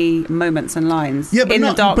funny moments and lines. Yeah, but in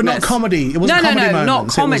the darkness. But not comedy. It wasn't comedy moments. Not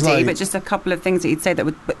comedy, but just a couple of things that he'd say that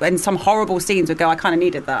would, in some horrible scenes, would go, I kind of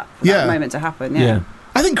needed that moment to happen. Yeah.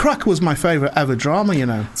 I think Cracker was my favourite ever drama,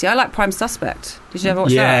 See, I like Prime Suspect. Did you ever watch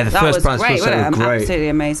that? Yeah, the first Prime Suspect was great. Absolutely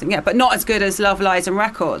amazing. Yeah, but not as good as Love, Lies and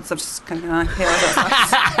Records. I've just kind of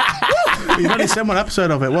You've only seen one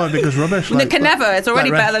episode of it. Why? Because rubbish. It can never. It's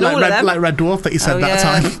already better than all of them. Like Red Dwarf that you said that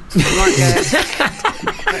time.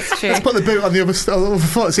 That's true. Let's put the boot on the other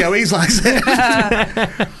foot, see how he likes it.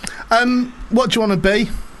 What do you want to be?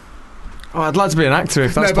 Oh, I'd like to be an actor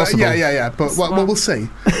if that's possible. Yeah. But we'll see.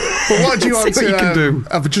 But what do you want to? You can do.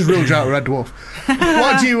 I've just ruled you out Red Dwarf.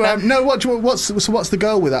 What do you? What's the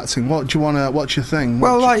goal with acting? What do you want to? What's your thing?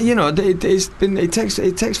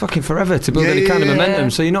 It takes fucking forever to build any kind of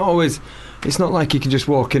momentum. So you're not always. It's not like you can just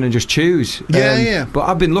walk in and just choose. But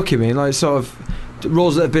I've been lucky, sort of.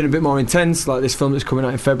 Roles that have been a bit more intense, like this film that's coming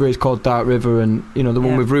out in February is called Dark River, and the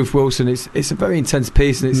one with Ruth Wilson. It's a very intense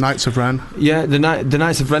piece. And it's Knights of Ren. Yeah, the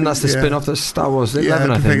Knights of Ren. That's the spin-off. That's Star Wars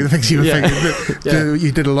 11, I think. The things you were thinking.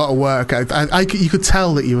 You did a lot of work. You could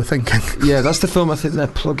tell that you were thinking. Yeah, that's the film I think they're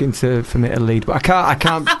plugging for me to lead. But I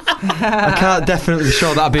can't definitely be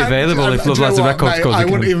sure that'll be available if Love Lies and Records goes. I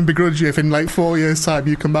wouldn't even begrudge you if in like 4 years' time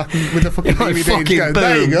you come back with a fucking DVD and go,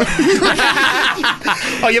 there you go.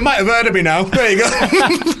 Oh, you might have heard of me now. There you go.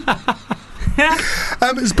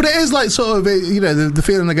 But it is like sort of the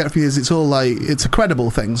feeling I get from you is it's all like it's a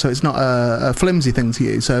credible thing, so it's not a flimsy thing to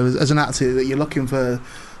you. So as an actor, that you're looking for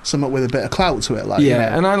something with a bit of clout to it,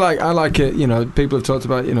 and I like it. People have talked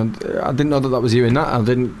about. I didn't know that was you in that. I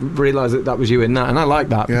didn't realise that was you in that, and I like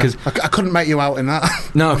that because I couldn't make you out in that.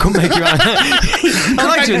 No, I couldn't make you out. I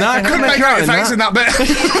liked you in that. I couldn't make you out in that bit.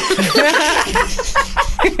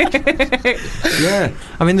 Yeah,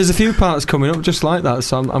 there's a few parts coming up just like that,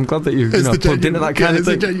 so I'm glad that you've plugged into that kind of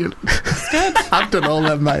thing. It's good. I've done all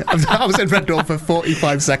them, mate. I was in Red Dwarf for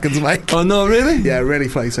 45 seconds, mate. Oh no, really? Yeah, really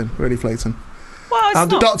flating. Well,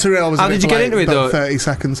 Dr. Hill was how did you get into it though? 30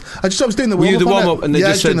 seconds. I was doing the warm-up. Were you the warm-up? And they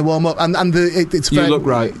just doing the warm-up, and it's you look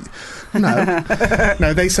right.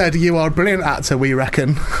 No, they said you are a brilliant actor. We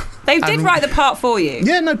reckon. They did write the part for you.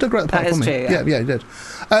 Yeah, no, did write the part for me. True, yeah, he did.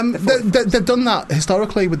 They've done that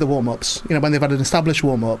historically with the warm-ups. When they've had an established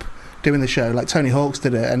warm-up doing the show, like Tony Hawk's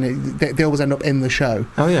did it, and they always end up in the show.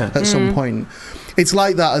 Oh yeah. At some point, it's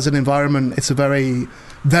like that as an environment. It's a very,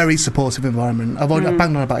 very supportive environment. I've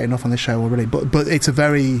banged on about it enough on this show already, but it's a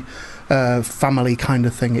very family kind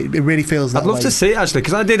of thing. It really feels that I'd love to see it actually,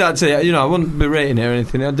 because I did actually, I wouldn't be rating it or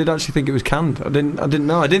anything. I did actually think it was canned. I didn't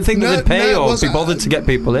know. I didn't think that they'd pay or be bothered to get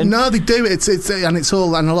people in. No, they do. It's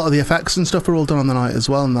all, and a lot of the effects and stuff are all done on the night as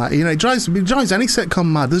well. And that it drives any sitcom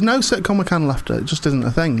mad. There's no sitcom with canned laughter. It just isn't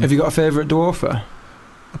a thing. Have you got a favourite dwarfer?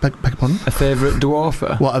 Beg your pardon? A favourite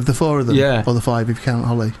dwarfer? What, of the 4 of them? Yeah. Or the 5 if you count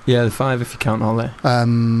Holly? Yeah, the 5 if you count Holly.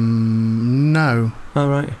 No. All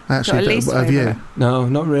right. Actually, have you? No,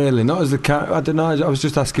 not really. Not as the cat. I don't know. I was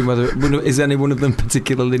just asking whether is any one of them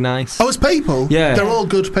particularly nice. Oh, as people? Yeah, they're all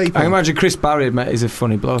good people. I imagine Chris Barry is a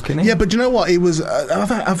funny bloke, isn't he? Yeah, but do you know what? He was.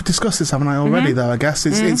 I've discussed this, haven't I already? Though I guess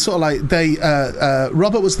it's sort of like they.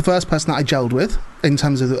 Robert was the first person that I gelled with in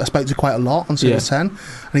terms of I spoke to quite a lot on Series 10, and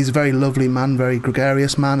he's a very lovely man, very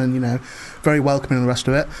gregarious man, and very welcoming and the rest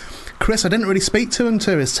of it. Chris, I didn't really speak to him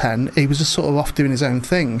Series 10. He was just sort of off doing his own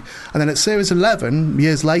thing. And then at Series 11,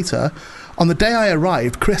 years later, on the day I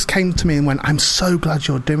arrived, Chris came to me and went, I'm so glad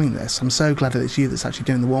you're doing this. I'm so glad that it's you that's actually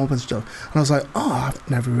doing the warm-up and stuff. And I was like, I've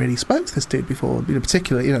never really spoke to this dude before,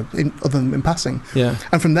 particularly, other than in passing. Yeah.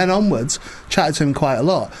 And from then onwards, chatted to him quite a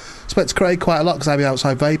lot. Spoke to Craig quite a lot because I'd be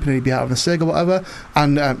outside vaping and he'd be out having a cig or whatever.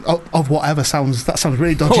 And of whatever sounds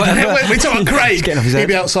really dodgy. We talk about Craig. He'd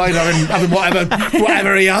be outside having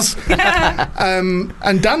whatever he has.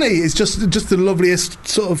 And Danny is just the loveliest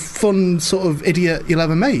sort of fun sort of idiot you'll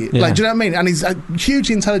ever meet. Yeah. Like, do you know what I mean? And he's a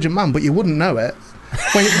hugely intelligent man, but you wouldn't know it.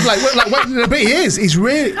 But he is. He's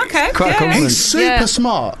really He's super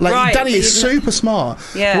smart. Like Danny is super smart.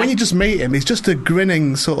 Yeah. But when you just meet him, he's just a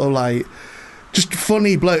grinning sort of like, just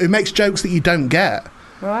funny bloke who makes jokes that you don't get.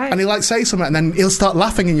 Right. And he'll say something, and then he'll start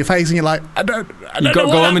laughing in your face, and you're like, I don't You've got to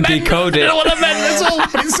go home and decode it. I don't know what I meant at all.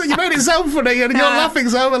 But you made it sound funny, and you're laughing,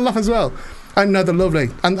 so I laugh as well. I know they're lovely,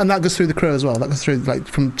 and that goes through the crew as well. That goes through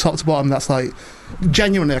from top to bottom. That's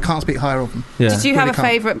genuinely, I can't speak higher of them. Yeah. Did you have a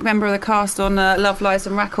favourite member of the cast on Love, Lies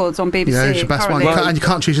and Records on BBC? Yeah, it's the best one. And you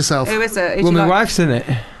can't choose yourself. Who is it? My wife's in it.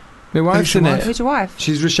 My wife's in it. Who's your wife?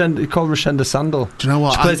 She's called Rashenda Sandel. Do you know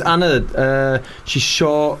what? She plays Anna. She's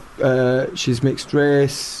short. She's mixed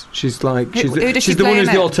race. She's the one who's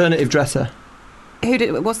the alternative dresser.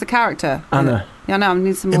 What's the character? Anna. Yeah, no, I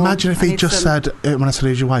need some more. Imagine if he just said, when I said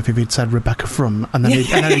who's your wife, if he'd said Rebecca Frum, and then he'd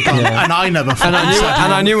gone, and I never. And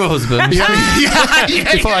I knew her husband.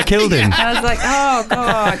 Before I killed him. I was like, oh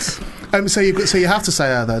god. So you have to say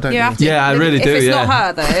her though, don't you? Yeah, I really do. If it's not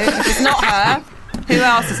her though, if it's not her. Who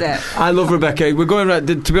else is it? I love Rebecca. We're going right.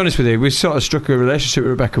 To be honest with you, we sort of struck a relationship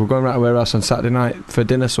with Rebecca. We're going right to her house on Saturday night for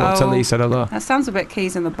dinner, so I'll tell Lee said hello. That sounds a bit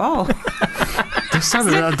Keys in the Bowl.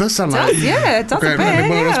 It does sound like. Yeah, it does a bit.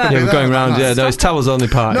 Yeah, we're going round. Yeah, no, it's Towers only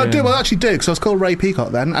part. No, I actually do, because I was called Ray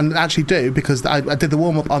Peacock then, and actually do because I did the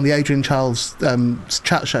warm up on the Adrian Charles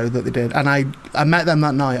chat show that they did, and I met them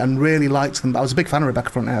that night and really liked them. I was a big fan of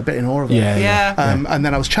Rebecca Frontier, a bit in awe of her. Yeah. And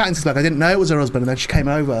then I was chatting to her, I didn't know it was her husband, and then she came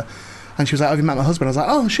over. And she was like, have you met my husband? I was like,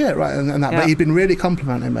 oh shit, right, and that. Yeah. But he'd been really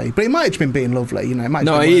complimenting me. But he might have been being lovely, you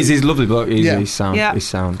know. He's a lovely bloke. He's sound. Yeah. He's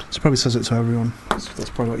sound. So probably says it to everyone. That's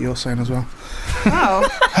probably what you're saying as well. Oh.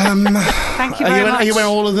 Thank you very much. Are you in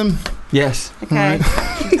all of them? Yes. Okay.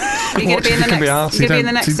 Are you going to be in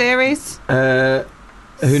the next series?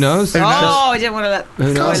 Who knows? I didn't want to let.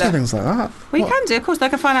 Who knows? Things like that. Well, you can do, of course. I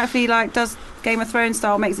can find out if he does Game of Thrones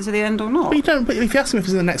style, makes it to the end or not. But you don't. But if you ask him if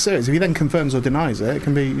he's in the next series, if he then confirms or denies it, it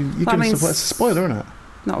can be. It's a spoiler, isn't it?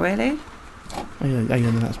 Not really. Are you in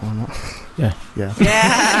the next one or not? Yeah.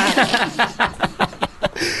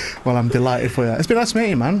 Well, I'm delighted for you. It's been nice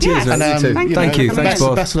meeting you, man. Cheers, and, Thank you. Best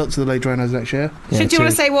of luck to the Lady Rhinos next year. Do you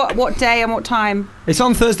want to say what day and what time? It's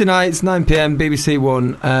on Thursday nights, 9 p.m, BBC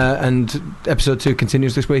One, and episode 2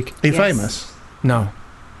 continues this week. Are you famous? No.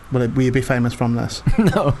 Will you be famous from this?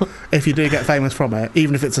 No. If you do get famous from it,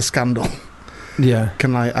 even if it's a scandal,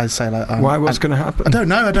 can I say why? What's going to happen? I don't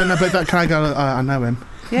know. But can I go? I know him.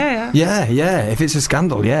 Yeah. If it's a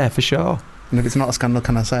scandal, yeah, for sure. And if it's not a scandal,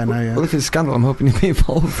 can I say I know you? Well, if it's a scandal, I'm hoping you'll be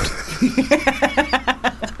involved.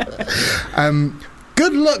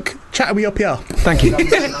 Good luck chatting with your PR. Thank you. I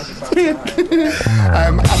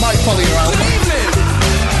might follow you around. Good evening,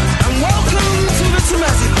 and welcome to the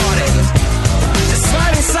Tomasi Party. Just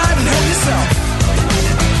slide inside and help yourself.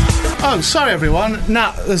 Oh, sorry everyone.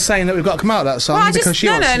 Nat was saying that we've got to come out of that song because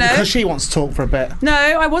she wants to talk for a bit. No,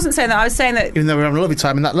 I wasn't saying that. I was saying that even though we're having a lovely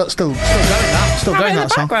time, and that looks still going. Still going. That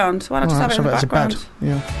song. Background. Why not just have it in the background?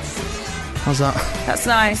 Yeah. How's that? That's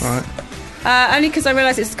nice. All right. Only because I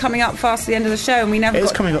realise it's coming up fast to the end of the show, and we never.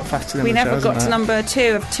 It's coming up fast to the end of the show. We never got to number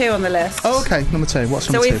 2 of 2 on the list. Oh, okay. Number 2.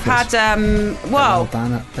 What's number 2? So we've had a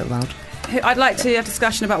bit loud. I'd like to have a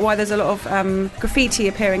discussion about why there's a lot of graffiti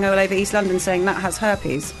appearing all over East London saying Nat has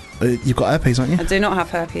herpes. You've got herpes, haven't you? I do not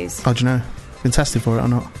have herpes. How do you know? Been tested for it or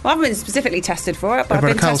not? Well, I haven't been specifically tested for it, but I've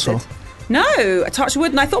been tested. Sore? No, I touched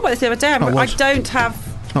wood, and I thought about this the other day. I don't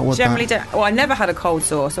have. Not generally don't. Well, I never had a cold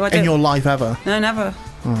sore, so I don't. In your life ever? No, never.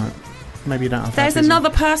 All right. Maybe you don't have. There's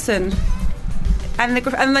another person. And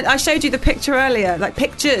I showed you the picture earlier, like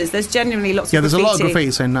pictures. There's genuinely lots of graffiti. Yeah, there's a lot of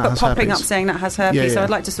graffiti saying Nat has herpes. Popping up saying Nat has herpes. So I'd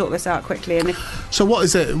like to sort this out quickly. And so what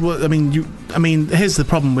is it? I mean, here's the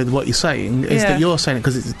problem with what you're saying is that you're saying it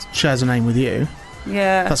because it shares a name with you.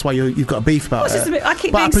 Yeah. That's why you've got a beef about it. I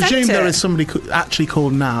keep but being I presume there is somebody actually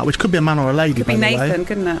called Nat, which could be a man or a lady. Could be Nathan,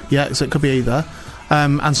 couldn't it? Yeah, so it could be either.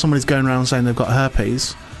 And somebody's going around saying they've got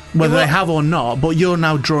herpes. Whether they have or not, but you're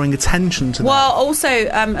now drawing attention to that. Well, also,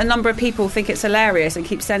 a number of people think it's hilarious and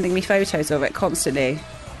keep sending me photos of it constantly.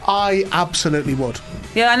 I absolutely would.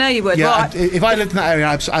 Yeah, I know you would. Yeah, if I lived in that area,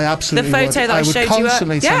 I absolutely would. The photo that I showed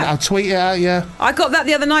you. I'll tweet it out, yeah. I got that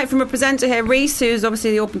the other night from a presenter here, Reese, who's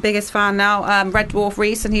obviously your biggest fan now, Red Dwarf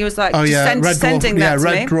Reese, and he was like, sending that to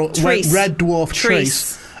me. Red Dwarf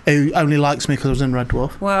Treese. Who only likes me because I was in Red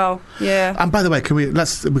Dwarf. Well, yeah. And by the way, we can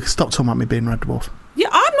stop talking about me being Red Dwarf? Yeah,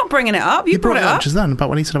 I'm not bringing it up. You brought it up just then about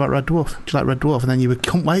when he said about Red Dwarf. Do you like Red Dwarf? And then you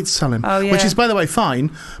couldn't wait to tell him. Oh, yeah. Which is, by the way,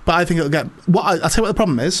 fine. But I think it'll get. I'll tell you what the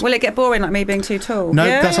problem is. Will it get boring like me being too tall? No,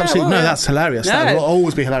 that's absolutely no. That's hilarious. No. That will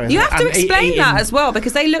always be hilarious. You have to explain that as well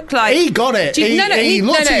because they look like he got it. He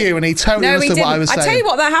looked at you and he totally understood what I was saying. I tell you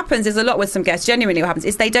what, that happens is a lot with some guests. Genuinely, what happens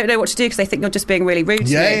is they don't know what to do because they think you're just being really rude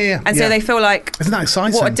to them. And so they feel like, isn't that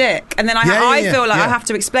exciting? What a dick. And then I feel like I have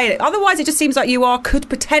to explain it. Otherwise, it just seems like you could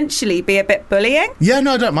potentially be a bit bullying. Yeah,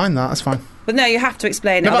 no, I don't mind that. That's fine. But no, you have to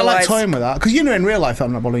explain it. No, but I like toying with that because in real life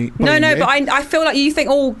I'm not bullying. No, but I feel like you think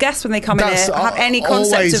all guests when they come in here have any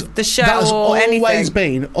concept of the show or anything.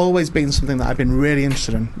 That's always been something that I've been really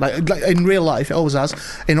interested in. Like in real life, it always has.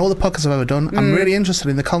 In all the podcasts I've ever done, I'm really interested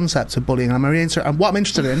in the concept of bullying. And what I'm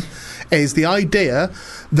interested in is the idea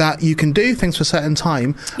that you can do things for a certain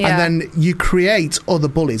time and then you create other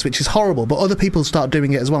bullies, which is horrible. But other people start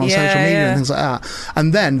doing it as well on social media and things like that.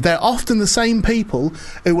 And then they're often the same people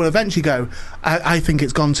who will eventually go, I think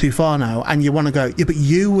it's gone too far now, and you want to go, yeah, but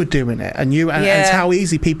you were doing it, and it's how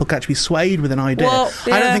easy people can actually be swayed with an idea. Well,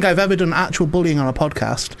 I don't think I've ever done actual bullying on a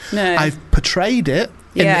podcast. No. I've portrayed it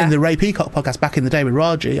in the Ray Peacock podcast back in the day with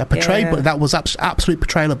Raji. I portrayed, but that was absolute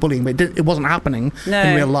portrayal of bullying, but it wasn't happening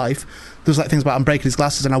in real life. There was like things about I'm breaking his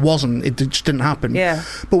glasses, and I wasn't. It just didn't happen. Yeah.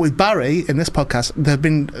 But with Barry in this podcast, there have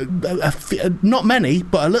been not many,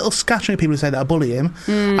 but a little scattering of people who say that I bully him,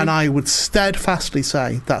 and I would steadfastly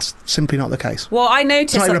say that's simply not the case. Well, I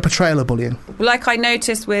noticed it's not even a portrayal of bullying. Like I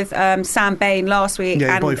noticed with Sam Bain last week,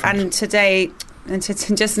 and today, and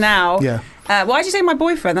just now. Yeah. Why did you say my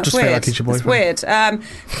boyfriend? That's just weird. Feel like he's your boyfriend. It's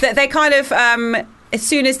weird. They kind of. As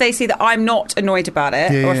soon as they see that I'm not annoyed about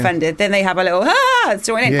it or offended, then they have a little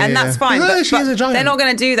join in, and that's fine. But they're not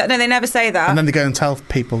going to do that. No, they never say that. And then they go and tell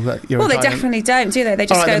people that you're a giant. Well, they definitely don't, do they? They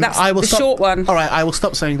just go, that's the short one. All right, I will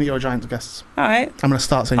stop saying that you're a giant, guests. All right. I'm going to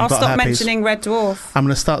start saying you've got herpes. I'll stop mentioning Red Dwarf. I'm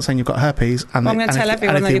going to start saying you've got herpes. I'm going to tell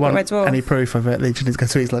everyone that you've got Red Dwarf. Any proof of it, they just need to go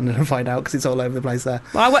to East London and find out because it's all over the place there.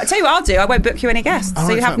 Well, I'll tell you what I'll do. I won't book you any guests,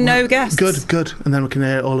 so you have no guests. Good. And then we can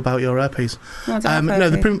hear all about your herpes. No,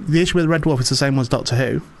 the issue with Red Dwarf is the same as Doctor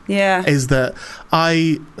Who. Yeah. Is that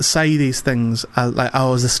I say these things like I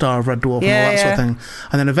was the star of Red Dwarf and all that sort of thing,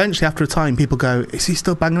 and then eventually after a time people go, is he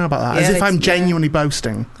still banging on about that? As if I'm genuinely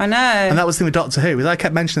boasting. I know. And that was the thing with Doctor Who, is I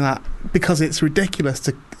kept mentioning that because it's ridiculous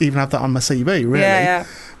to even have that on my CV, really. Yeah.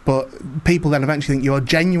 But people then eventually think you're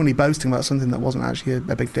genuinely boasting about something that wasn't actually a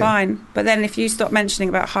big deal. Fine, but then if you stop mentioning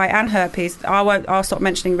about height and herpes, I'll stop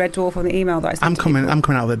mentioning Red Dwarf on the email that I sent. I'm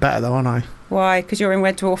coming out of it better though, aren't I? Why? Because you're in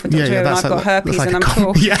Red Dwarf and Doctor Who, and I've got herpes and I'm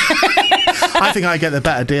tall. Yeah. I think I get the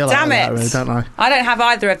better deal out of that, really, don't I? I don't have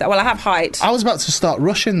either of that. Well, I have height. I was about to start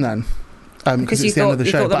rushing then. Because it's the end of the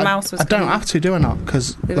show. But I don't have to, do I not?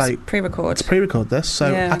 Because pre-record. It's pre-record this,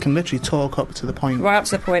 so I can literally talk up to the point. Right up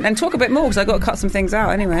to the point, and talk a bit more because I've got to cut some things out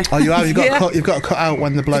anyway. Oh, you have. You've got to cut out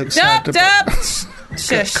when the bloke said.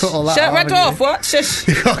 Shush. Cut all that out, Red Dwarf. What? Shush.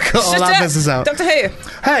 You've got to cut all that business out. Doctor Who.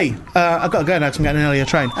 Hey, I've got to go now. I'm getting an earlier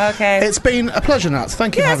train. Okay. It's been a pleasure, Nat.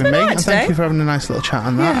 Thank you for having me, and thank you for having a nice little chat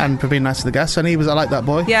on that, and for being nice to the guests. And I like that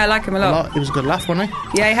boy. Yeah, I like him a lot. He was a good laugh, wasn't he?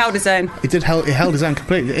 Yeah, he held his own. He held his own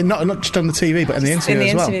completely. Not just on the TV, but in the interview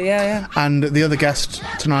as well. In the interview, yeah. And the other guest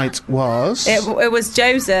tonight was. It was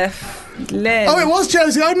Joseph. Lynn. Oh, it was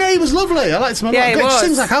Josie. Oh, no, he was lovely. I liked him a lot. It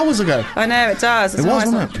seems like hours ago. I know, it does. It was,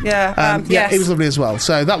 wasn't it? Yeah. He was lovely as well.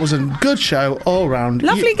 So that was a good show all round.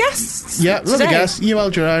 Lovely guests. Yeah, lovely guests. You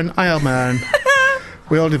held your own. I held my own.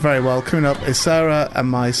 We all did very well. Coming up is Sarah and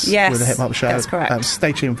Mice with the Hip Hop Show. That's correct.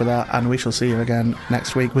 Stay tuned for that, and we shall see you again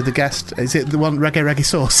next week with the guest. Is it the one Reggae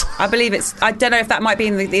Sauce? I believe it's. I don't know if that might be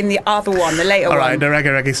in the other one, the later one. All right, the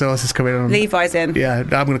Reggae Sauce is coming on. Levi's in. Yeah, I'm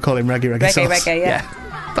going to call him Reggae Sauce. Reggae, yeah.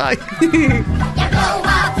 Bye. So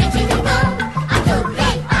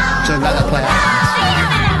let that play out.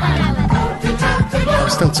 I'm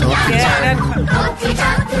still talking.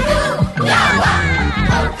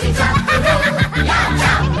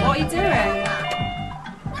 What are you doing?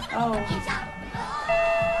 Oh.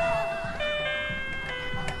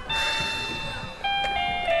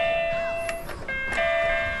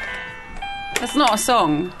 That's not a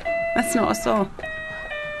song.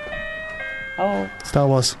 Oh. Star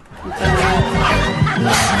Wars.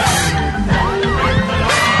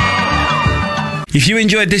 If you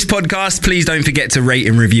enjoyed this podcast, please don't forget to rate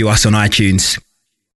and review us on iTunes.